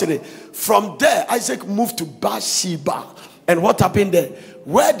this. From there, Isaac moved to Bathsheba. And what happened there?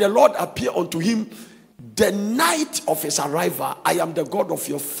 Where the Lord appeared unto him the night of his arrival. I am the God of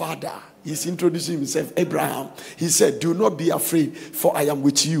your father. He's introducing himself, Abraham. He said, do not be afraid, for I am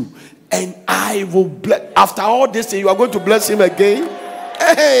with you. And I will bless. After all this, you are going to bless him again.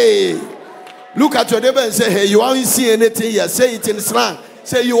 Hey, look at your neighbor and say, hey, you haven't seen anything yet. Say it in slang.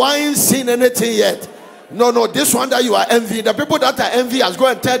 Say, you haven't seen anything yet. No, this one that you are envying, the people that are envious, go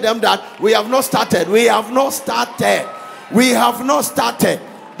and tell them that we have not started. We have not started.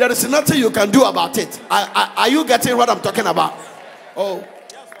 There is nothing you can do about it. Are you getting what I'm talking about? Oh,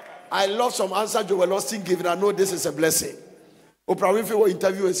 I love some answer Joel Austin gave. I know this is a blessing. Oprah Winfrey will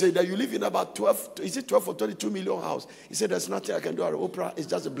interview and say that you live in about 12 or 22 million house. He said there's nothing I can do. Oprah, it's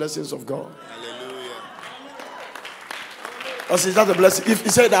just the blessings of God. Hallelujah. It's just a blessing. If he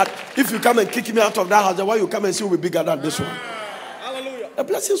said that if you come and kick me out of that house, then why you come and see will be bigger than this one? The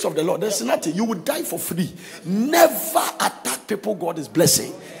blessings of the Lord. There's nothing. You will die for free. Never attack people God is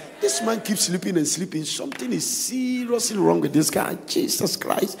blessing. This man keeps sleeping and sleeping. Something is seriously wrong with this guy. Jesus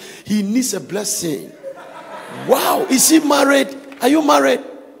Christ. He needs a blessing. Wow. Is he married? Are you married?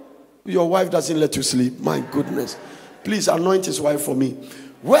 Your wife doesn't let you sleep. My goodness. Please anoint his wife for me.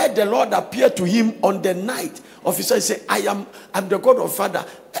 Where the Lord appeared to him on the night of his son, say, I'm the God of Father.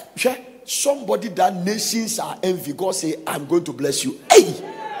 Somebody that nations are envy. God say, I'm going to bless you. Hey!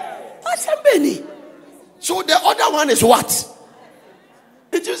 What's happening? So the other one is what?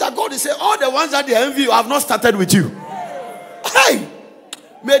 It is that God is saying, all the ones that they envy you have not started with you. Hey!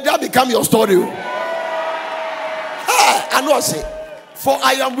 May that become your story. Hey! I know I say, for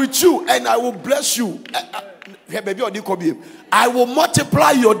I am with you and I will bless you. I will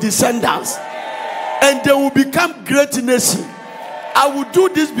multiply your descendants and they will become great nation. I will do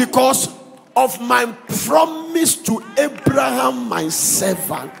this because of my promise to Abraham, my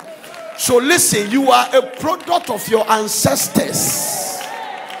servant. So listen, you are a product of your ancestors.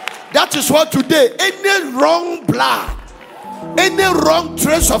 That is what today, any wrong blood, any wrong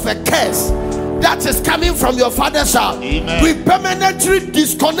trace of a curse that is coming from your father's house, we permanently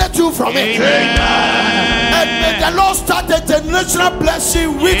disconnect you from it. Amen. And may the Lord start a generational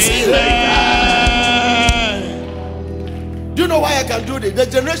blessing with you. Do you know why I can do this? The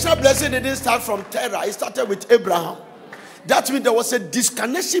generational blessing didn't start from Terah. It started with Abraham. That means there was a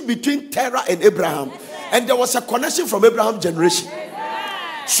disconnection between Terah and Abraham. And there was a connection from Abraham's generation.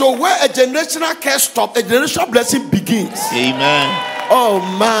 So where a generational curse stops, a generational blessing begins. Amen. Oh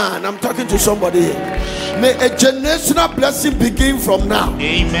man, I'm talking to somebody here. May a generational blessing begin from now.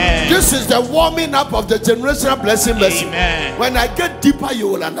 Amen. This is the warming up of the generational blessing. Amen. When I get deeper, you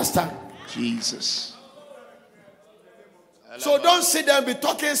will understand. Jesus. So don't sit there and be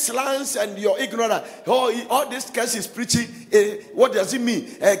talking slangs and you're ignorant. Oh, all this curse is preaching. What does it mean?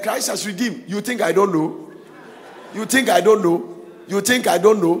 Christ has redeemed. You think I don't know? You think I don't know? You think I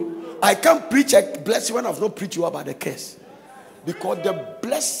don't know? I can't preach a blessing when I've not preached you about the curse. Because the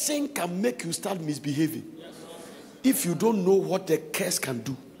blessing can make you start misbehaving. If you don't know what the curse can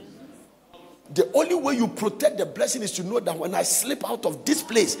do. The only way you protect the blessing is to know that when I slip out of this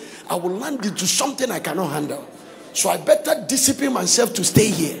place, I will land into something I cannot handle. So I better discipline myself to stay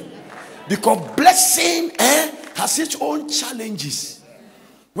here. Because blessing has its own challenges.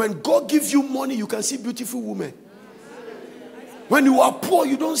 When God gives you money, you can see beautiful women. When you are poor,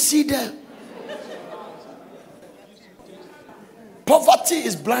 you don't see them. Poverty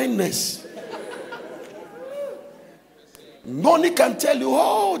is blindness. Money can tell you,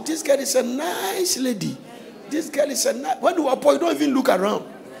 oh, this girl is a nice lady. This girl is a nice... When you are poor, you don't even look around.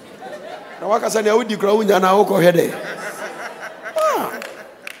 Especially your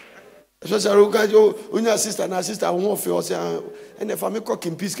sister and sister won't feel and if I make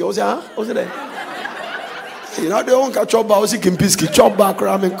cooking peace, you know they won't catch up by Kimpiski, chop back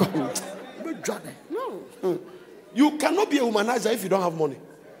ramen. No. You cannot be a humanizer if you don't have money.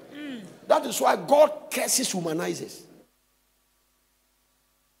 That is why God curses humanizers.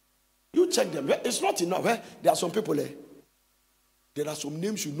 You check them. It's not enough. There are some people there. There are some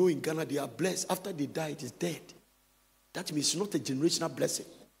names you know in Ghana, they are blessed. After they die, it is dead. That means it's not a generational blessing.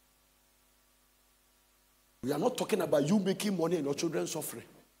 We are not talking about you making money and your children suffering.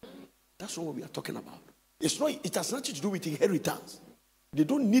 That's not what we are talking about. It's not. It has nothing to do with inheritance. They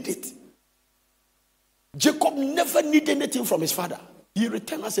don't need it. Jacob never needed anything from his father. He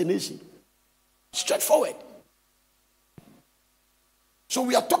returned as a nation. Straightforward. So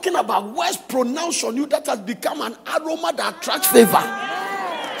we are talking about words pronounced on you that has become an aroma that attracts favor.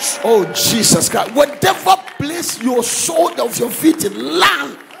 Oh, Jesus Christ. Whatever place your sole of your feet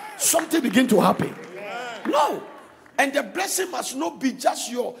land, something begin to happen. No. And the blessing must not be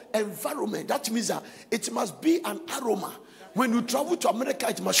just your environment. That means that it must be an aroma. When you travel to America,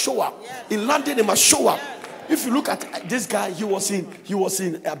 it must show up. In London, it must show up. If you look at this guy, he was in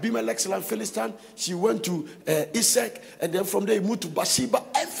Abimelech's land, Philistine. She went to Isaac, and then from there he moved to Bathsheba.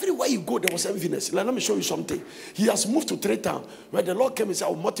 Everywhere you go, there was enviness. Let me show you something. He has moved to Treetown, where the Lord came and said, I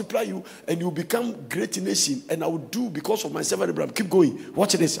will multiply you, and you will become great nation, and I will do because of my servant Abraham. Keep going.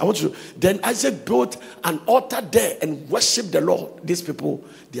 Watch this. I want you to. Then Isaac built an altar there and worshiped the Lord. These people,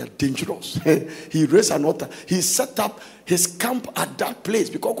 they are dangerous. He raised an altar. He set up his camp at that place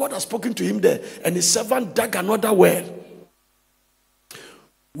because God has spoken to him there, and his servant dug another well.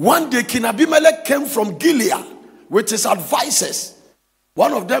 One day King Abimelech came from Gilead with his advisors.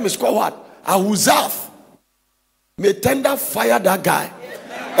 One of them is called what? Ahuzaph. May tender fire that guy.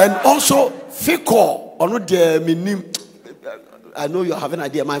 And also Fikor. I know you have an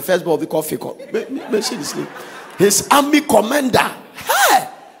idea. My first boy we call Fikor. Mention his name. His army commander. Hey!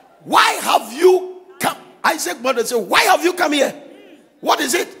 Why have you come? Isaac mother said, why have you come here? What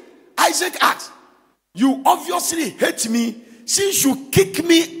is it? Isaac asked, you obviously hate me since you kick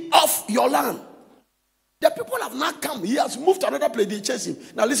me off your land. The people have not come. He has moved to another place. They chase him.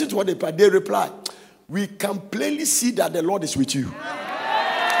 Now listen to what they reply. We can plainly see that the Lord is with you.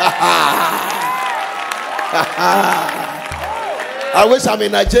 I wish I'm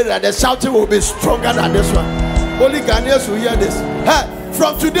in Nigeria. The shouting will be stronger than this one. Only Ghanaians will hear this. Hey,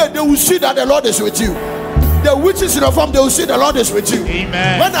 from today, they will see that the Lord is with you. The witches in the farm, they will see the Lord is with you.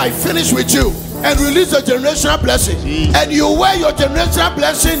 Amen. When I finish with you and release the generational blessing, and you wear your generational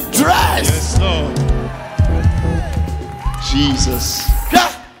blessing dress. Yes, Lord. Jesus.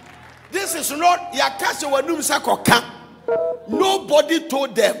 Yeah. This is not nobody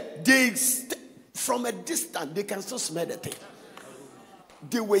told them. They from a distance they can still smell the thing.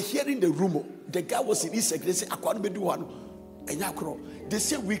 They were hearing the rumor. The guy was in his secret. They said, they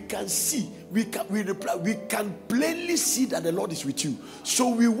say we can see, we can plainly see that the Lord is with you. So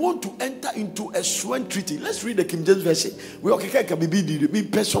we want to enter into a sworn treaty. Let's read the King James version.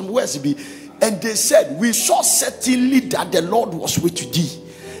 And they said, we saw certainly that the Lord was with thee.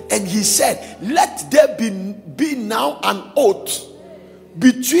 And he said, let there be now an oath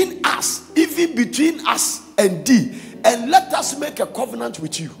between us, even between us and thee, and let us make a covenant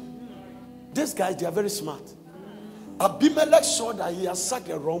with you. These guys, they are very smart. Abimelech saw that he has sacked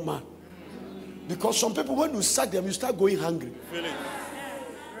a wrong man. Because some people, when you sack them, you start going hungry.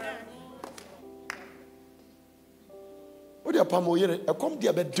 What are you come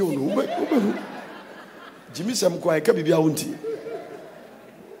there? But Jimmy Sam Kwai can be auntie.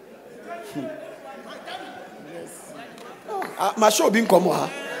 My show being come. I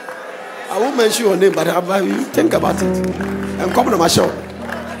won't mention your name, but I think about it. I'm coming to my show.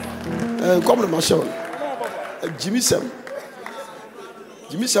 Come to my show. Jimmy Sam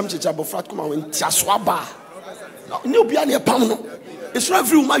Chichabo Frat come out in Tiaswaba. No, it's not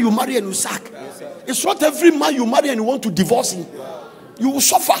every woman you marry and you sack. It's not every man you marry and you want to divorce him. You will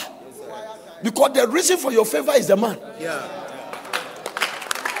suffer. Because the reason for your favor is the man. Yeah.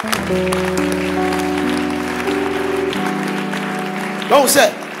 Don't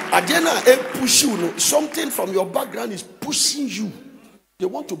say, Adena push you. Something from your background is pushing you. They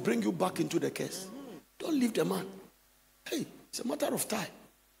want to bring you back into the case. Don't leave the man. Hey, it's a matter of time.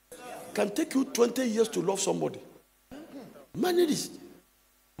 It can take you 20 years to love somebody. Manage it.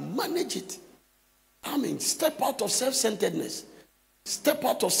 Manage it. I mean, step out of self-centeredness. Step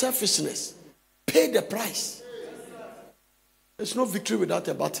out of selfishness. Pay the price. There's no victory without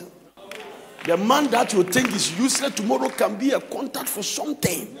a battle. The man that you think is useless tomorrow can be a contact for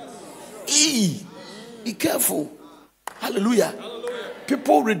something. Hey, be careful. Hallelujah.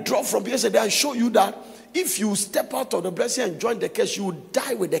 People withdraw from yesterday. I show you that if you step out of the blessing and join the curse, you will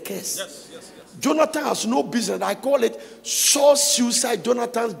die with the curse. Yes. Jonathan has no business. I call it Saul's suicide,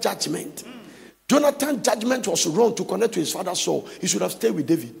 Jonathan's judgment. Jonathan's judgment was wrong to connect to his father Saul. He should have stayed with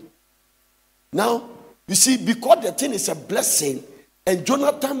David. Now, you see, because the thing is a blessing, and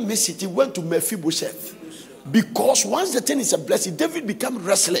Jonathan missed it, he went to Mephibosheth. Because once the thing is a blessing, David became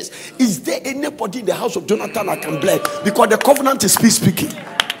restless. Is there anybody in the house of Jonathan I can bless? Because the covenant is peace speaking.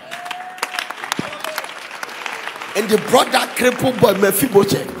 And they brought that crippled boy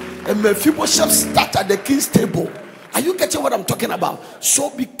Mephibosheth. And Mephibosheth started at the king's table. Are you getting what I'm talking about? So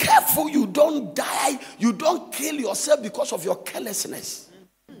be careful you don't die. You don't kill yourself because of your carelessness.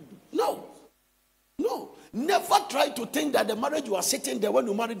 No. Never try to think that the marriage you are sitting there, when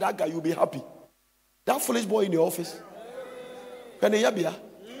you marry that guy, you'll be happy. That foolish boy in the office. Can you hear?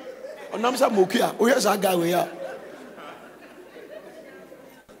 Onamsa Mokia. Oh, here's that guy we are.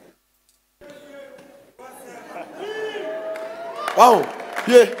 Wow.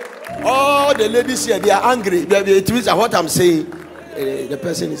 Yeah. All the ladies here, they are angry. It means what I'm saying. The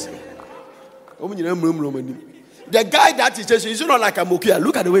person is. The guy that is just, he's not like a Mokia.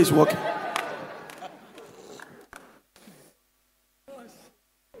 Look at the way he's walking.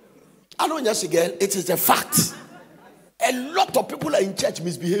 I know, yes, girl, it is a fact. A lot of people are in church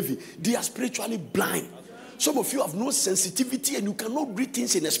misbehaving. They are spiritually blind. Some of you have no sensitivity and you cannot read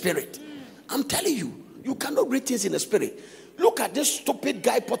things in the spirit. I'm telling you, you cannot read things in the spirit. Look at this stupid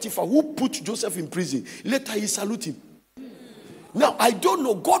guy Potiphar who put Joseph in prison. Later he saluted him. Now, I don't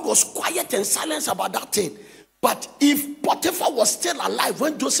know. God was quiet and silent about that thing. But if Potiphar was still alive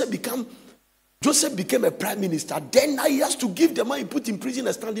when Joseph became a prime minister, then now he has to give the man he put in prison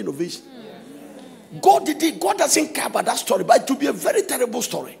a standing ovation. God did it. God doesn't care about that story, but it will be a very terrible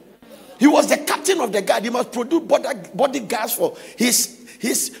story. He was the captain of the guard. He must produce bodyguards for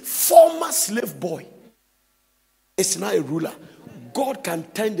his former slave boy. It's now a ruler. God can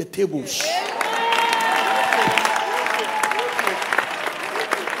turn the tables.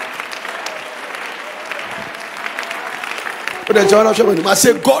 I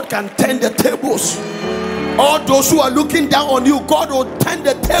say God can turn the tables. All those who are looking down on you, God will turn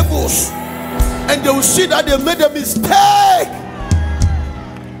the tables, and they will see that they made a mistake.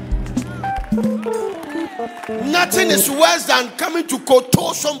 Nothing is worse than coming to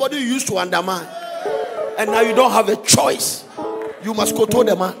koto somebody you used to undermine, and now you don't have a choice. You must koto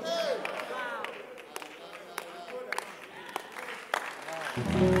the man.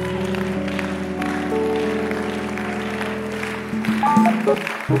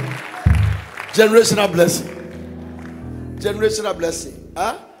 Generational blessing. Generational blessing.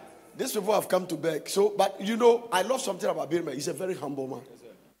 Huh? These people have come to beg. So, but you know, I love something about Birma. He's a very humble man.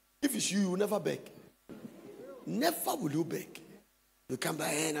 If it's you, you will never beg. Never will you beg. You come by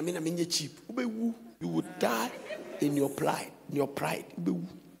and I mean you're cheap. You would die in your pride. In your pride.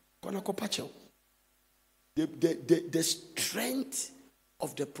 The strength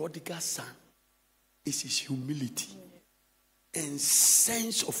of the prodigal son is his humility and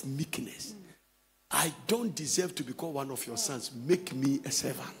sense of meekness. I don't deserve to be called one of your sons. Make me a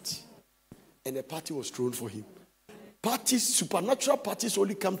servant. And a party was thrown for him. Parties, supernatural parties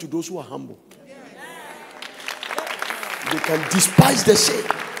only come to those who are humble. They can despise the shame.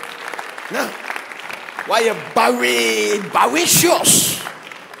 Now, why a baricious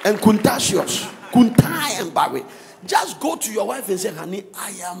and contentious? Kuntai and Barry. Just go to your wife and say, honey,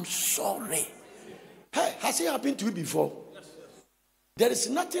 I am sorry. Hey, has it happened to you before? There is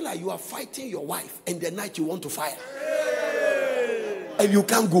nothing like you are fighting your wife and the night you want to fire. And you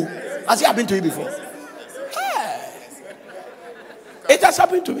can't go. Has it happened to you before? Hey. It has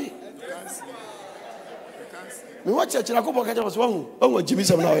happened to me. Me watch church na ko boka was one Jimmy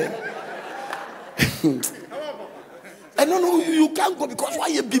some now. I don't know, you can't go because why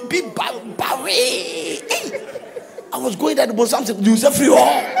you be Barry. I was going there to something use every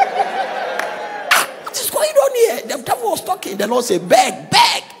all. What is going on here? The devil was talking. The Lord said, beg.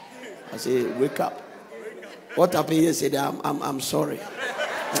 I say, wake up. What happened here? He said, I'm sorry.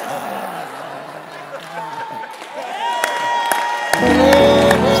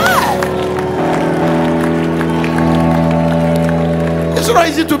 It's not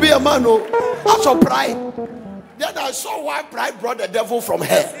easy to be a man, no. Out of pride. Then I saw why pride brought the devil from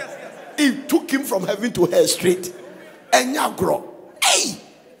hell. It took him from heaven to hell straight. And now grow. Hey!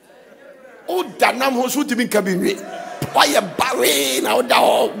 Oh, Danam Hosu to be cabin. Why you bowing out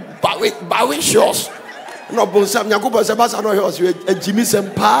there? Bowing shows. No, but some Yakuba Sebastian or Jimmy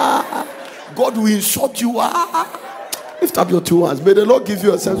Sempa. God will insult you. Lift up your two hands. May the Lord give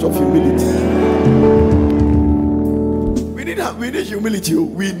you a sense of humility. We need humility.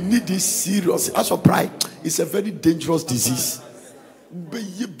 We need this serious. As for pride, it's a very dangerous disease.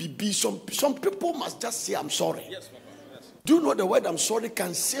 Some people must just say, I'm sorry. Do you know the word I'm sorry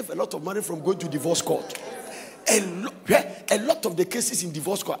can save a lot of money from going to divorce court? A lot of the cases in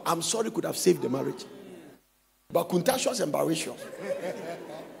divorce court, I'm sorry, could have saved the marriage. But contentious and baricious.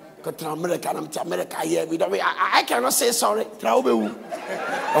 I cannot say sorry.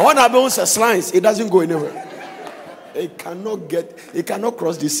 When I bounce a slice, it doesn't go anywhere. It cannot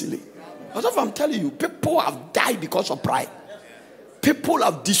cross this ceiling. That's what I'm telling you. People have died because of pride. People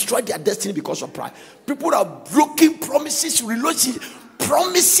have destroyed their destiny because of pride. People have broken promising relationship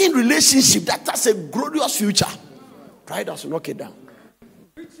that has a glorious future. Pride has knocked it down.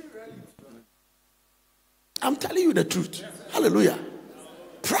 I'm telling you the truth. Hallelujah.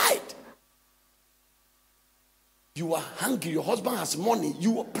 Pride. You are hungry. Your husband has money.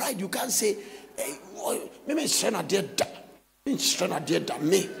 You are pride. You can't say, hey, maybe it's not there. It's not there than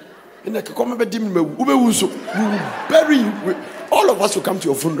me. We will bury you. All of us will come to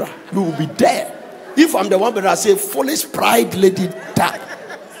your funeral. We will be there. If I'm the one that I say, foolish pride, let it die.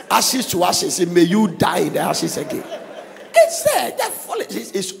 Ashes to ashes, say, may you die in the ashes again. It's there. That foolish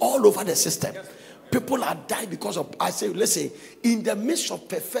is all over the system. People are dying because of, I say, listen, in the midst of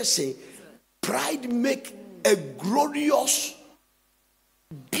perfection, pride make a glorious,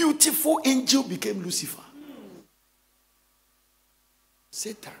 beautiful angel became Lucifer.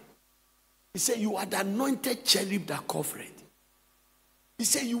 Satan. He said, you are the anointed cherub that covered. He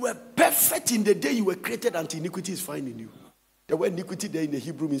said, you were perfect in the day you were created until iniquity is found in you. The word iniquity there in the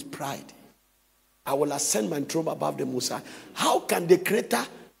Hebrew means pride. I will ascend my throne above the Most High. How can the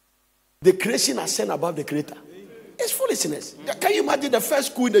creation ascend above the creator? It's foolishness. Can you imagine the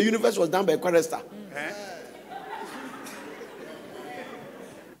first school in the universe was done by a chorister?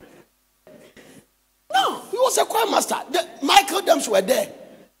 No, he was a choir master. Michael Dams were there.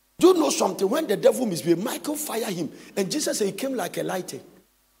 Do you know something? When the devil misbehaved, Michael fired him. And Jesus said he came like a lightning.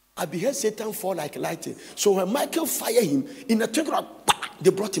 I beheld Satan fall like lightning. So when Michael fired him, in a twinkling,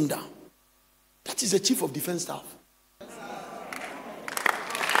 they brought him down. That is the chief of defense staff.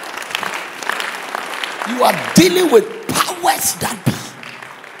 You are dealing with powers that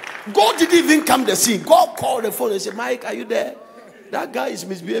be. God didn't even come the scene. God called the phone and said, Mike, are you there? That guy is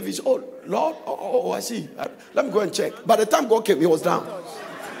misbehaving. Oh, Lord, I see. Let me go and check. By the time God came, he was down.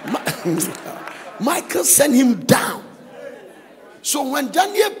 Michael sent him down. So when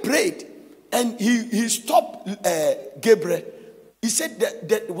Daniel prayed and he stopped Gabriel, he said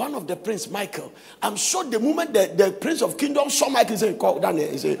that one of the prince, Michael, I'm sure the moment the prince of kingdom saw Michael, he said, call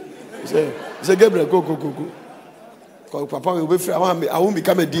Daniel. He said, Gabriel, go. Because Papa will be free. I won't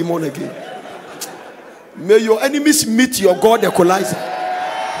become a demon again. May your enemies meet your God equalizer.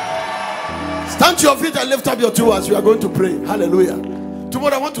 Stand to your feet and lift up your two hands. We are going to pray. Hallelujah.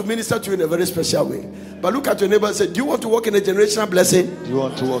 Tomorrow I want to minister to you in a very special way. But look at your neighbor and say, do you want to walk in a generational blessing? Do you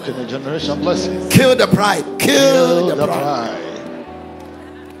want to walk in a generational blessing? Kill the pride. Kill the pride.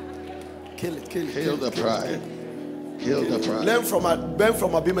 Kill it. Kill the pride. Kill the pride. Learn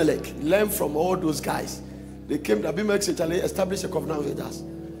from Abimelech. Learn from all those guys. They came to Abimelech and established a covenant with us.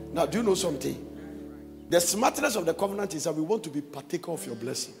 Now, do you know something? The smartness of the covenant is that we want to be partaker of your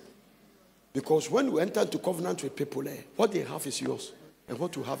blessing. Because when you enter into covenant with people, what they have is yours. And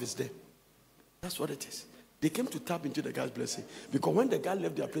what you have is them. That's what it is. They came to tap into the guy's blessing. Because when the guy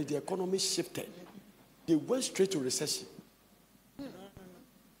left their place, the economy shifted. They went straight to recession.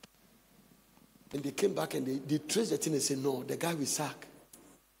 And they came back and they traced the thing and said, no, the guy we sack.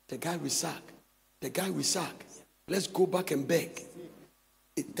 The guy we sack. The guy we sack. Let's go back and beg.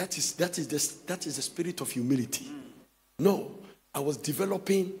 That is the spirit of humility. No, I was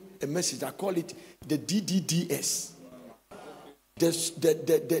developing a message. I call it the DDDS.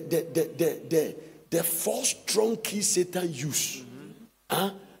 The four strong keys Satan use.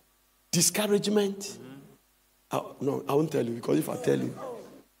 Discouragement. No, I won't tell you, because if I tell you,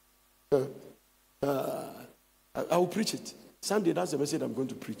 I will preach it. Sunday, that's the message I'm going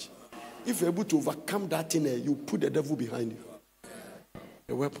to preach. If you're able to overcome that thing, you put the devil behind you.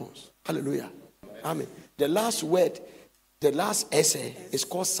 The weapons. Hallelujah. Amen. The last word, the last essay is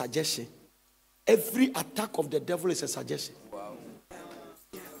called suggestion. Every attack of the devil is a suggestion. Wow.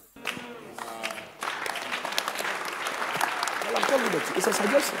 I'm telling you that it's a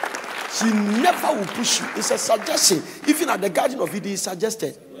suggestion. She never will push you. It's a suggestion. Even at the Garden of Eden, he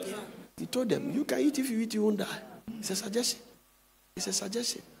suggested. He told them, you can eat. If you eat, you won't die. It's a suggestion. It's a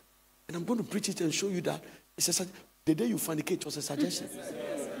suggestion. And I'm going to preach it and show you that it's a suggestion. The day you fornicate, it was a suggestion.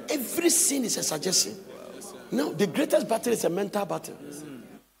 Every sin is a suggestion. No, the greatest battle is a mental battle.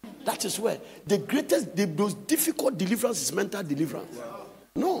 That is where the greatest, the most difficult deliverance is mental deliverance.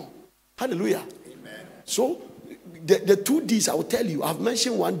 No. Hallelujah. So, the 2 Ds, I will tell you, I've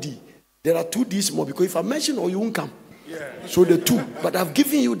mentioned 1 D. There are 2 Ds more, because if I mention all, you won't come. So the 2. But I've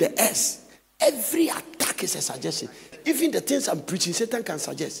given you the S. Every attack is a suggestion. Even the things I'm preaching, Satan can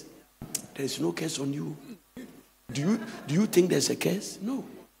suggest. There is no curse on you. Do you think there's a curse? No.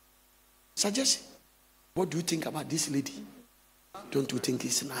 Suggestion. What do you think about this lady? Don't you think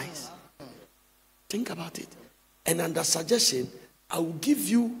it's nice? Think about it. And under suggestion, I will give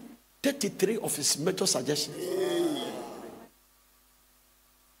you 33 of his major suggestions.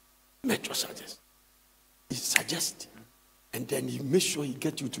 Major suggestions. He suggests, and then he makes sure he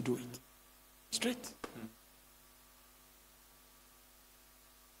gets you to do it. Straight.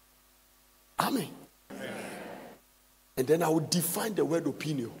 Amen. And then I will define the word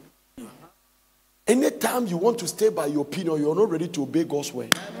opinion. Anytime you want to stay by your opinion, you're not ready to obey God's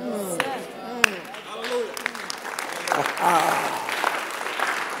word.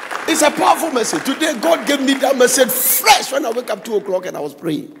 It's a powerful message. Today, God gave me that message fresh when I wake up 2 o'clock and I was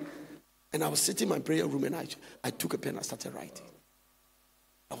praying. And I was sitting in my prayer room and I took a pen and I started writing.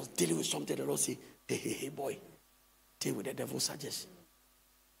 I was dealing with something. The Lord said, hey, boy, deal with the devil's suggestion.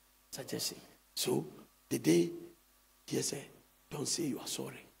 So, the day he said, don't say you are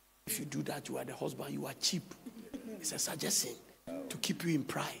sorry. If you do that, you are the husband, you are cheap. It's a suggestion to keep you in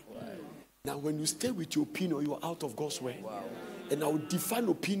pride. Now, when you stay with your opinion, you are out of God's way. And I will define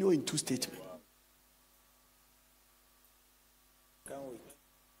opinion in 2 statements.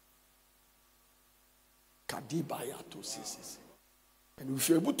 And if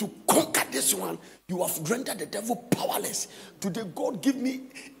you're able to conquer this one, you have rendered the devil powerless. Today, God give me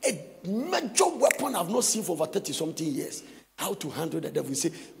a major weapon I've not seen for over 30-something years. How to handle the devil. He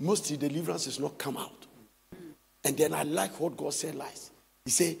said, most deliverance is not come out. And then I like what God said last. He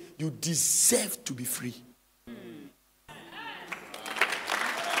said, you deserve to be free.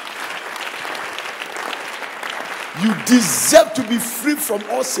 You deserve to be free from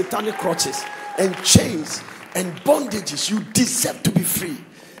all satanic crutches and chains and bondages. You deserve to be free.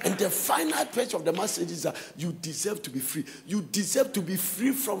 And the final page of the message is that you deserve to be free. You deserve to be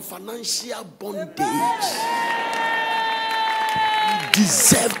free from financial bondage. You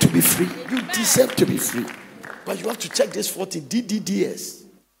deserve to be free. You deserve to be free. But you have to check this 40 DDDS.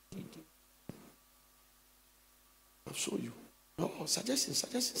 I'll show you. No, suggestion.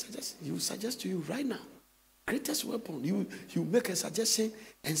 You suggest to you right now. Greatest weapon. You make a suggestion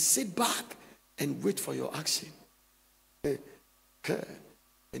and sit back and wait for your action.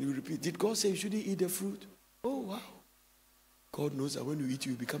 And you repeat, did God say you shouldn't eat the fruit? Oh, wow. God knows that when you eat,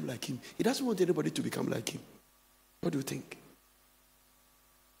 you become like him. He doesn't want anybody to become like him. What do you think?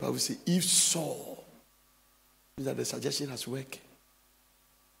 But we say, if so, means that the suggestion has worked.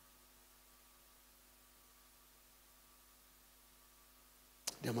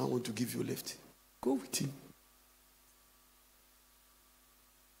 The man want to give you a lift. Go with him.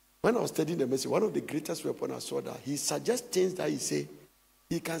 When I was studying the message, one of the greatest weapons I saw that he suggests things that he say.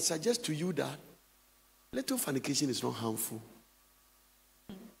 He can suggest to you that little fornication is not harmful.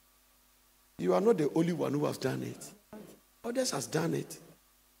 You are not the only one who has done it. Others has done it.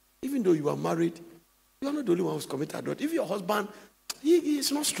 Even though you are married, you are not the only one who's committed adultery. If your husband, he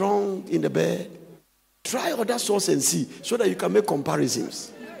is not strong in the bed, try other source and see so that you can make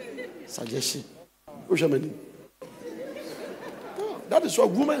comparisons. Suggestion. That is why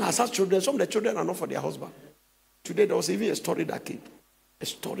women has had children. Some of the children are not for their husband. Today there was even a story that came. A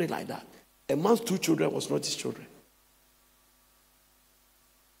story like that. A man's 2 children was not his children.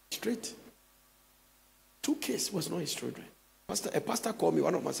 Straight. 2 kids was not his children. A pastor called me.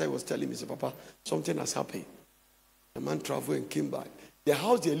 One of my sons was telling me, said, Papa, something has happened. The man traveled and came back. The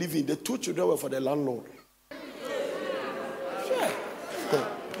house they live in, the 2 children were for the landlord. Yeah.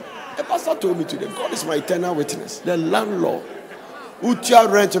 A pastor told me today, God is my eternal witness. The landlord. Utia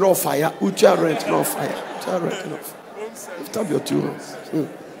rent no fire. Utia rent no fire. Utia rent no fire. Lift up your 2 hands.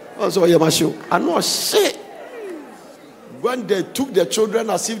 Also, I know shit. When they took the children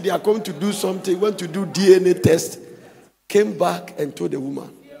as if they are going to do something, went to do DNA test, came back and told the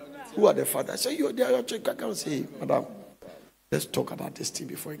woman, who are the father? I said, you are your children. I can say, Madam, let's talk about this thing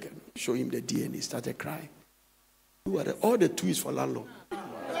before you can show him the DNA. He started crying. Who are all the 2 is for landlord.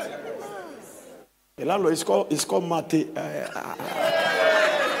 The landlord is called Mate.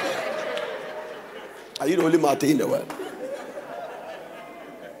 Are you the only Mate in the world?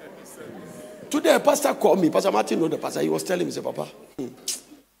 Today, a pastor called me. Pastor Martin know the pastor. He was telling me, he said, Papa,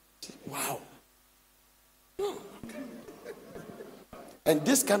 wow. And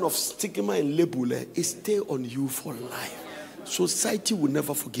this kind of stigma and label is stay on you for life. Society will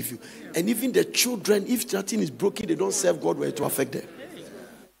never forgive you. And even the children, if nothing is broken, they don't serve God, where to affect them.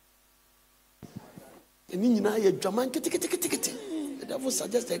 And the devil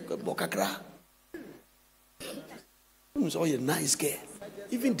suggests a bokakra. Oh, you're a nice guy.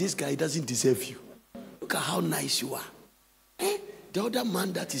 Even this guy doesn't deserve you. Look at how nice you are. The other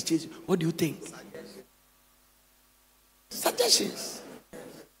man that is chasing, what do you think? Suggestions.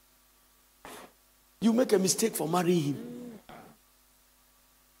 You make a mistake for marrying him.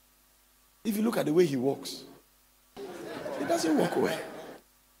 If you look at the way he walks, he doesn't walk away.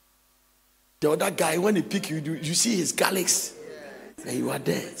 The other guy, when he pick you, you see his garlics. And you are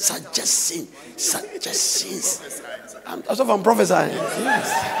there. Suggestions. I'm prophesying.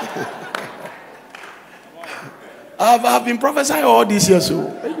 Yes. I've been prophesying all these years. So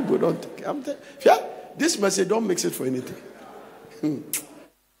people don't think. This message don't mix it for anything.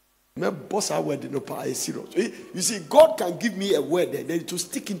 My boss, our word, is serious. You see, God can give me a word then it will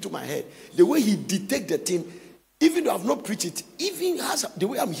stick into my head. The way he detect the thing, even though I've not preached it, even as the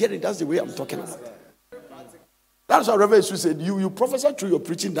way I'm hearing, that's the way I'm talking about. That's what Reverend Yeshua said. You prophesy through your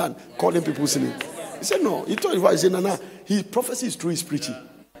preaching than calling people sinning. He said, no. He told you why. He said, no. His prophecy is through his preaching.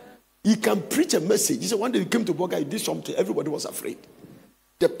 He can preach a message. He said, one day he came to Boga, he did something. Everybody was afraid.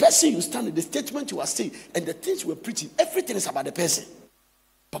 The person you stand in, the statement you are saying, and the things you were preaching, everything is about the person.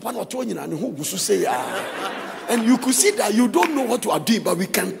 Papa not told you, and who say, and you could see that you don't know what you are doing, but we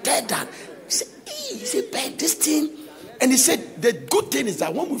can tell that. He said, "Ben, this thing." And he said, the good thing is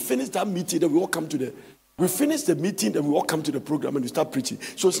that when we finish that meeting, then we all come to the We finish the meeting, then we all come to the program and we start preaching.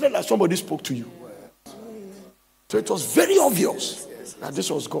 So it's not like somebody spoke to you. So it was very obvious that this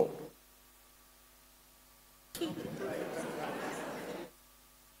was God.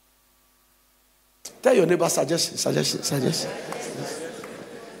 Tell your neighbor suggestion.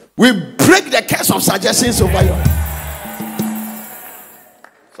 We break the curse of suggestions over you.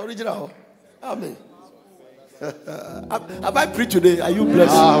 It's original. Amen. Have I preached today? Are you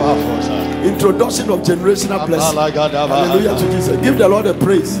blessed? Introduction of generational blessing. Hallelujah to Jesus. Give the Lord a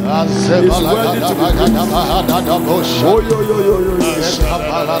praise. He's worthy to be praised.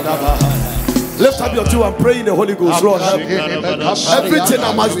 Lift up your two and pray in the Holy Ghost. Lord, help me. Everything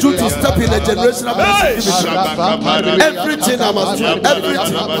I must do to step in a generational blessing. Everything I must do.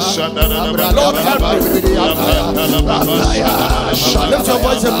 Everything. Lord, help me. Lift your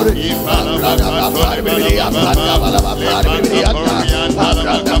voice and pray.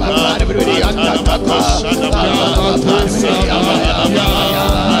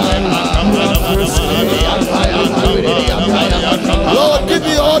 Lord, give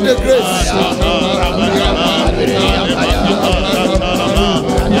me all the grace.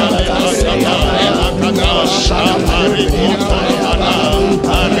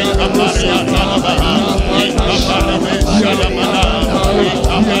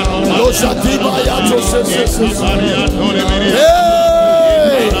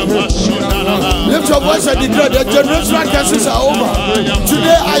 Lift your voice and declare the generational curses are over.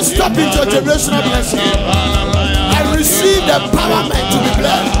 Today I step into a generational blessing. I receive the empowerment to be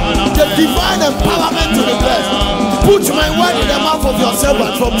blessed. The divine empowerment to be blessed. Put my word in the mouth of your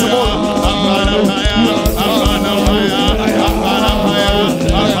servant from tomorrow.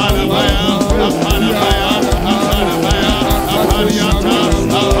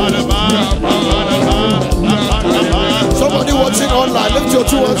 Somebody watching online, lift your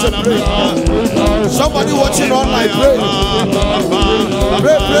two hands and pray. Somebody watching online, pray.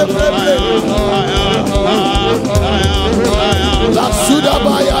 Pray, pray, pray, pray. La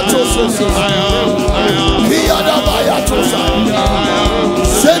Sudabaya Tosa. Kiadabaya Tosa.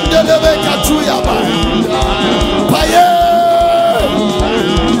 Sendelebe Katuyaba. Paye.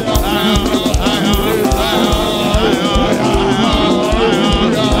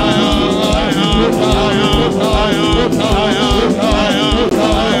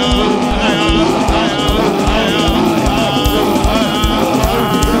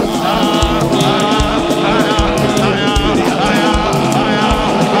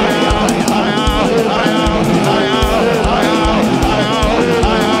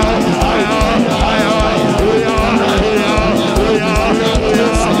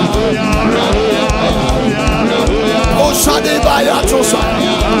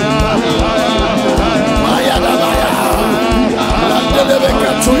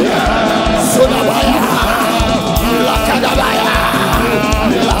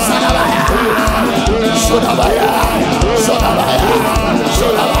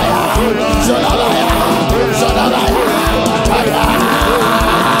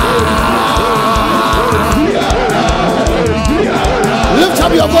 Lift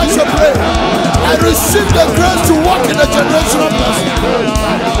up your voice and pray. I receive the grace to walk in the generational blessing.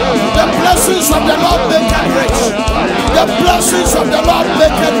 The blessings of the Lord make it rich. The blessings of the Lord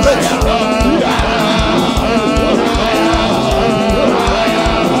make it rich.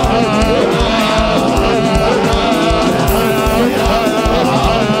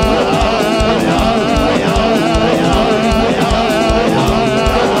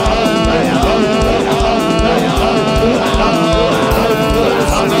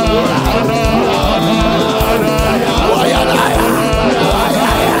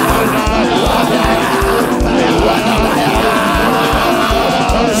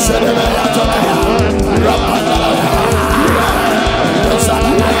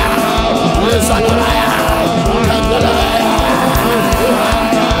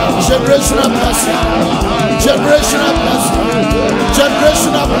 Generational blessing, generational blessing,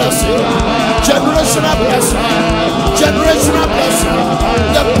 generational blessing, generational blessing, generational blessing.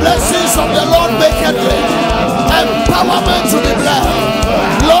 The blessings of the Lord make it rich. Empowerment to be blessed.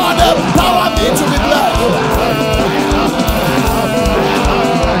 Lord, empower me to be blessed.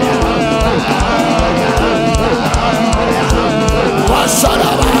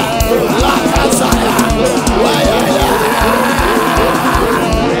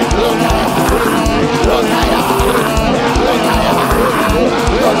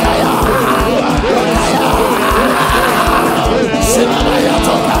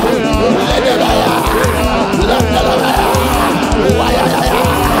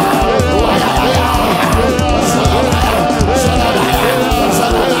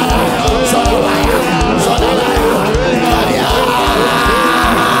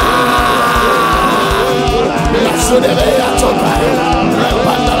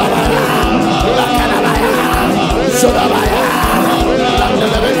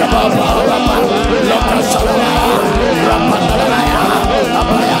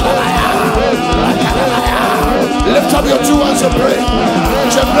 Lift up your two hands and pray.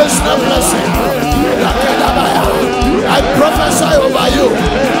 Generational blessing. prophesy over you.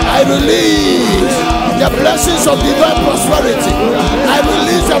 I release the blessings of divine prosperity. I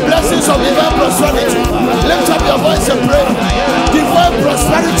release the blessings of divine prosperity. Lift up your voice and pray. Divine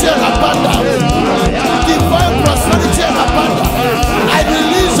prosperity and abundance. Divine prosperity and abundance. I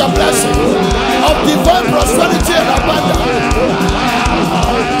release the blessing of divine prosperity and abundance.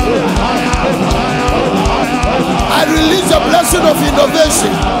 I release the blessing of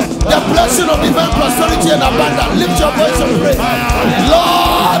innovation, the blessing of divine prosperity and abundance. Lift your voice and pray.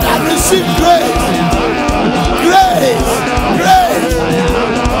 Lord, I receive grace. Grace. Grace.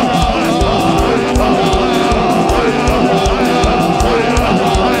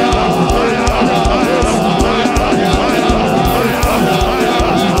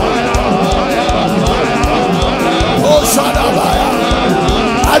 Oh, Shadabaya.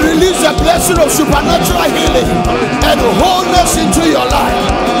 I release the blessing of supernatural healing and wholeness into your life.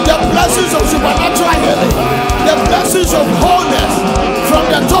 The blessings of supernatural healing, the blessings of wholeness from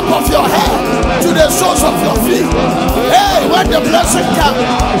the top of your head to the soles of your feet. Hey, when the blessing comes,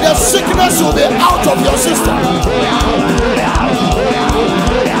 the sickness will be out of your system.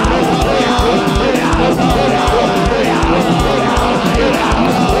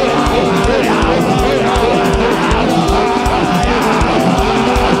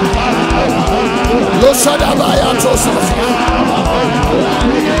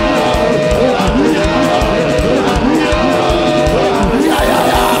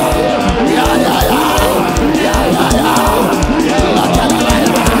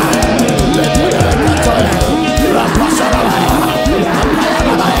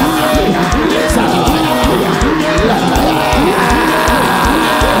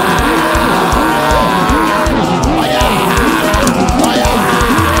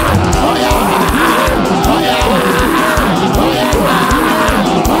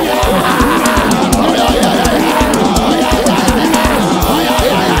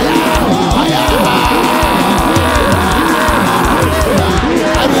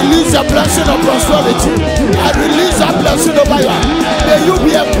 The blessing of prosperity. I release that blessing over you. May you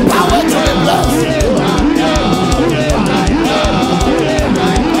be empowered to be blessed.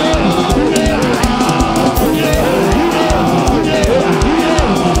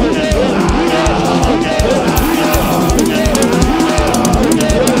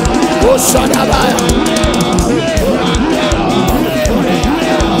 Oh, Shadabaya.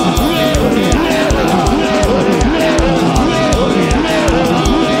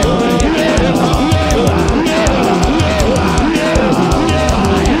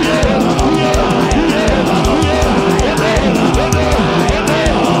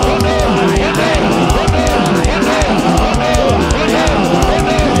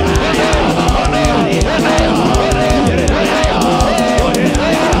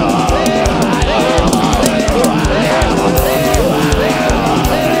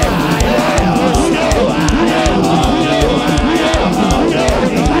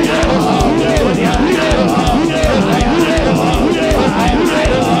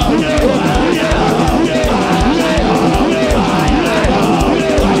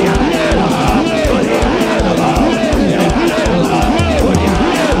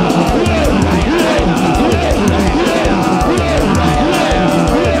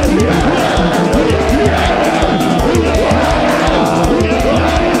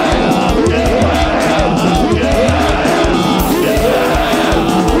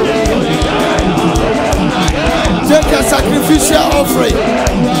 Sacrificial offering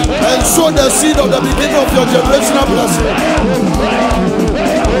and sow the seed of the beginning of your generational blessing.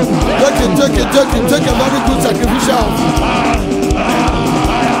 Take a very good sacrificial offering.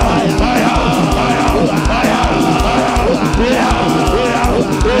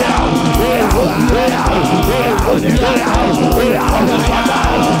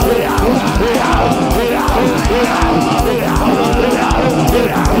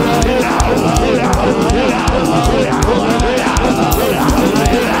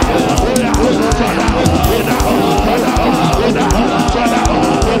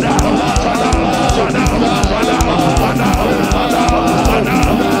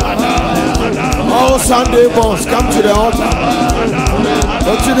 All Sunday boys, come to the altar.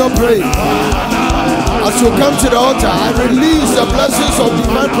 Continue praying. As you come to the altar, I release the blessings of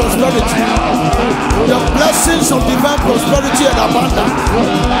divine prosperity. The blessings of divine prosperity and abundance.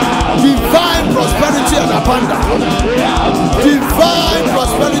 Divine prosperity and abundance. Divine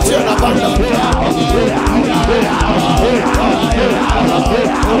prosperity and abundance.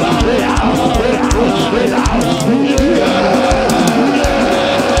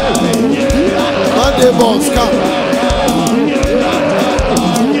 Monday boss, come.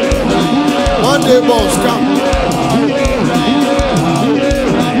 Monday boss, come.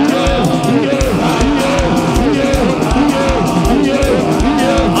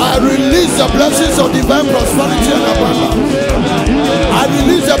 blessings of divine prosperity and abundance. I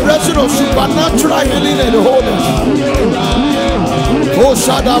release the blessing of supernatural healing and wholeness. Oh,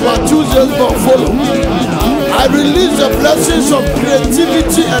 Shadaba, Tuesdays but follow. I release the blessings of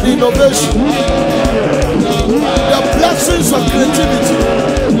creativity and innovation. The blessings of creativity.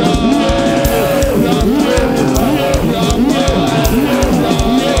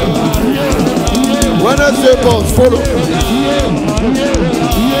 Wednesday bones follow.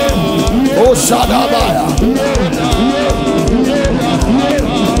 Oh, Shadabaya.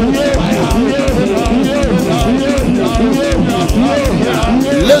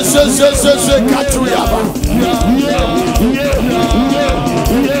 Listen, Katuyaba.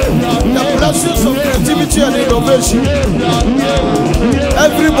 The blessings of creativity and innovation.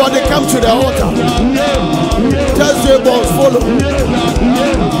 Everybody come to the altar. Thursday bones follow.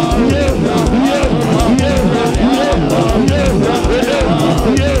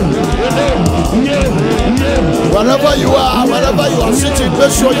 Wherever you are sitting,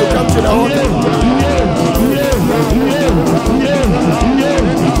 make sure you come to the altar.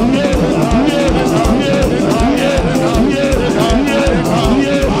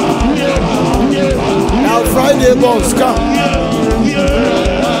 Now Friday bones come.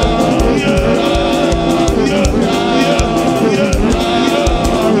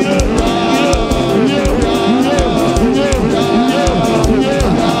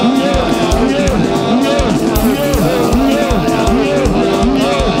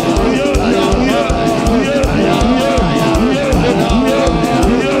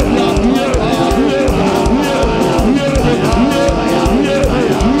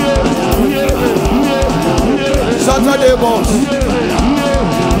 Saturday boss,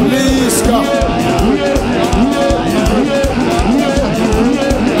 please come.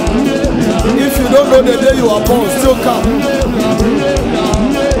 If you don't know the day you are born, still come.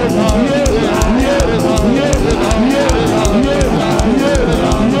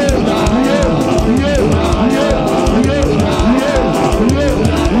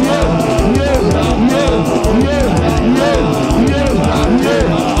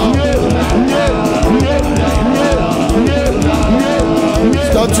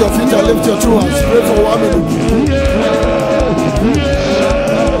 Stand to your feet and lift your two hands. Pray for 1 minute.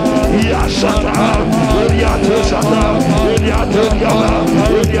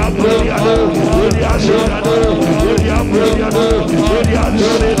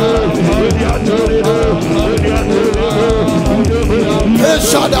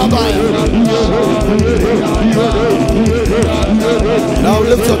 Now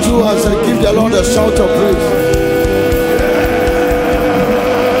lift your two hands and give the Lord a shout of praise.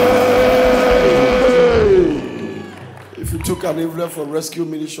 Took an envelope from Rescue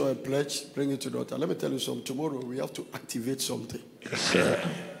Ministry or a pledge, bring it to the altar. Let me tell you something. Tomorrow we have to activate something. Yes, sir.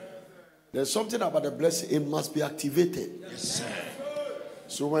 There's something about the blessing, it must be activated. Yes, sir.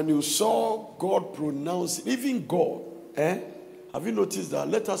 So when you saw God pronounce, even God, have you noticed that?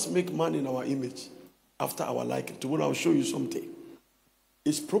 Let us make man in our image, after our liking. Tomorrow I'll show you something.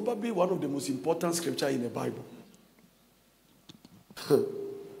 It's probably one of the most important scripture in the Bible.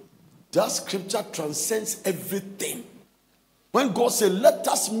 That scripture transcends everything. When God said, let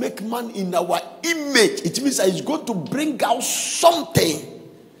us make man in our image, it means that he's going to bring out something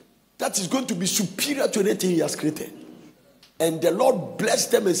that is going to be superior to anything he has created. And the Lord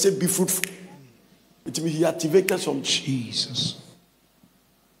blessed them and said, be fruitful. It means he activated something. Jesus.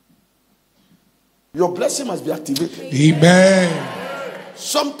 Your blessing must be activated. Amen.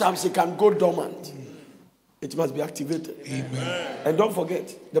 Sometimes it can go dormant. It must be activated. Amen. And don't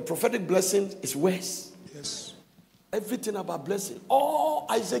forget, the prophetic blessing is worse. Yes. Everything about blessing. All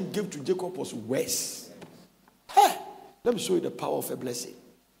Isaac gave to Jacob was worse. Hey, let me show you the power of a blessing.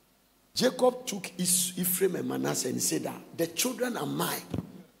 Jacob took Ephraim and Manasseh and said that the children are mine.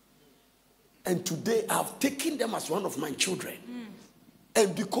 And today I have taken them as one of my children.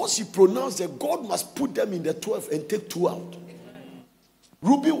 And because he pronounced that God must put them in the 12 and take 2 out.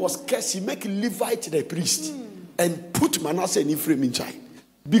 Reuben was cursed. He make Levite the priest and put Manasseh and Ephraim in charge.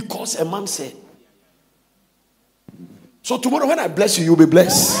 Because a man said. So tomorrow when I bless you, you'll be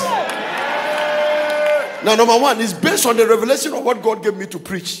blessed. Now, number one is based on the revelation of what God gave me to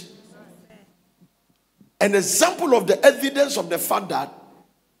preach. An example of the evidence of the fact that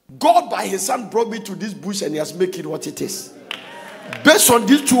God by his son brought me to this bush and he has made it what it is. Based on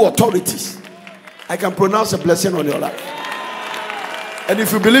these two authorities, I can pronounce a blessing on your life. And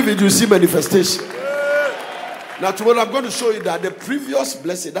if you believe it, you see manifestation. Now tomorrow I'm going to show you that the previous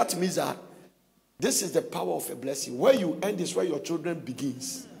blessing, that means that this is the power of a blessing. Where you end is where your children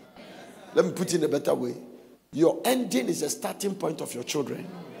begins. Let me put it in a better way. Your ending is the starting point of your children.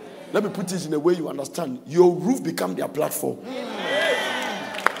 Let me put this in a way you understand. Your roof become their platform.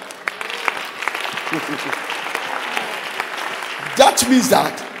 That means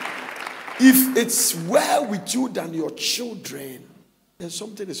that if it's well with you than your children, then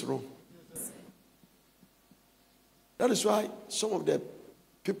something is wrong. That is why some of the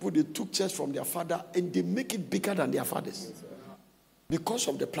people, they took church from their father and they make it bigger than their fathers. Because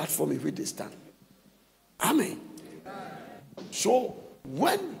of the platform in which they stand. Amen. So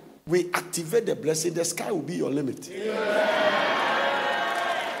when we activate the blessing, the sky will be your limit.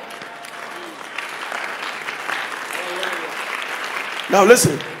 Now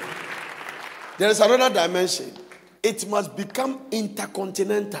listen. There is another dimension. It must become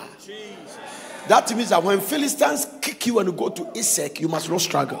intercontinental. That means that when Philistines kick you and you go to Isaac, you must not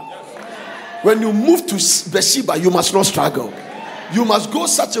struggle. When you move to Bathsheba, you must not struggle. You must go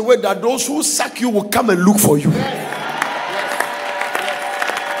such a way that those who sack you will come and look for you.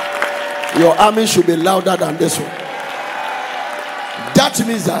 Your army should be louder than this one. That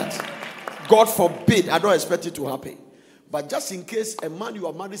means that, God forbid, I don't expect it to happen. But just in case a man you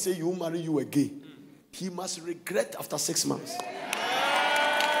are married say you will marry you again, he must regret after 6 months.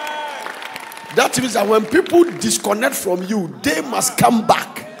 That means that when people disconnect from you, they must come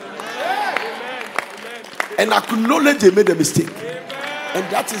back and acknowledge they made a mistake. And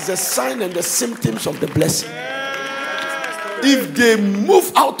that is the sign and the symptoms of the blessing. If they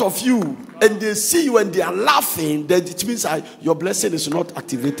move out of you and they see you and they are laughing, then it means that your blessing is not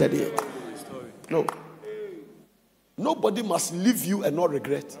activated yet. No. Nobody must leave you and not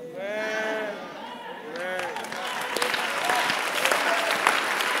regret.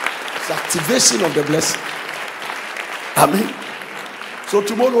 It's activation of the blessing. Amen. So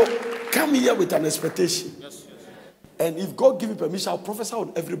tomorrow, come here with an expectation. And if God give you permission, I'll prophesy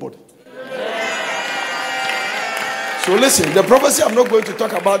on everybody. So listen, the prophecy I'm not going to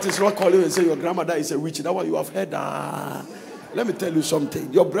talk about is not calling you and say your grandmother is a witch. That one you have heard. Let me tell you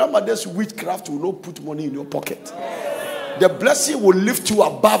something. Your grandmother's witchcraft will not put money in your pocket. The blessing will lift you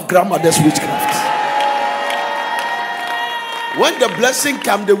above grandmother's witchcraft. When the blessing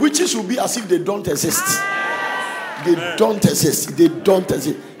comes, the witches will be as if they don't exist. They don't exist. They don't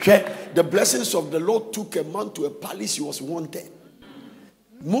exist. Okay? The blessings of the Lord took a man to a palace. He was wanted.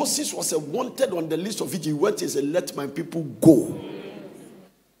 Moses was wanted on the list of Egypt. He went and said, let my people go.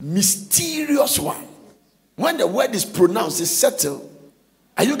 Mysterious one. When the word is pronounced, it's settled.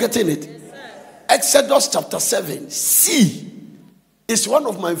 Are you getting it? Exodus chapter 7. See, it's one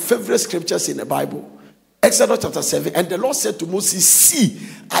of my favorite scriptures in the Bible. Exodus chapter 7. And the Lord said to Moses, see,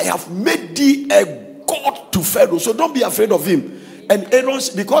 I have made thee a God to Pharaoh. So don't be afraid of him. And Aaron,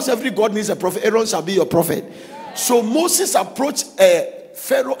 because every God needs a prophet, Aaron shall be your prophet. So Moses approached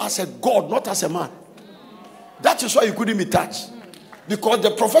Pharaoh as a God, not as a man. That is why he couldn't be touched. Because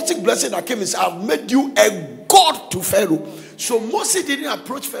the prophetic blessing that came is, I have made you a God to Pharaoh. So Moses didn't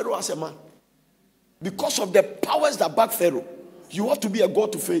approach Pharaoh as a man. Because of the powers that back Pharaoh. You have to be a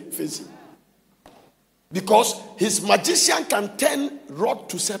God to face him. Because his magician can turn rod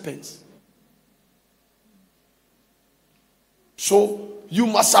to serpents. So you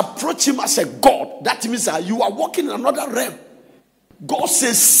must approach him as a God. That means that you are walking in another realm. God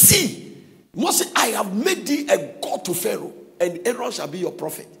says, see, Moses, I have made thee a God to Pharaoh, and Aaron shall be your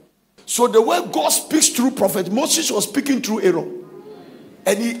prophet. So the way God speaks through prophet, Moses was speaking through Aaron.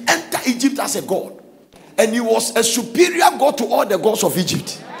 And he entered Egypt as a God. And he was a superior God to all the gods of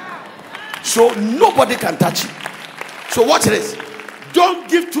Egypt. So nobody can touch him. So watch this. Don't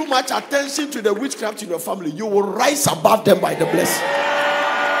give too much attention to the witchcraft in your family. You will rise above them by the blessing.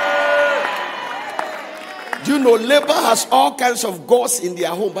 Do you know Laban has all kinds of gods in their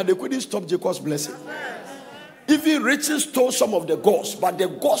home, but they couldn't stop Jacob's blessing. Even Rachel stole some of the gods, but the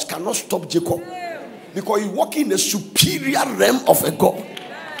gods cannot stop Jacob. Because he's walking in a superior realm of a God.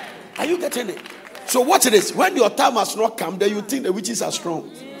 Are you getting it? So watch this. When your time has not come, then you think the witches are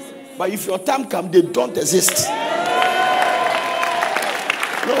strong. But if your time comes, they don't exist.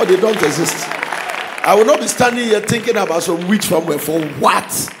 No, they don't exist. I will not be standing here thinking about some witch somewhere. For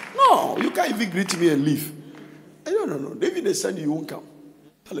what? No, you can't even greet me and leave. No. Even they send you won't come.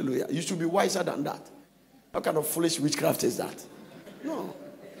 Hallelujah. You should be wiser than that. What kind of foolish witchcraft is that? No.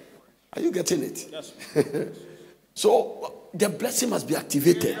 Are you getting it? Yes. So the blessing must be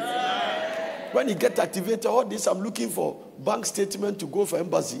activated. When it gets activated, all this I'm looking for bank statement to go for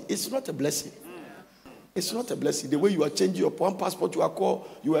embassy. It's not a blessing. It's not a blessing. The way you are changing your one passport, you are called,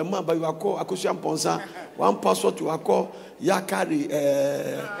 you are a man, but you are called Akoshian Ponsa. One passport, you are called Yakari.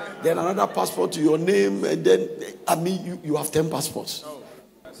 Then another passport to your name. And then, you have 10 passports.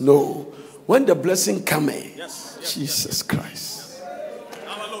 No. When the blessing comes, Jesus Christ.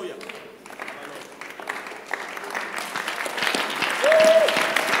 Hallelujah.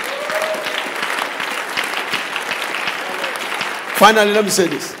 Finally, let me say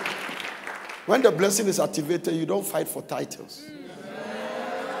this. When the blessing is activated, you don't fight for titles.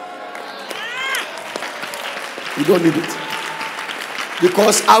 You don't need it.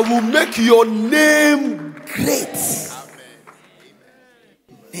 Because I will make your name great.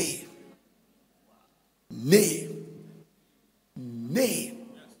 Name. Name. Name.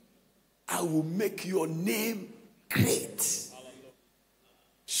 I will make your name great.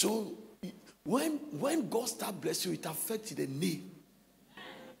 So, when God starts blessing you, it affects the name.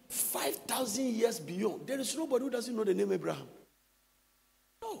 5,000 years beyond, there is nobody who doesn't know the name Abraham.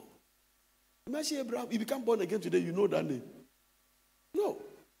 No. Imagine Abraham, you become born again today, you know that name. No.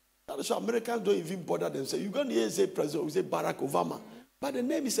 That is why Americans don't even bother themselves. You're going to hear say President, we say Barack Obama. But the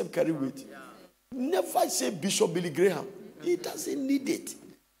name itself carry weight. Never say Bishop Billy Graham. He doesn't need it.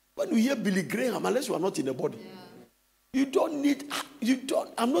 When you hear Billy Graham, unless you are not in the body, you don't need,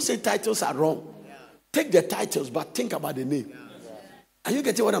 I'm not saying titles are wrong. Take the titles, but think about the name. Are you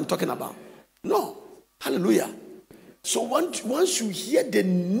getting what I'm talking about? No. Hallelujah. So once you hear the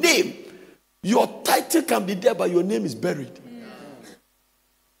name, your title can be there, but your name is buried.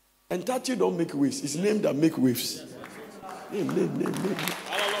 And title don't make waves. It's name that make waves. Name.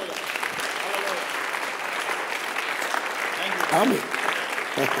 Amen.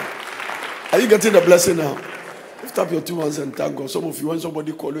 Are you getting the blessing now? Lift up your two hands and thank God. Some of you, when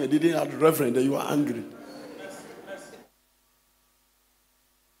somebody call you and they didn't have the reverend, then you are angry.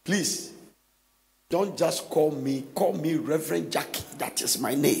 Please, don't just call me Reverend Jackie. That is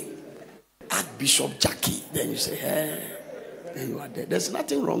my name. Archbishop Jackie. Then you say, hey, then you are there. There's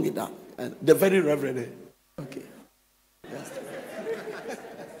nothing wrong with that. And the very reverend. Okay. Yeah.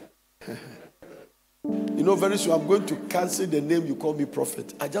 You know, very soon I'm going to cancel the name you call me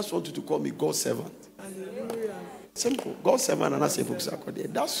prophet. I just want you to call me God's servant. Hallelujah. Simple. God's servant and Nanasei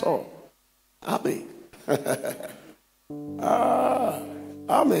Opoku-Sarkodie. That's all. Amen.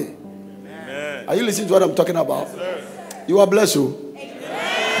 Amen. Amen. Are you listening to what I'm talking about? Yes, you are blessed.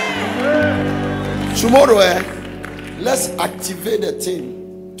 Tomorrow, let's activate the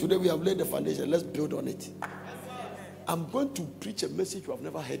thing. Today we have laid the foundation. Let's build on it. I'm going to preach a message you have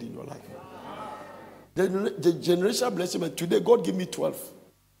never heard in your life. The generational blessing. Today God gave me 12.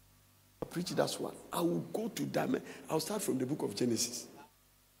 I preach that one. I will go to diamond. I'll start from the book of Genesis.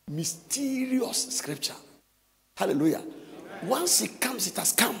 Mysterious scripture. Hallelujah. Once it comes, it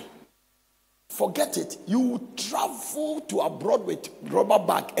has come. Forget it. You will travel to abroad with rubber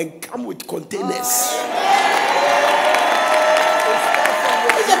bag and come with containers.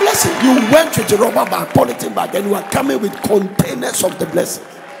 It's a blessing. You went with the rubber bag, polythene bag, and you are coming with containers of the blessing.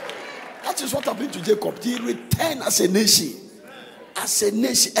 That is what happened to Jacob. He returned as a nation. As a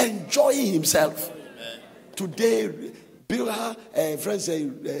nation, enjoying himself. Today, Bilhah,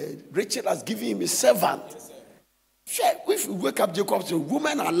 Rachel has given him a servant. If you wake up Jacob, the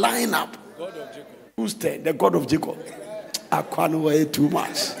women are lying up. God of Jacob. Who's there? The God of Jacob. I can't wait too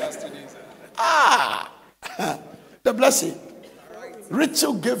much. The blessing.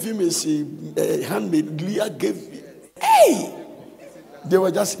 Rachel gave him a handmaid. Leah gave him. Hey!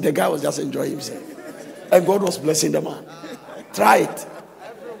 The guy was just enjoying himself. And God was blessing the man. Try it.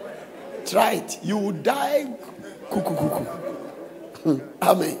 Try it. You will die.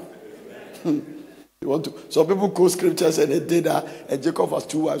 Amen. You want to? Some people quote scriptures and they did that. And Jacob has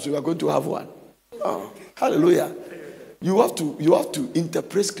 2 wives, so we are going to have one. Oh, hallelujah! You have to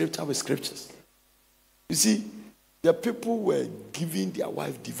interpret scripture with scriptures. You see, the people were giving their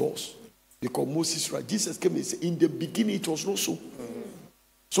wife divorce because Moses, right? Jesus came and said, "In the beginning, it was not so."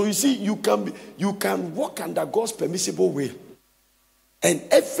 So you see, you can walk under God's permissible will, and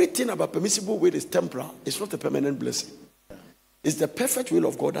everything about permissible will is temporal. It's not a permanent blessing. It's the perfect will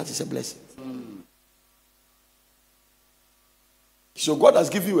of God that is a blessing. So God has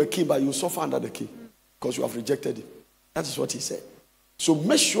given you a king, but you suffer under the king because you have rejected him. That is what he said. So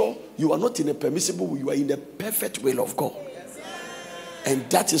make sure you are not in a permissible will, you are in the perfect will of God. And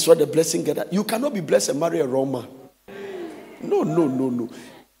that is what the blessing gets. You cannot be blessed and marry a wrong man. No.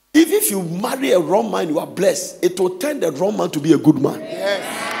 Even if you marry a wrong man, you are blessed. It will turn the wrong man to be a good man.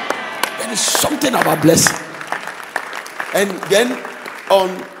 Yes. There is something about blessing. And then on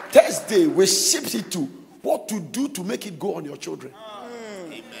Thursday, we shift it to what to do to make it go on your children.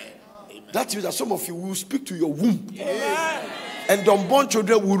 Amen. That means that some of you will speak to your womb. Yes. And the unborn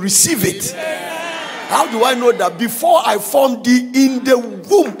children will receive it. Yes. How do I know that? Before I formed thee in the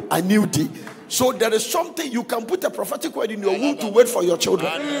womb, I knew thee. So there is something you can put a prophetic word in your womb to wait for your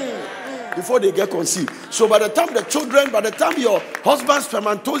children before they get conceived. So by the time your husband's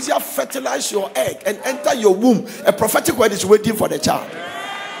spermatozoa fertilize your egg and enter your womb, a prophetic word is waiting for the child.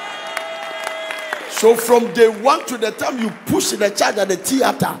 So from day one to the time you push the child at the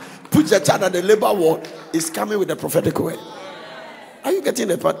theater, push the child at the labor ward, it's coming with the prophetic word. Are you getting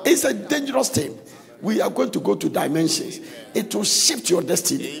the part? It's a dangerous thing. We are going to go to dimensions. It will shift your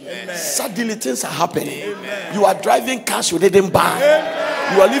destiny. Amen. Suddenly things are happening. Amen. You are driving cars you didn't buy.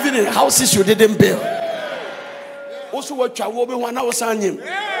 Amen. You are living in houses you didn't build. Also, what you are when I was on him.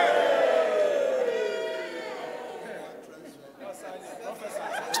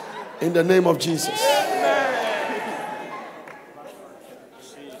 In the name of Jesus.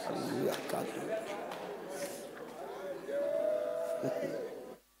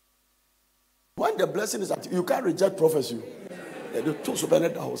 When the blessing is active, you can't reject prophecy. The two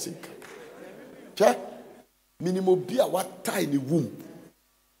supernet housing. Minimum be a what tie in the womb.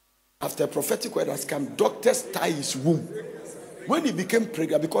 After prophetic word has come, doctors tie his womb. When he became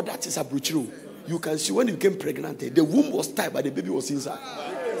pregnant, because that is a brutal, you can see when he became pregnant, the womb was tied, but the baby was inside.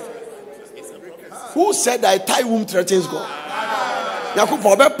 Who said that a tie womb threatens God?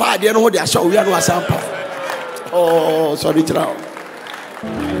 Oh, sorry,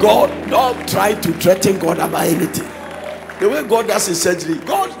 God don't try to threaten God about anything. The way God does his surgery,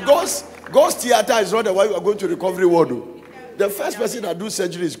 God's theater is not the way you are going to recovery ward. The first person that do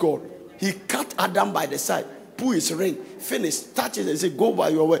surgery is God. He cut Adam by the side, pull his ring, finish, touch it and say, go by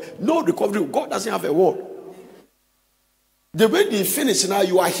your way. No recovery. God doesn't have a word. The way they finish now,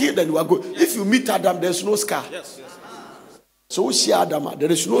 you are healed and you are good. If you meet Adam, there's no scar. Yes. So we see Adam,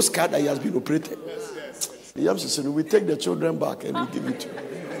 there is no scar that he has been operated. Yes. We take the children back and we give it to you.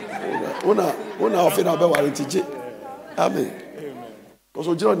 Amen.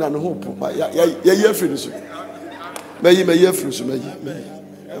 Because John and hope, you're finished. May you finish.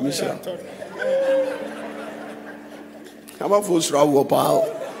 Come on, folks,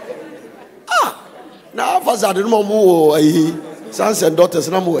 now, first I didn't know sons and daughters.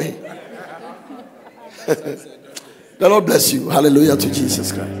 The Lord bless you. Hallelujah to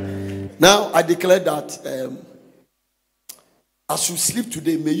Jesus Christ. Now, I declare that as you sleep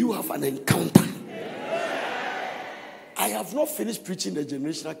today, may you have an encounter. I have not finished preaching the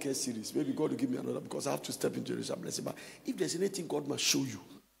generational care series. Maybe God will give me another because I have to step into generational blessing. But if there's anything God must show you,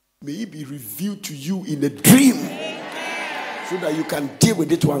 may it be revealed to you in a dream so that you can deal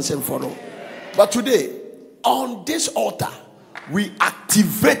with it once and for all. But today, on this altar, we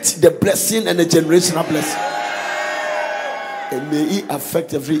activate the blessing and the generational blessing. And may it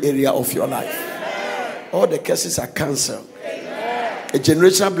affect every area of your life. All the curses are cancelled. A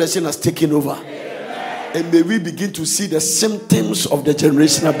generational blessing has taken over. And may we begin to see the symptoms of the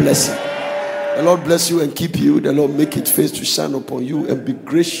generational blessing. The Lord bless you and keep you. The Lord make his face to shine upon you and be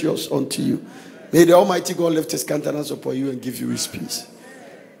gracious unto you. May the Almighty God lift his countenance upon you and give you his peace.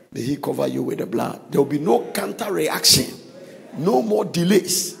 May he cover you with the blood. There will be no counter reaction. No more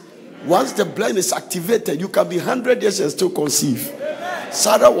delays. Once the blood is activated, you can be 100 years and still conceive.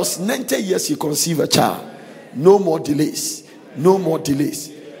 Sarah was 90 years, she conceived a child. No more delays. No more delays.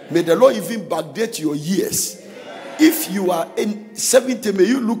 May the Lord even backdate your years. If you are in 70, may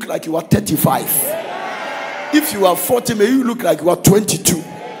you look like you are 35. If you are 40, may you look like you are 22.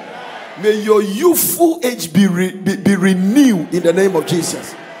 May your youthful age be renewed in the name of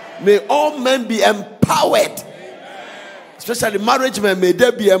Jesus. May all men be empowered. Especially marriage men, may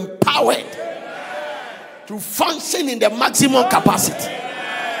they be empowered to function in the maximum capacity.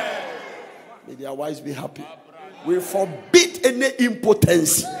 May their wives be happy. We forbid any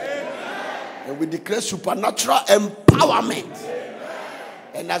impotency. And we declare supernatural empowerment.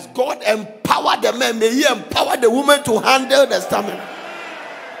 And as God empowered the men, may he empower the woman to handle the stamina.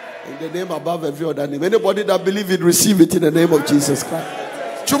 In the name above every other name. Anybody that believes it, receive it in the name of Jesus Christ.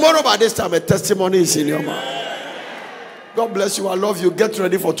 Tomorrow by this time, a testimony is in your mouth. God bless you. I love you. Get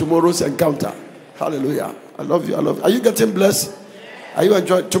ready for tomorrow's encounter. Hallelujah. I love you. I love you. Are you getting blessed? Are you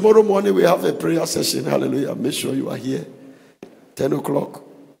enjoying? Tomorrow morning we have a prayer session. Hallelujah. Make sure you are here. 10 o'clock.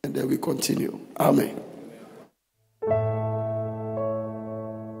 And then we continue. Amen.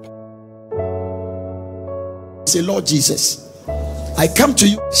 Say, Lord Jesus, I come to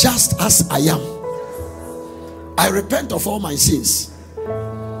you just as I am. I repent of all my sins.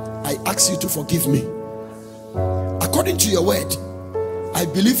 I ask you to forgive me. According to your word, I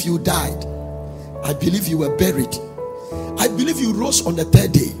believe you died. I believe you were buried. I believe you rose on the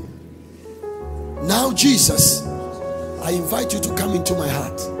third day. Now, Jesus, I invite you to come into my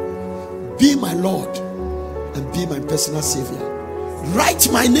heart. Be my Lord and be my personal Savior. Write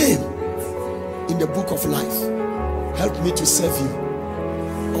my name in the book of life. Help me to serve you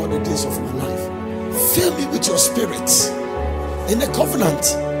all the days of my life. Fill me with your spirit in a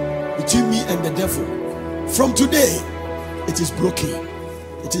covenant between me and the devil. From today, it is broken.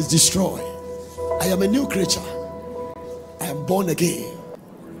 It is destroyed. I am a new creature. I am born again.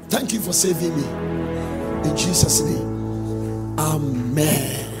 Thank you for saving me. In Jesus' name.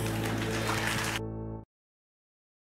 Amen.